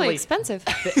more probably importantly-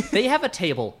 expensive. they have a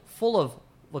table full of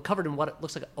covered in what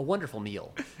looks like a wonderful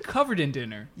meal. Covered in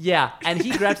dinner. Yeah, and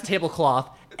he grabs the tablecloth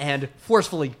and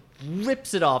forcefully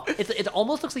rips it off. It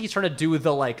almost looks like he's trying to do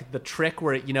the trick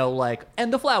where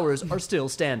and the flowers are still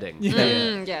standing.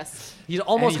 Yes. He's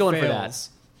almost And he going for fails.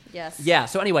 that. Yes. Yeah.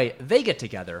 So anyway, they get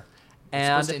together, It's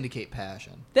supposed to and indicate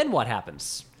passion. then what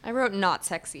happens? I wrote not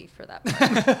sexy for that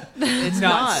part. It's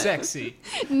Not sexy.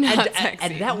 Not and, sexy.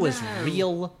 and that was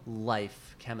real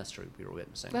life chemistry we were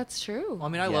witnessing. That's true. Well, I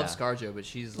mean, I Yeah. love ScarJo, but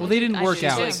she's Well, they didn't I work should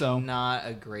out, too. so not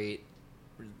a great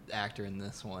actor in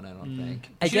this one. I don't think.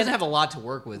 She Again- doesn't have a lot to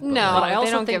work with. But No, But I also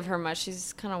they don't think- give her much.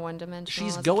 She's kind of one-dimensional.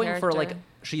 She's as a going for character.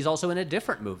 she's also in a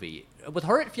different movie. With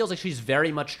her, it feels like she's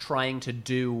very much trying to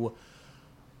do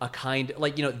a kind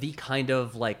the kind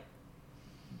of like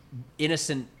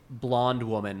innocent blonde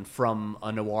woman from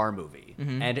a noir movie,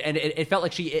 and it felt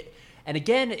like and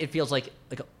again it feels like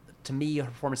to me her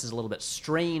performance is a little bit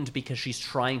strained because she's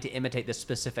trying to imitate this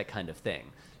specific kind of thing.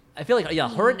 I feel like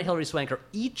her and Hilary Swank are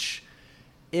each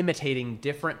imitating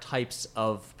different types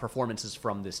of performances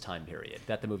from this time period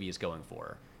that the movie is going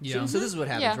for. Yeah. So this is what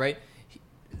happens, Yeah. right?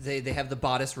 They have the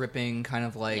bodice ripping kind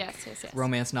of like Yes.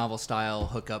 romance novel style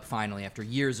hookup finally after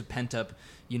years of pent up,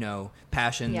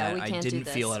 passion Yeah, that we I can't do didn't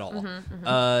feel this. at all.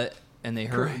 Mm-hmm, And they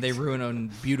Correct. they ruin a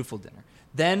beautiful dinner.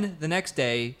 Then the next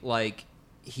day, like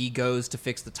he goes to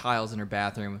fix the tiles in her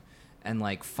bathroom and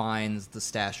like finds the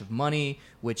stash of money,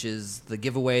 which is the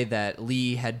giveaway that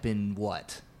Lee had been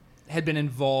Had been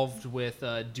involved with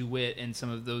DeWitt and some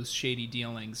of those shady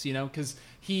dealings, because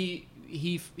he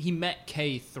met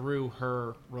Kay through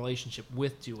her relationship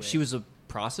with DeWitt. She was a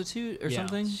prostitute or Yeah.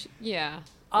 something. Yeah.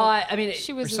 I mean,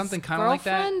 She was or something his kinda like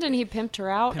that. girlfriend, and he pimped her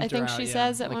out. I Pimped her think out, she yeah.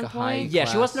 says at Like one a high- point. yeah,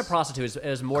 she wasn't a class prostitute. It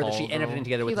was more that she call ended up girl. getting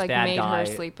together with He this like bad made guy. her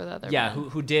sleep with other Yeah, men.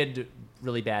 who did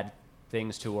really bad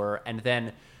things to her, and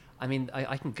then, I mean,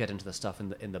 I can get into the stuff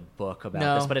in the book about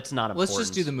No, this, but it's not important. Let's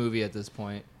just do the movie at this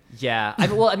point. Yeah,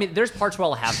 I mean, there's parts where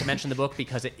I'll have to mention the book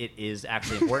because it is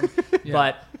actually important.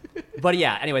 Yeah. But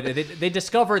yeah, anyway, they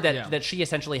discover that Yeah. that she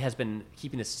essentially has been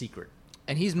keeping this secret.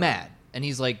 And he's mad. And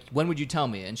he's like, when would you tell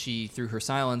me? And she, through her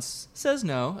silence, says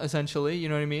no, essentially. You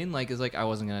know what I mean? Like, is like, I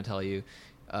wasn't going to tell you.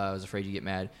 I was afraid you'd get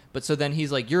mad. But so then he's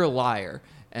like, you're a liar.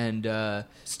 And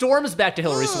Storms back to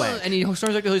Hilary Swank. and he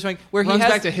storms back to Hilary Swank, where runs he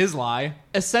has back to his lie.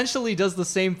 essentially does the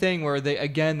same thing where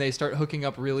they start hooking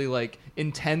up really like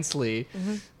intensely,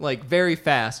 like very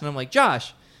fast. And I'm like,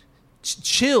 Josh,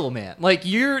 chill, man. Like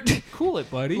you're Cool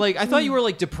it, buddy. like, I thought you were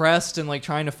like depressed and like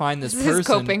trying to find this This is person. his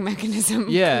coping mechanism.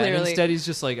 Yeah, and clearly. instead he's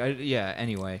just like,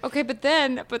 anyway. Okay, but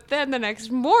then the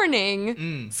next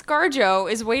morning,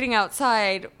 ScarJo is waiting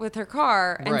outside with her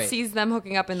car and Right. sees them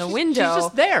hooking up in the window. She's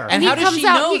just there. And he how does comes she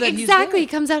out, know he- that he's exactly? there? He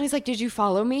comes out and he's like, "Did you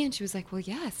follow me?" And she was like, "Well,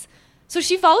 yes." So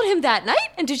she followed him that night,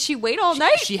 and did she wait all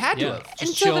night She had to Yeah. have. Just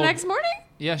until the chilled. next morning?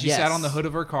 Yeah, she Yes. sat on the hood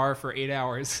of her car for 8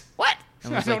 hours. What?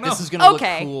 And was I like, don't this know. is gonna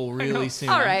Okay. look cool really soon.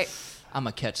 All right, I'm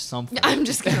gonna catch something. I'm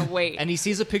just gonna wait. And he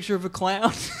sees a picture of a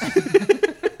clown,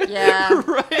 Yeah.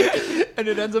 right? And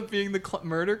it ends up being the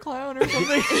murder clown or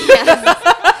something. Actually,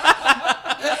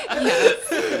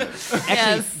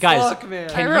 Yes. guys, Fuck, man.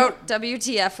 I wrote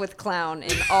WTF with clown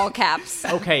in all caps.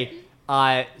 okay,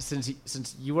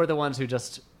 since you are the ones who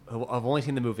just who have only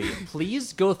seen the movie,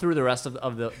 please go through the rest of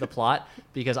the plot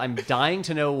because I'm dying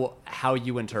to know how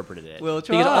you interpreted it. We'll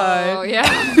Because try. Oh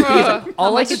yeah.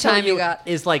 all I much can tell time you you got?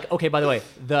 is like, okay, by the way,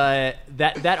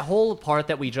 that whole part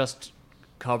that we just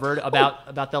covered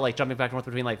about the like jumping back and forth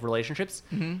between like relationships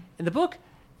in the book,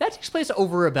 that takes place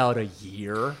over about a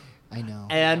year. I know.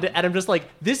 And I'm just like,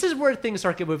 this is where things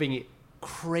start moving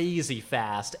crazy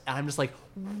fast. And I'm just like,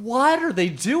 what are they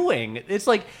doing? It's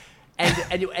like,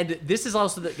 and this is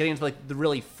also getting into like the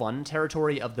really fun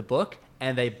territory of the book,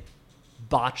 and they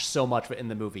botch so much in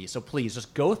the movie. So please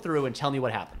just go through and tell me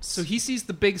what happens. So he sees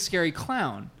the big scary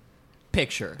clown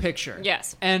Picture.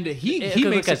 Yes. and he Because-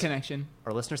 makes a because- connection.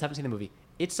 Our listeners haven't seen the movie.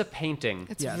 It's a painting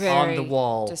It's Yes. very on the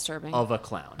wall disturbing. of a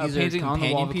clown. A These are painting on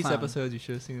the wall companion of a piece clown. episodes. You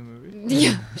should have seen the movie.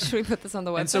 Yeah. Should we put this on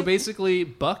the website? And so basically,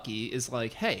 Bucky is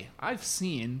like, "Hey, I've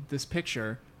seen this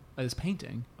picture, this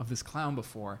painting of this clown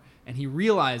before," and he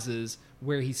realizes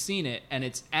where he's seen it, and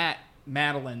it's at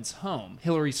Madeline's home,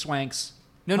 Hilary Swank's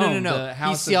No, home, no. the He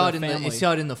house saw of it the in family, he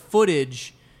saw it in the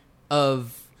footage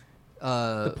of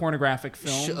the pornographic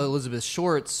film. Elizabeth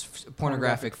Short's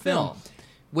pornographic film,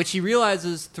 which he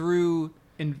realizes through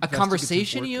a Investigative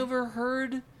conversation he work.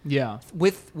 overheard Yeah,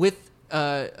 with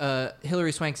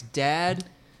Hilary Swank's dad.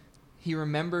 He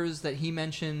remembers that he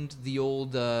mentioned the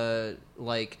old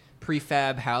like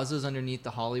prefab houses underneath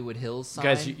the Hollywood Hills sign.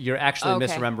 Guys, you're actually Okay.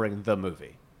 misremembering the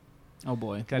movie. oh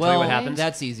boy. Can I tell you what happens?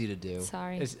 That's easy to do.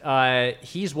 Sorry.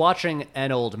 He's watching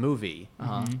an old movie.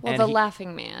 Uh-huh. Well, and the he-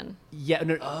 Laughing Man. Yeah,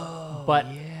 no, Oh, but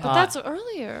But that's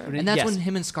earlier. And that's yes. when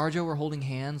him and ScarJo were holding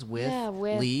hands with, Yeah,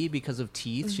 with- Lee because of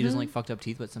teeth. She doesn't like fucked up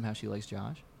teeth, but somehow she likes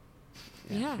Josh.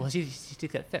 Yeah. Well, he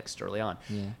did get fixed early on.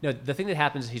 Yeah. No, the thing that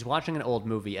happens is he's watching an old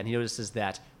movie and he notices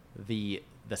that the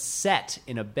set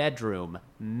in a bedroom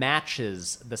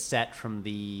matches the set from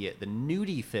the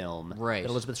nudie film Right. that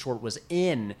Elizabeth Short was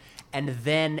in, and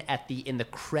then in the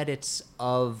credits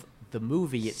of the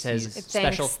movie it says It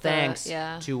special thanks thanks the-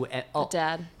 yeah, to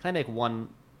dad. Can I make one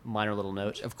minor little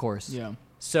note? Of course. Yeah.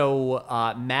 So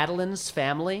Madeline's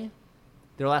family,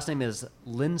 their last name is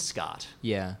Linscott.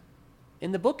 Yeah.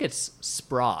 In the book, it's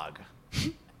Sprague.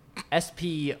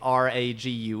 Sprague.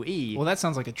 Well, that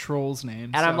sounds like a troll's name.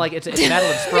 And I'm so- like, it's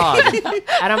Madeline Sprague.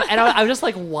 I'm just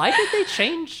like, why did they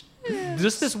change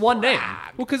just this one name?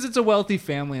 well, because it's a wealthy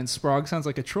family, and Sprague sounds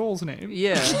like a troll's name.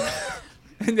 Yeah.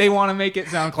 They want to make it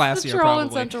sound classier. troll in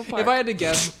probably. Central Park. If I had to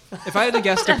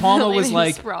guess, De Palma Really was named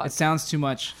like, Sprague. it sounds too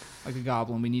much like a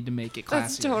goblin. We need to make it classier.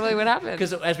 That's totally what happened.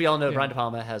 Because as we all know, Yeah. Brian De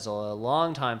Palma has a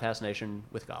long time fascination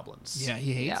with goblins. Yeah,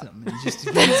 he hates Yeah. them. He just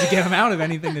he needs to get him out of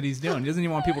anything that he's doing. He doesn't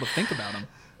even want people to think about him.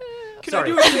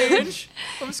 Sorry. change?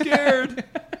 I'm scared.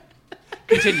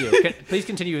 Continue. Please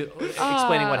continue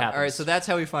explaining what happens. All right, so that's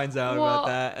how he finds out well, about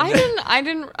that. And I then-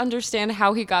 didn't understand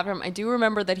how he got from. I do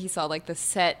remember that he saw like the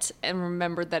set and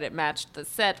remembered that it matched the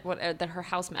set. That her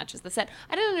house matches the set.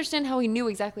 I didn't understand how he knew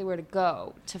exactly where to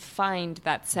go to find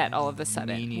that set all of a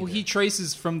sudden. Me neither. Well, he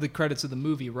traces from the credits of the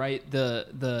movie, right?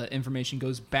 The information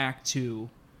goes back to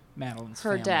Madeline's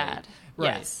Her family. dad.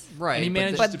 Right. Yes. Right. And he but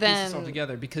manages But to piece this all then-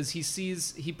 together because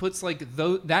he puts like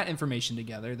that information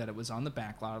together that it was on the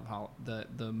backlot of how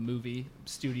the movie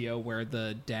studio where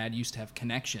the dad used to have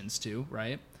connections to,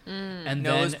 right? And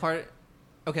no, then it was part.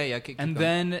 Okay, yeah. Keep and going.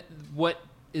 then what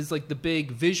is like the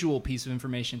big visual piece of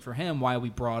information for him, why we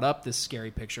brought up this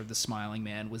scary picture of the Smiling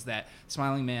Man, was that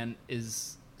Smiling Man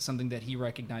is something that he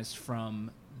recognized from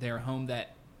their home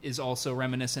that is also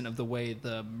reminiscent of the way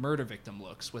the murder victim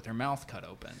looks with her mouth cut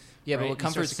open. Yeah, right? but what He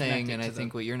starts Comfort's to connect saying, it and I to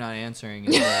think the- what you're not answering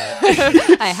is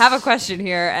that, I have a question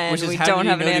here, and which is we how don't did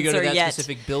have he an know to go to answer that yet.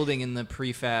 specific building in the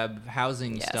prefab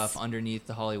housing Yes. stuff underneath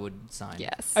the Hollywood sign?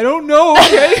 Yes. I don't know.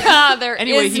 Okay. There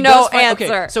Anyway, is he no does find, answer.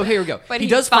 Okay, so here we go. But he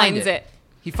he does find finds it.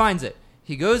 He finds it.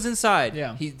 He goes inside.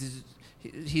 Yeah.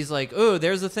 He's like, oh,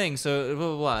 there's the thing. So blah,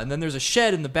 blah, blah. And then there's a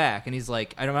shed in the back. And he's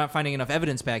like, I'm not finding enough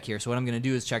evidence back here. So what I'm going to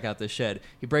do is check out this shed.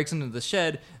 He breaks into the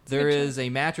shed. There is a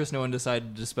mattress no one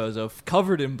decided to dispose of,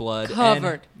 covered in blood.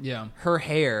 Covered. Yeah. And her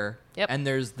hair. Yep. And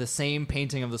there's the same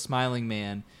painting of the Smiling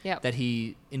Man Yep. that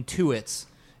he intuits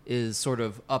is sort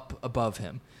of up above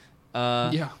him.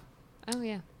 Yeah. Oh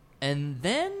yeah. And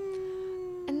then...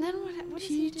 And then what does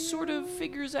he he do? sort of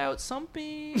figures out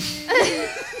something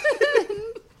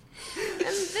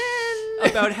And then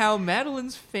about how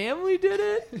Madeline's family did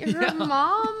it. her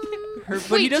mom.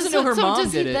 But he doesn't know her mom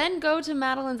does did he it. then go to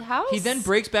Madeline's house? He then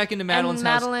breaks back into Madeline's and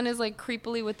house, Madeline is like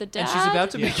creepily with the dad. and she's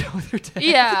about to Yeah. make out with her dad.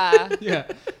 Yeah. Yeah.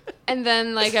 And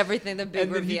then like everything, the big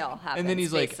And then, reveal happens. and then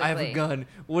he's like, "I have a basically.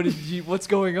 gun. What's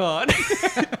going on?"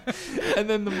 And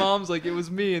then the mom's like, "It was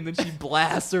me." And then she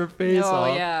blasts her face Oh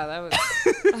off. yeah, that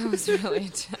was That was really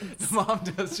intense. The mom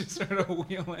does just sort of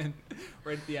wheel in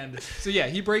right at the end. So yeah,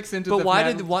 he breaks into. But the why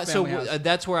Madden did why? So family house.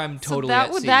 that's where I'm totally so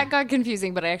at sea. that got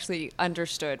confusing, but I actually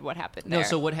understood what happened there. No,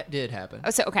 so what did happen? Oh,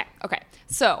 so okay.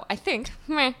 So I think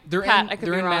They're Pat, in, I could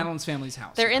they're be in wrong. Madeline's family's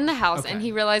house. They're in the house, Okay. and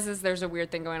he realizes there's a weird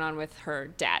thing going on with her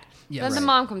dad. Yes. Then the Right.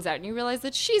 mom comes out, and you realize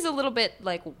that she's a little bit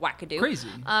like wackadoo, Crazy.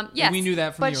 Yes, We knew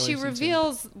that from but the she early season.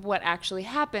 reveals what actually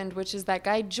happened, which is that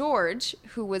guy George,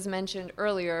 who was mentioned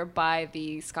earlier by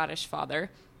the Scottish father.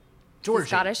 Georgie. He's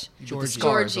Scottish. With the Georgie.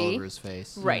 scars all Georgie. over his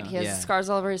face. Right, he has Yeah. scars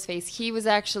all over his face. He was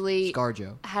actually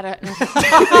Scarjo. had a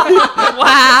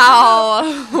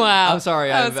wow. I'm sorry,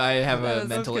 That I was- have that a was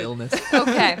mental good. illness.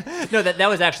 Okay. No, that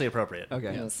was actually appropriate. Okay.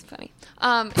 It was funny.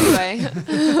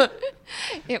 Anyway,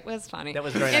 it was funny. That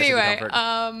was very nice of you, Anyway,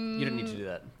 Comfort. You didn't need to do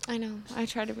that. I know. I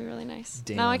tried to be really nice.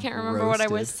 Damn, now I can't remember what I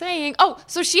was roasted. saying. Oh,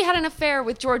 so she had an affair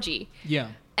with Georgie, Yeah.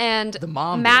 and The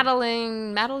mom did.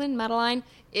 Madeline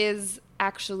is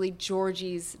actually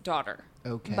Georgie's daughter.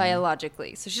 Okay.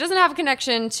 Biologically. So she doesn't have a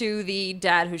connection to the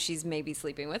dad who she's maybe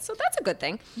sleeping with. So that's a good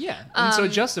thing. Yeah. And so it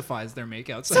justifies their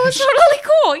makeout. So it's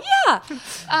totally cool. Yeah.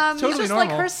 Totally Just normal. like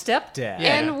her stepdad.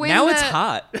 Yeah. And when now the, it's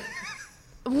hot.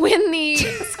 when the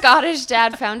Scottish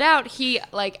dad found out, he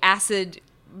like acid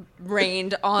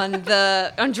rained on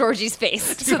Georgie's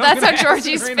face. So I'm that's gonna how acid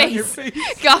Georgie's rain on your face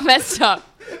face. got messed up.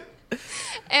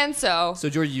 And so So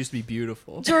Georgie used to be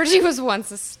beautiful. Georgie was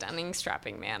once a stunning,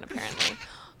 strapping man, apparently.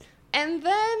 And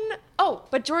then,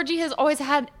 but Georgie has always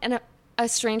had a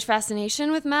strange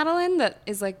fascination with Madeline that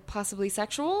is like possibly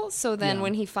sexual. So then Yeah.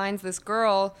 when he finds this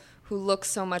girl who looks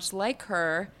so much like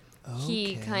her,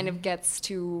 he Okay. kind of gets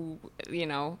to,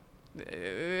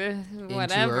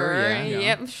 whatever. her, yeah.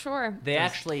 Yep, sure. They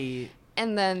actually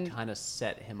And then, kind of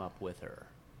set him up with her.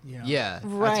 Yeah.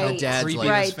 right, How dad's creepy like,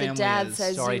 this right. The family dad is.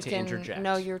 says Sorry you to can. interject.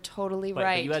 No, you're totally But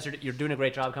right. you guys you're doing a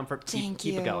great job, Comfort. Thank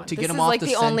Keep you. it going. To This get him is off like the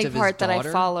the scent only of his part that I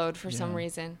daughter? followed for some Yeah.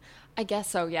 reason. I guess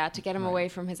so, yeah, to get him away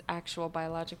from his actual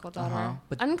biological daughter. Uh-huh.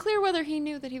 But- Unclear whether he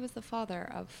knew that he was the father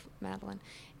of Madeline.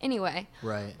 Anyway,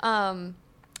 right.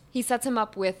 he sets him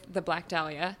up with the Black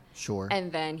Dahlia, Sure.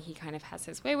 and then he kind of has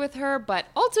his way with her, but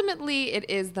ultimately it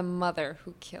is the mother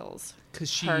who kills Because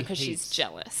she her because she's hates-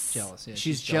 jealous. Jealous. Yeah,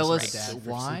 She's of jealous, her dad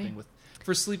why?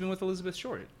 for sleeping with Elizabeth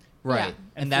Short. right. yeah. And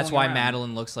And that's fooling why around.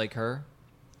 Madeline looks like her.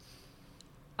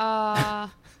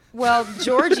 Well,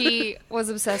 Georgie was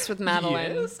obsessed with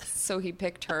Madeline, Yes. so he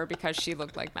picked her because she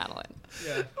looked like Madeline.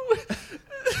 Yeah.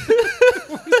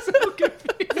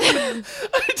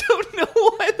 I don't know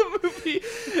why the movie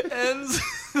ends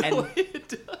the And- way it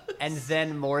does. And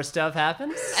then more stuff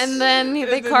happens. And then they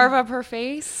then- carve up her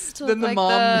face. To Then look the like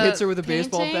mom hits her with a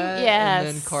baseball painting. bat Yes.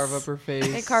 and then carve up her face.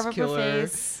 They carve up kill her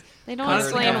face. They don't Connor,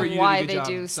 explain Connor, you did a why good they job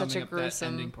do such summing a up that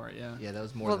ending gruesome. part. Yeah. Yeah, that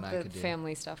was more Well, than I the could do.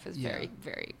 family stuff is Yeah. very,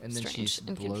 very And then she strange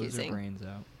and blows her confusing. brains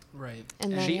out. Right.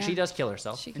 And then she yeah, she does kill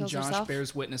herself. She And kills Josh herself.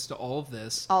 bears witness to all of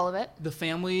this. All of it. The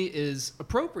family is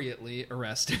appropriately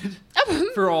arrested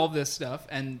for all this stuff,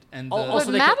 and the, Also,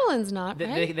 But they Madeline's not, They,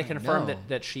 right? they confirm know.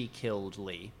 that she killed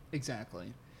Lee.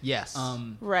 exactly. Yes.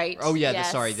 Right. Oh, yeah,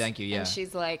 Yes. sorry, thank you, yeah. And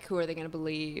she's like, "Who are they going to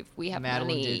believe? We have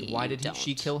Madeline money." did. Why did Don't."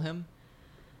 she kill him?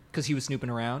 Because he was snooping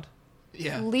around.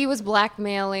 Yeah. Lee was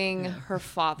blackmailing her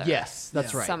father. Yes,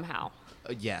 that's Yeah. right. Somehow.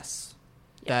 Yes,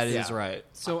 that is Yeah. right.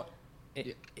 So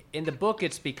In the book,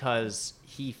 it's because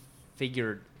he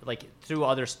figured, like, through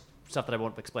other stuff that I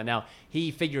won't explain now,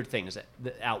 he figured things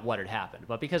out what had happened.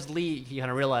 But because Lee, he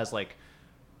kind of realized, like,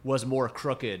 was more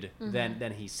crooked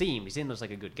than he seemed. He seemed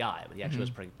like a good guy, but he actually was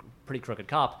a pretty crooked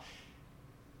cop.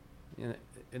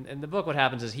 In the book, what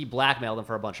happens is he blackmailed him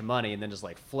for a bunch of money and then just,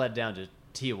 like, fled down to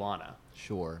Tijuana.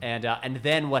 Sure. And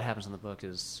then what happens in the book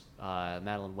is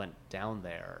Madeline went down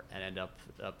there and ended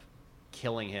up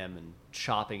killing him and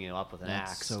chopping him up with an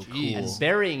That's axe so Jeez. and cool.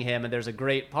 burying him. And there's a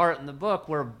great part in the book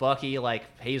where Bucky like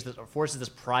forces this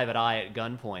private eye at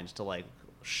gunpoint to like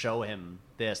show him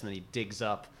this, and then he digs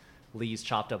up Lee's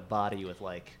chopped up body with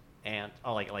like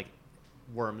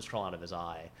worms crawling out of his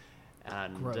eye.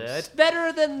 And Gross. it's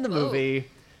better than the movie.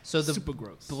 So the super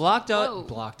gross. Black Dahlia. Whoa.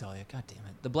 Black Dahlia. God damn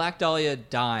it. The Black Dahlia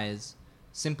dies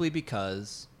simply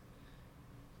because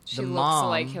She the looks mom,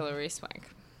 like Hilary Swank.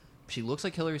 She looks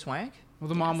like Hilary Swank. Well,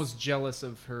 the mom was jealous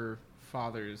of her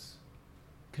father's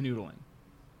canoodling.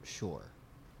 Sure.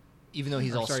 Even though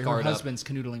he's Or, all sorry, scarred her up. husband's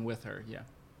canoodling with her. Yeah.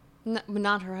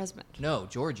 Not her husband. No,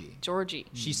 Georgie. Georgie.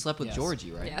 She slept with Yes.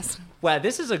 Georgie, right? Yes. Wow,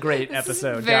 this is a great This is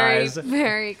episode, very, guys.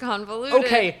 very convoluted.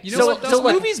 Okay, You know so what, though? This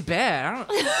look, movie's bad.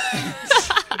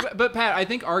 I don't. But Pat, I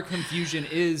think our confusion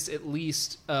is at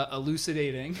least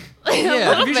elucidating Yeah.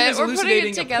 little Vision bit. is We're putting it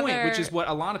elucidating a together. point, which is what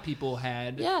a lot of people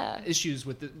had Yeah. issues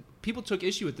with. People took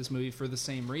issue with this movie for the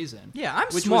same reason. Yeah, I'm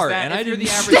which smart, was that and if I you're the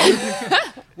didn't-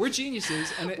 average. We're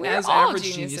geniuses, and We're as all average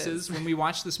geniuses. geniuses, when we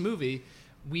watched this movie,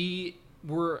 we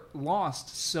were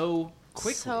lost so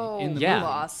quickly So in the Yeah. movie.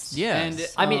 lost. Yeah. And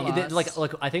I mean, lost.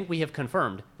 like I think we have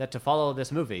confirmed that to follow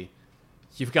this movie,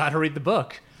 you've got to read the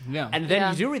book. Yeah. And then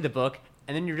Yeah. you do read the book,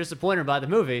 and then you're disappointed by the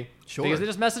movie Sure. because they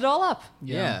just mess it all up.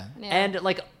 Yeah. Yeah. And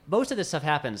like most of this stuff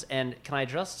happens. And can I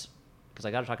just, because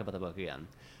I got to talk about the book again,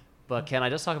 but can I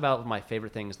just talk about my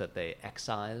favorite things that they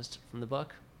excised from the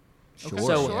book? Sure.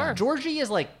 So Sure. Georgie is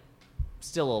like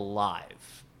still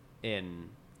alive in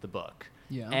the book.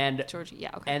 Yeah. And Georgie,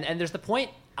 yeah, okay. And there's the point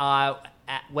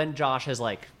when Josh has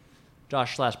like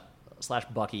Josh slash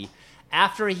Bucky,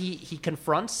 after he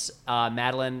confronts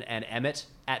Madeline and Emmett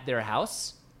at their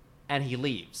house, and he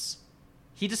leaves.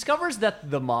 He discovers that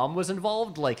the mom was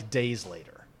involved like days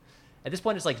later. At this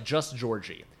point, it's like just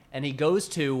Georgie, and he goes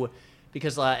to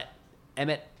because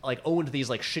Emmett like owned these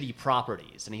like shitty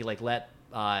properties, and he like let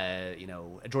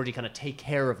Georgie kind of take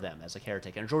care of them as a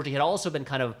caretaker. And Georgie had also been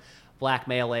kind of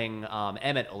blackmailing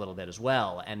Emmett a little bit as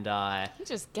well, and He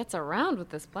just gets around with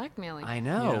this blackmailing. I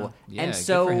know. Yeah, and good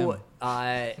so, for him.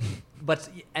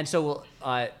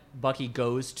 Bucky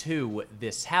goes to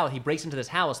this house. He breaks into this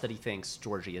house that he thinks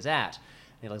Georgie is at.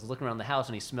 And he like looking around the house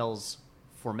and he smells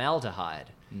formaldehyde.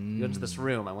 He goes into this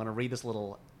room. I want to read this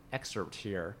little excerpt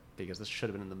here because this should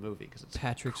have been in the movie because it's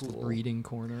Patrick's cool. reading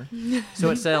corner. So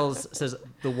it says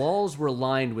the walls were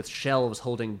lined with shelves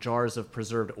holding jars of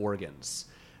preserved organs.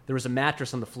 There was a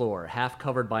mattress on the floor, half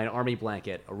covered by an army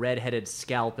blanket. A red-headed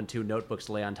scalp and 2 notebooks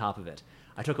lay on top of it.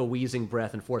 I took a wheezing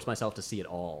breath and forced myself to see it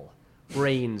all.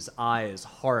 Brains, eyes,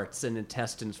 hearts, and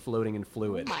intestines floating in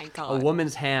fluid. Oh my God. A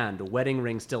woman's hand, a wedding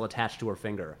ring still attached to her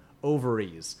finger.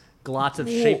 Ovaries, glots of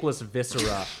shapeless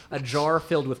viscera, a jar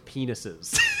filled with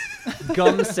penises.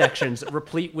 Gum sections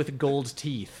replete with gold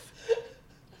teeth.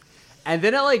 And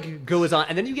then it like goes on,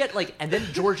 and then you get like, and then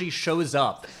Georgie shows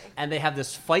up, and they have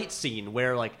this fight scene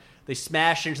where like they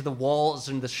smash into the walls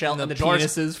and the shell and the jars.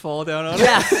 penises fall down on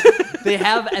Yeah, they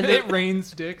have, and It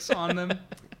rains dicks on them.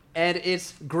 and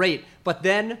it's great. But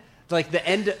then like the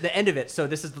end of it. So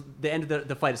this is the end of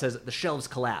the fight. It says the shelves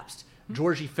collapsed.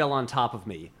 Georgie fell on top of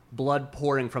me, blood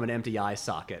pouring from an empty eye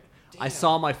socket. I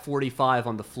saw my 45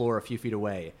 on the floor a few feet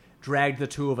away, dragged the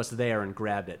 2 of us there and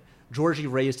grabbed it. Georgie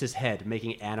raised his head,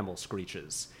 making animal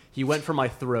screeches. He went for my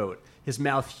throat, his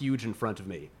mouth huge in front of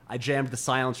me. I jammed the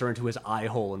silencer into his eye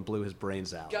hole and blew his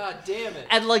brains out. God damn it.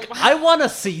 And like, I want to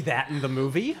see that in the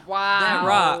movie. Wow. That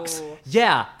rocks.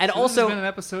 Yeah, and So this has been also an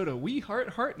episode of We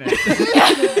Heart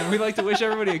HeartNet. And we'd like to wish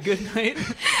everybody a good night.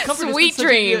 Comfort has Sweet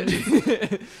been such a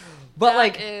dreams. But That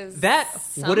like is that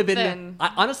would have been something.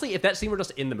 honestly, if that scene were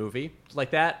just in the movie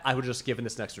like that, I would just given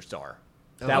this an extra star.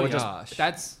 That Oh, would gosh.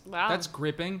 That's Wow. that's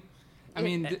gripping. I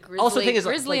mean, also the thing is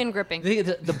Grizzly like, and gripping.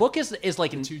 The book is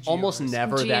like two almost GRs.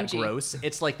 never G that and G. gross.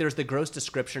 It's like there's the gross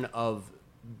description of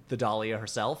the Dahlia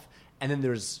herself, and then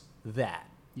there's that,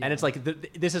 and it's like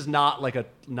this is not like a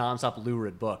nonstop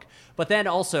lurid book. But then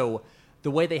also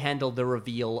the way they handled the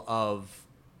reveal of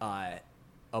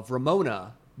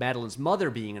Ramona, Madeline's mother,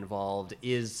 being involved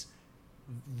is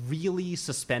really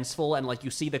suspenseful, and like you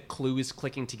see the clues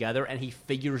clicking together and he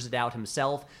figures it out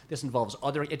himself. This involves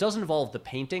it doesn't involve the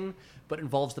painting, but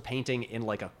involves the painting in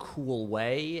like a cool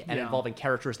way and Yeah. involving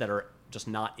characters that are just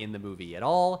not in the movie at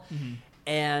all.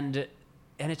 And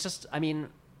it's just, I mean,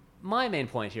 my main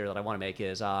point here that I want to make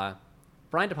is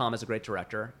Brian De Palma is a great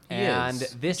director, and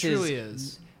is. this He truly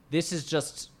is. this is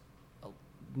just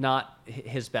not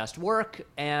his best work,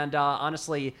 and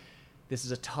honestly, this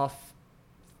is a tough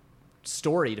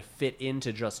story to fit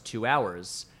into just 2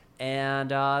 hours, and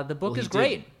the book Well, he is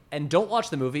great. did. And don't watch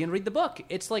the movie and read the book.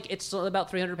 It's about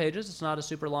 300 pages. It's not a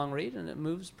super long read, and it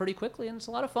moves pretty quickly, and it's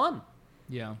a lot of fun.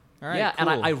 yeah. All right, yeah, and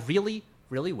cool. I really,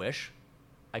 really wish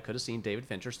I could have seen David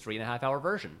Fincher's 3.5-hour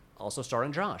version, also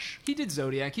starring Josh. He did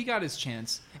Zodiac. He got his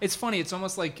chance. It's funny. It's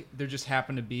almost like there just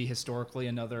happened to be historically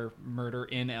another murder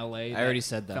in L.A. I already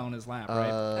said that. Fell in his lap,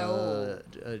 right?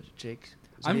 Jake.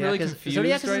 I'm really Zodiac is- confused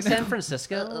Zodiac is in right San now.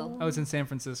 Francisco. Oh, it's in San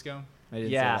Francisco. I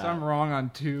didn't Yeah. say So that. I'm wrong on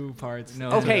 2 parts.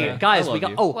 No, Okay, Yeah. guys, I we love got.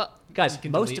 you. Oh, Well- guys, You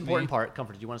can most delete important me. part.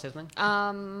 Comfort, do you want to say something?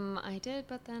 I did,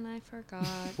 but then I forgot.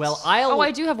 Well, I'll- Oh,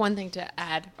 I do have one thing to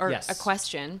add, or Yes. a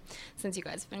question. Since you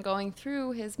guys have been going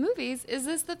through his movies, is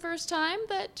this the first time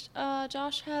that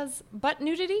Josh has butt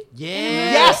nudity?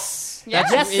 Yes. Yes.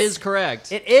 Yes, That is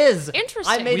correct. It is.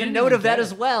 Interesting. I We made a didn't note even of that get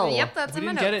as it. well. Yep, that's We in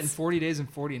my didn't get it in notes. 40 days and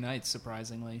 40 nights,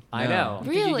 surprisingly. I No. know. I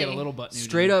think you Really? get a little butt nudity.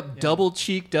 Straight up Yeah. double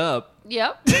cheeked up.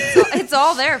 Yep, it's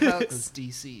all there, Those folks.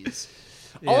 DCs.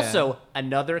 Yeah. Also,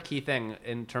 another key thing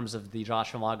in terms of the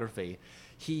Josh filmography,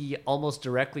 he almost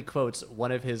directly quotes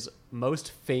one of his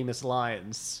most famous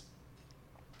lines.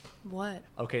 What?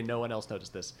 Okay, no one else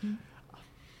noticed this.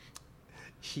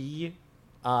 He,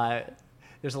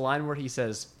 there's a line where he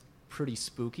says, "Pretty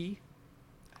spooky."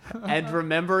 And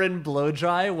remember in Blow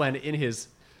Dry when in his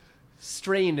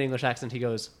strained English accent he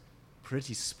goes,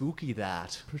 "Pretty spooky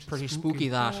that." Pretty spooky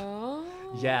that. Oh.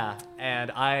 Yeah, and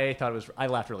I thought I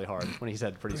laughed really hard when he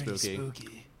said pretty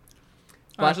spooky.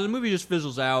 But so the movie just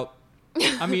fizzles out.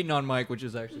 I'm eating on Mike, which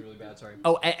is actually really bad. Sorry.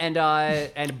 Oh,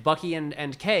 and Bucky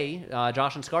and Kay,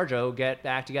 Josh and ScarJo get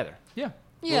back together. Yeah.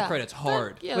 Roll credits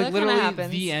hard. Yeah, Like that kinda literally,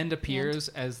 happens. the end appears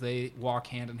as they walk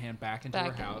hand in hand back into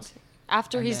her house.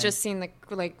 After And he's then- just seen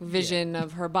the vision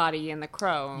of her body and the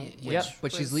crow. Yep.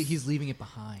 But he's leaving it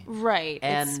behind. Right.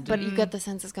 And- but you get the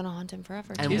sense it's going to haunt him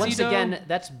forever. And Is he once though? again,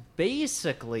 that's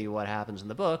basically what happens in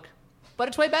the book, but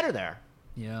it's way better there.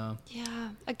 Yeah. Yeah.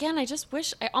 Again, I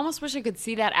almost wish I could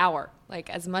see that hour. Like,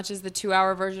 as much as the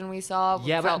 2-hour version we saw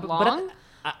Yeah, felt but long,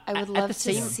 at I would the love to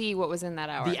same- see what was in that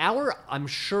hour. The hour, I'm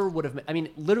sure, would have. I mean,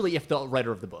 literally, if the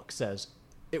writer of the book says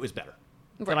it was better,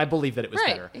 then I believe that it was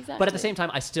Right, better. But at exactly. the same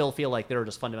time, I still feel like there are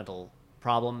just fundamental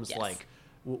problems, Yes. like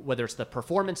whether it's the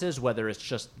performances, whether it's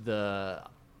just the.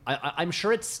 I'm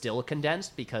sure it's still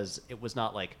condensed because it was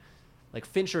not like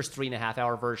Fincher's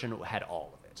 3.5-hour version had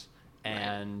all of it,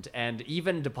 and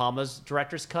even De Palma's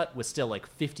director's cut was still like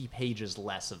 50 pages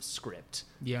less of script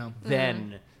Yeah.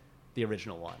 than the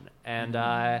original one,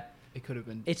 and. It could have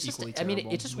been It's just, equally I mean,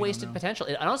 terrible. it just We don't wasted know. potential.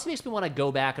 It honestly makes me want to go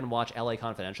back and watch LA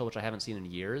Confidential, which I haven't seen in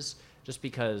years, just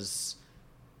because,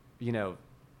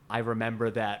 I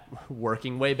remember that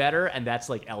working way better, and that's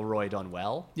like Elroy done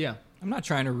well. Yeah. I'm not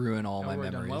trying to ruin all my Elroy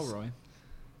done memories. well, Roy.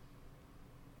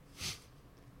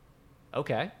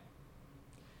 Okay.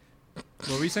 What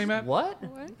were you saying, Matt? What?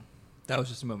 What? That was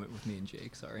just a moment with me and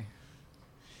Jake. Sorry.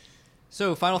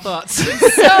 So, final thoughts.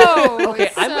 So,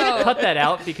 Okay, I'm going to cut that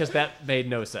out because that made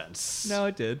no sense. No,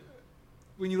 it did.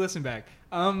 When you listen back.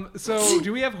 So,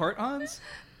 do we have heart-ons?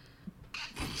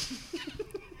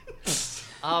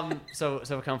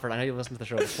 So Comfort, I know you've listened to the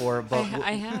show before, but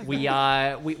I have. we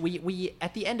at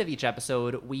the end of each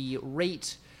episode we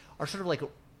rate our sort of like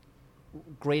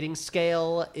grading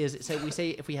scale is we say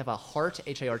if we have a heart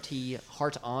HART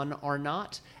heart on or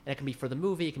not, and it can be for the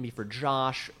movie, it can be for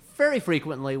Josh. Very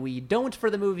frequently we don't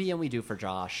for the movie and we do for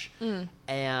Josh,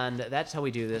 and that's how we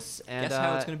do this. And Guess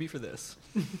how it's going to be for this.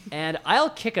 and I'll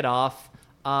kick it off.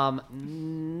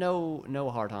 No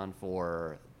heart on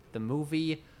for the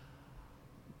movie.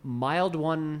 Mild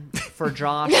one for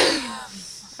Josh.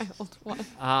 Mild one.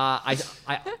 I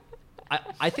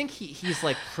think he's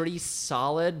like pretty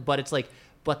solid, but it's like,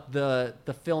 but the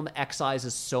film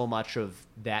excises so much of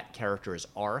that character's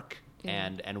arc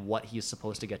and what he's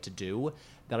supposed to get to do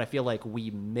that I feel like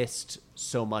we missed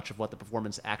so much of what the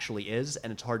performance actually is,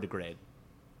 and it's hard to grade.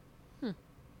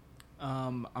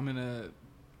 I'm gonna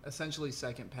essentially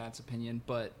second Pat's opinion,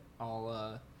 but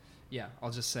I'll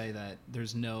just say that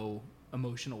there's no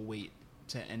emotional weight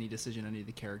to any decision any of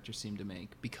the characters seem to make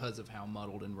because of how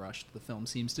muddled and rushed the film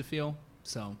seems to feel.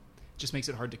 So it just makes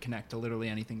it hard to connect to literally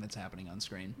anything that's happening on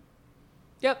screen.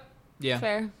 Yep. Yeah.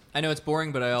 Fair. I know it's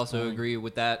boring, but I also agree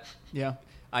with that. Yeah.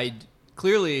 I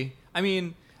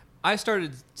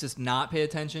started to just not pay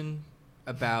attention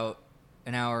about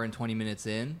an hour and 20 minutes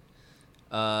in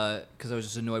because I was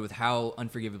just annoyed with how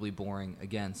unforgivably boring,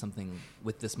 again, something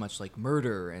with this much like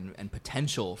murder and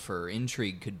potential for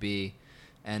intrigue could be.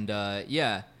 And I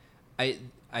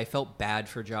felt bad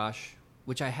for Josh,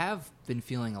 which I have been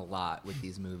feeling a lot with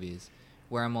these movies,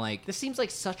 where I'm like... This seems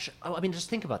like such... I mean, just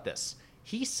think about this.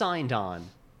 He signed on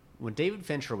when David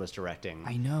Fincher was directing.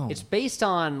 I know. It's based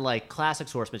on like classic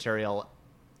source material,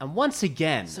 and once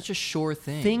again, Such a sure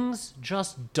thing. things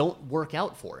just don't work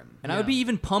out for him. And I would be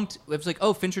even pumped. It was like,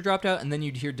 oh, Fincher dropped out, and then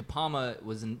you'd hear De Palma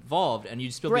was involved, and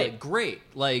you'd still be Great. like, great,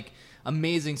 like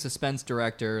amazing suspense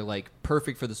director, like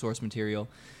perfect for the source material.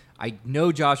 I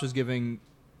know Josh was giving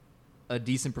a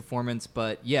decent performance,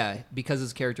 but yeah, because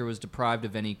his character was deprived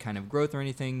of any kind of growth or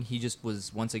anything, he just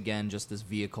was once again just this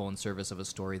vehicle in service of a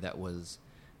story that was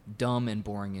dumb and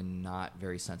boring and not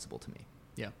very sensible to me.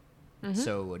 Yeah.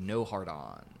 So no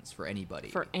hard-ons for anybody.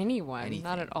 For anyone, Anything.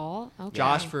 not at all. Okay.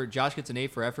 Josh gets an A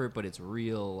for effort, but it's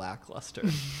real lackluster.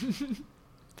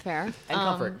 Fair. And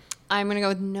comfort. I'm gonna go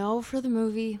with no for the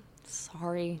movie.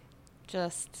 Sorry,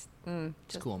 just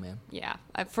It's cool, man. yeah.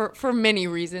 For many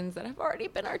reasons that have already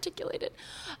been articulated.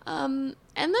 And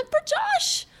then for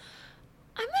Josh,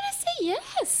 I'm gonna say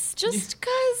yes, just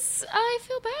because I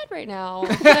feel bad right now,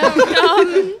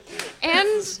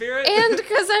 and Spirit.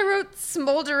 because I wrote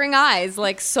smoldering eyes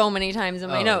like so many times in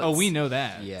my notes. Oh, we know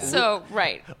that. Yeah. So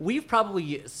right, We've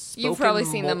probably spoken you've probably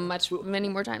seen them mo- many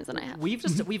more times than I have. We've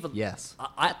Yes.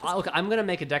 Look, I'm going to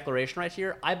make a declaration right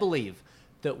here. I believe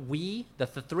that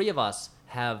the three of us,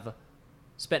 have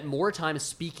spent more time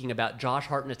speaking about Josh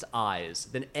Hartnett's eyes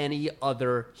than any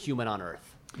other human on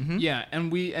Earth. Yeah,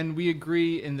 and we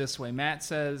agree in this way. Matt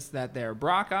says that they're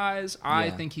Brock eyes. I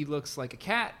Yeah. think he looks like a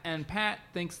cat, and Pat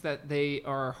thinks that they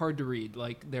are hard to read,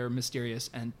 like they're mysterious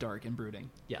and dark and brooding.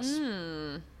 Yes.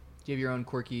 Do you have your own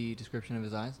quirky description of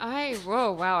his eyes?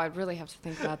 Wow, I'd really have to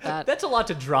think about that. That's a lot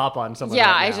to drop on someone.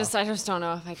 Yeah, right I now. just don't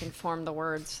know if I can form the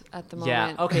words at the Yeah.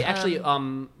 moment. Okay. Actually,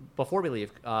 before we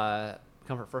leave,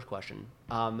 Comfort, first question.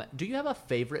 Do you have a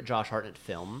favorite Josh Hartnett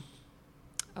film?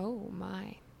 Oh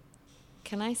my.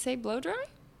 Can I say blow dry?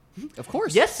 Of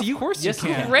course. Yes, you. Of course yes, you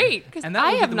can. Great, because And that I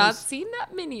would be have the not most- seen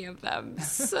that many of them.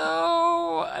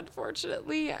 So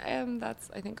unfortunately, that's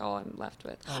I think all I'm left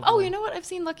with. Oh, you know what? I've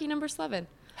seen Lucky Number 7.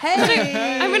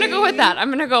 Hey. I'm gonna go with that. I'm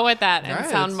gonna go with that and All right.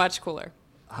 sound much cooler.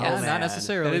 Oh, Yes. not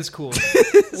necessarily. That is cool.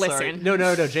 Listen. No,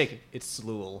 Jake. It's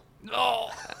Slool.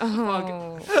 Oh.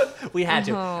 We had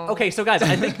to. Oh. Okay, so guys,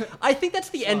 I think that's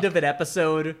the end of an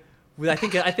episode. I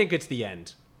think it's the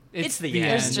end. It's the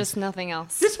end. There's just nothing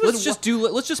else. This was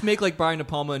Let's just make like Brian De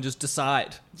Palma and just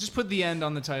decide. Just put the end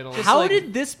on the title. How like-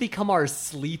 did this become our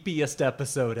sleepiest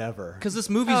episode ever? Because this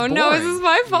movie's Oh boring. no, is this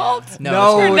my fault?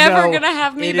 No, You're never gonna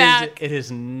have me It is- back. it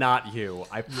is not you.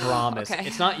 I promise. Okay.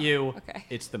 It's not you. Okay.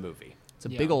 It's the movie. It's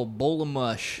a Yeah. big old bowl of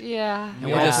mush. Yeah. And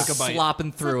Yeah. we're just Took a bite. slopping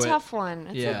It's through a it. tough one.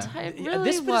 It's Yeah. it Yeah, really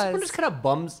this was. one just kind of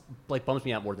bums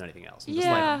me out more than anything else. I'm just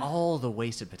Yeah. like all the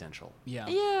wasted potential. Yeah.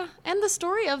 Yeah, and the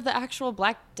story of the actual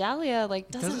Black Dahlia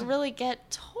doesn't really get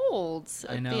told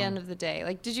I at know. the end of the day.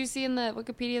 Like, did you see in the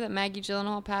Wikipedia that Maggie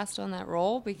Gyllenhaal passed on that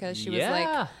role because she was like,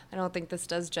 Yeah. I don't think this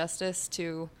does justice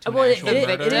to. Well, actual it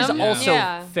murder. is Yeah. also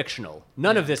Yeah. fictional.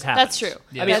 None of this happens. That's true.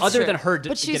 I mean, That's other true. than her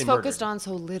but she's getting focused murdered. on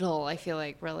so little. I feel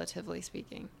like, relatively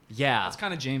speaking. Yeah. It's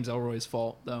kind of James Elroy's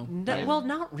fault, though. No, well,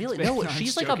 not really. It's No, big- I'm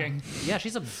she's just like joking.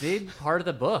 she's a big part of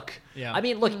the book. Yeah. I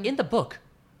mean, look, in the book,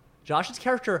 Josh's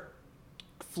character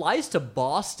flies to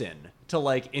Boston to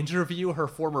like interview her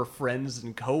former friends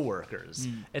and coworkers.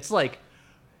 It's like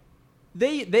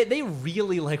they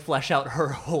really like flesh out her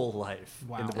whole life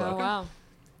Wow. in the Okay. book. Oh wow.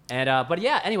 And but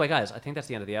yeah, anyway, guys, I think that's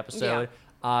the end of the episode.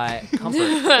 Comfort,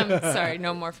 I'm sorry,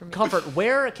 no more from me. Comfort.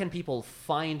 Where can people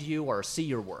find you or see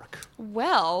your work?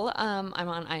 Well, I'm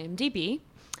on IMDb,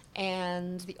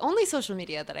 and the only social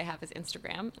media that I have is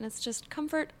Instagram, and it's just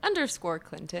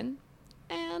comfort_Clinton.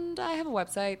 And I have a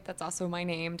website that's also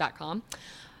myname.com.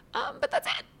 But that's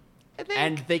it, I think.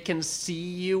 And they can see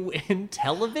you in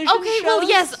television. okay, well, shows?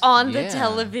 yes, on the Yeah.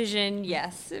 television,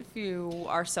 yes, if you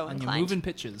are so And you're inclined. moving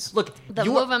pitches. Look, The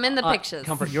you move 'em in the pictures.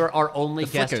 Comfort, you're our only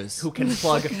The guest flickers. who can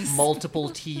plug multiple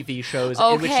TV shows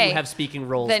in which Okay. you have speaking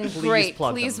roles. Then Please great.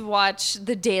 plug Please them. watch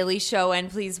The Daily Show and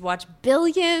please watch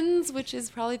Billions, which is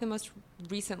probably the most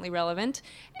recently relevant,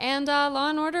 and Law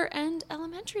and Order and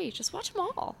Elementary. Just watch them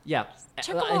all. Yeah,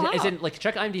 Check them all as out. in like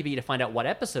check IMDb to find out what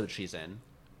episode she's in,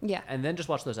 Yeah. and then just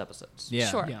watch those episodes. Yeah.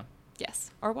 Sure. Yeah.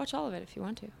 Yes. Or watch all of it if you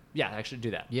want to. Yeah, actually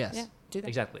do that. Yes. Yeah. Do that.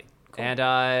 Exactly. Cool.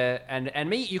 And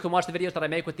me, you can watch the videos that I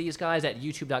make with these guys at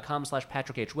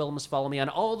youtube.com/Patrick H. Willems. Follow me on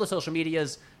all the social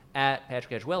medias at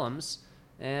Patrick H. Willems.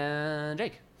 And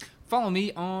Jake. Follow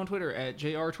me on Twitter at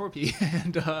JRTorpy,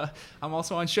 and I'm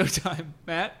also on Showtime.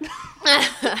 Matt?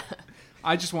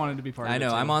 I just wanted to be part of I it. know.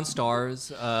 too. I'm on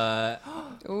Stars.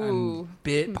 Ooh.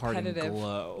 Bit parting competitive.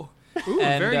 glow. Ooh,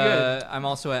 And very good. I'm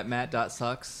also at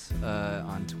matt.sucks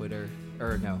on Twitter.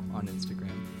 Or no, on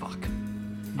Instagram. Fuck.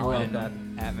 I love And that.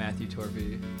 At Matthew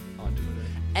Torpy on Twitter.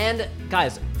 And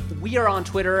guys, we are on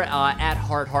Twitter at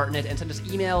HeartHeartNet, and send us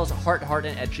emails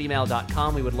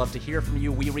heartheartnet@gmail.com. We would love to hear from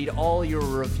you. We read all your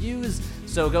reviews,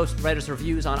 so go write us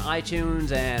reviews on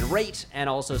iTunes and rate, and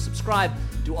also subscribe.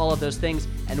 Do all of those things,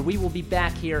 and we will be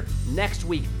back here next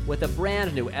week with a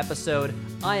brand new episode.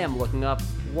 I am looking up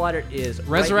what it is.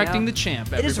 Resurrecting right the now.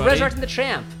 Champ, It is everybody. Resurrecting the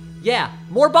Champ. Yeah,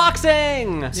 more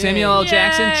boxing. Samuel L.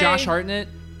 Jackson, Yay. Josh Hartnett,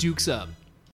 Dukes up.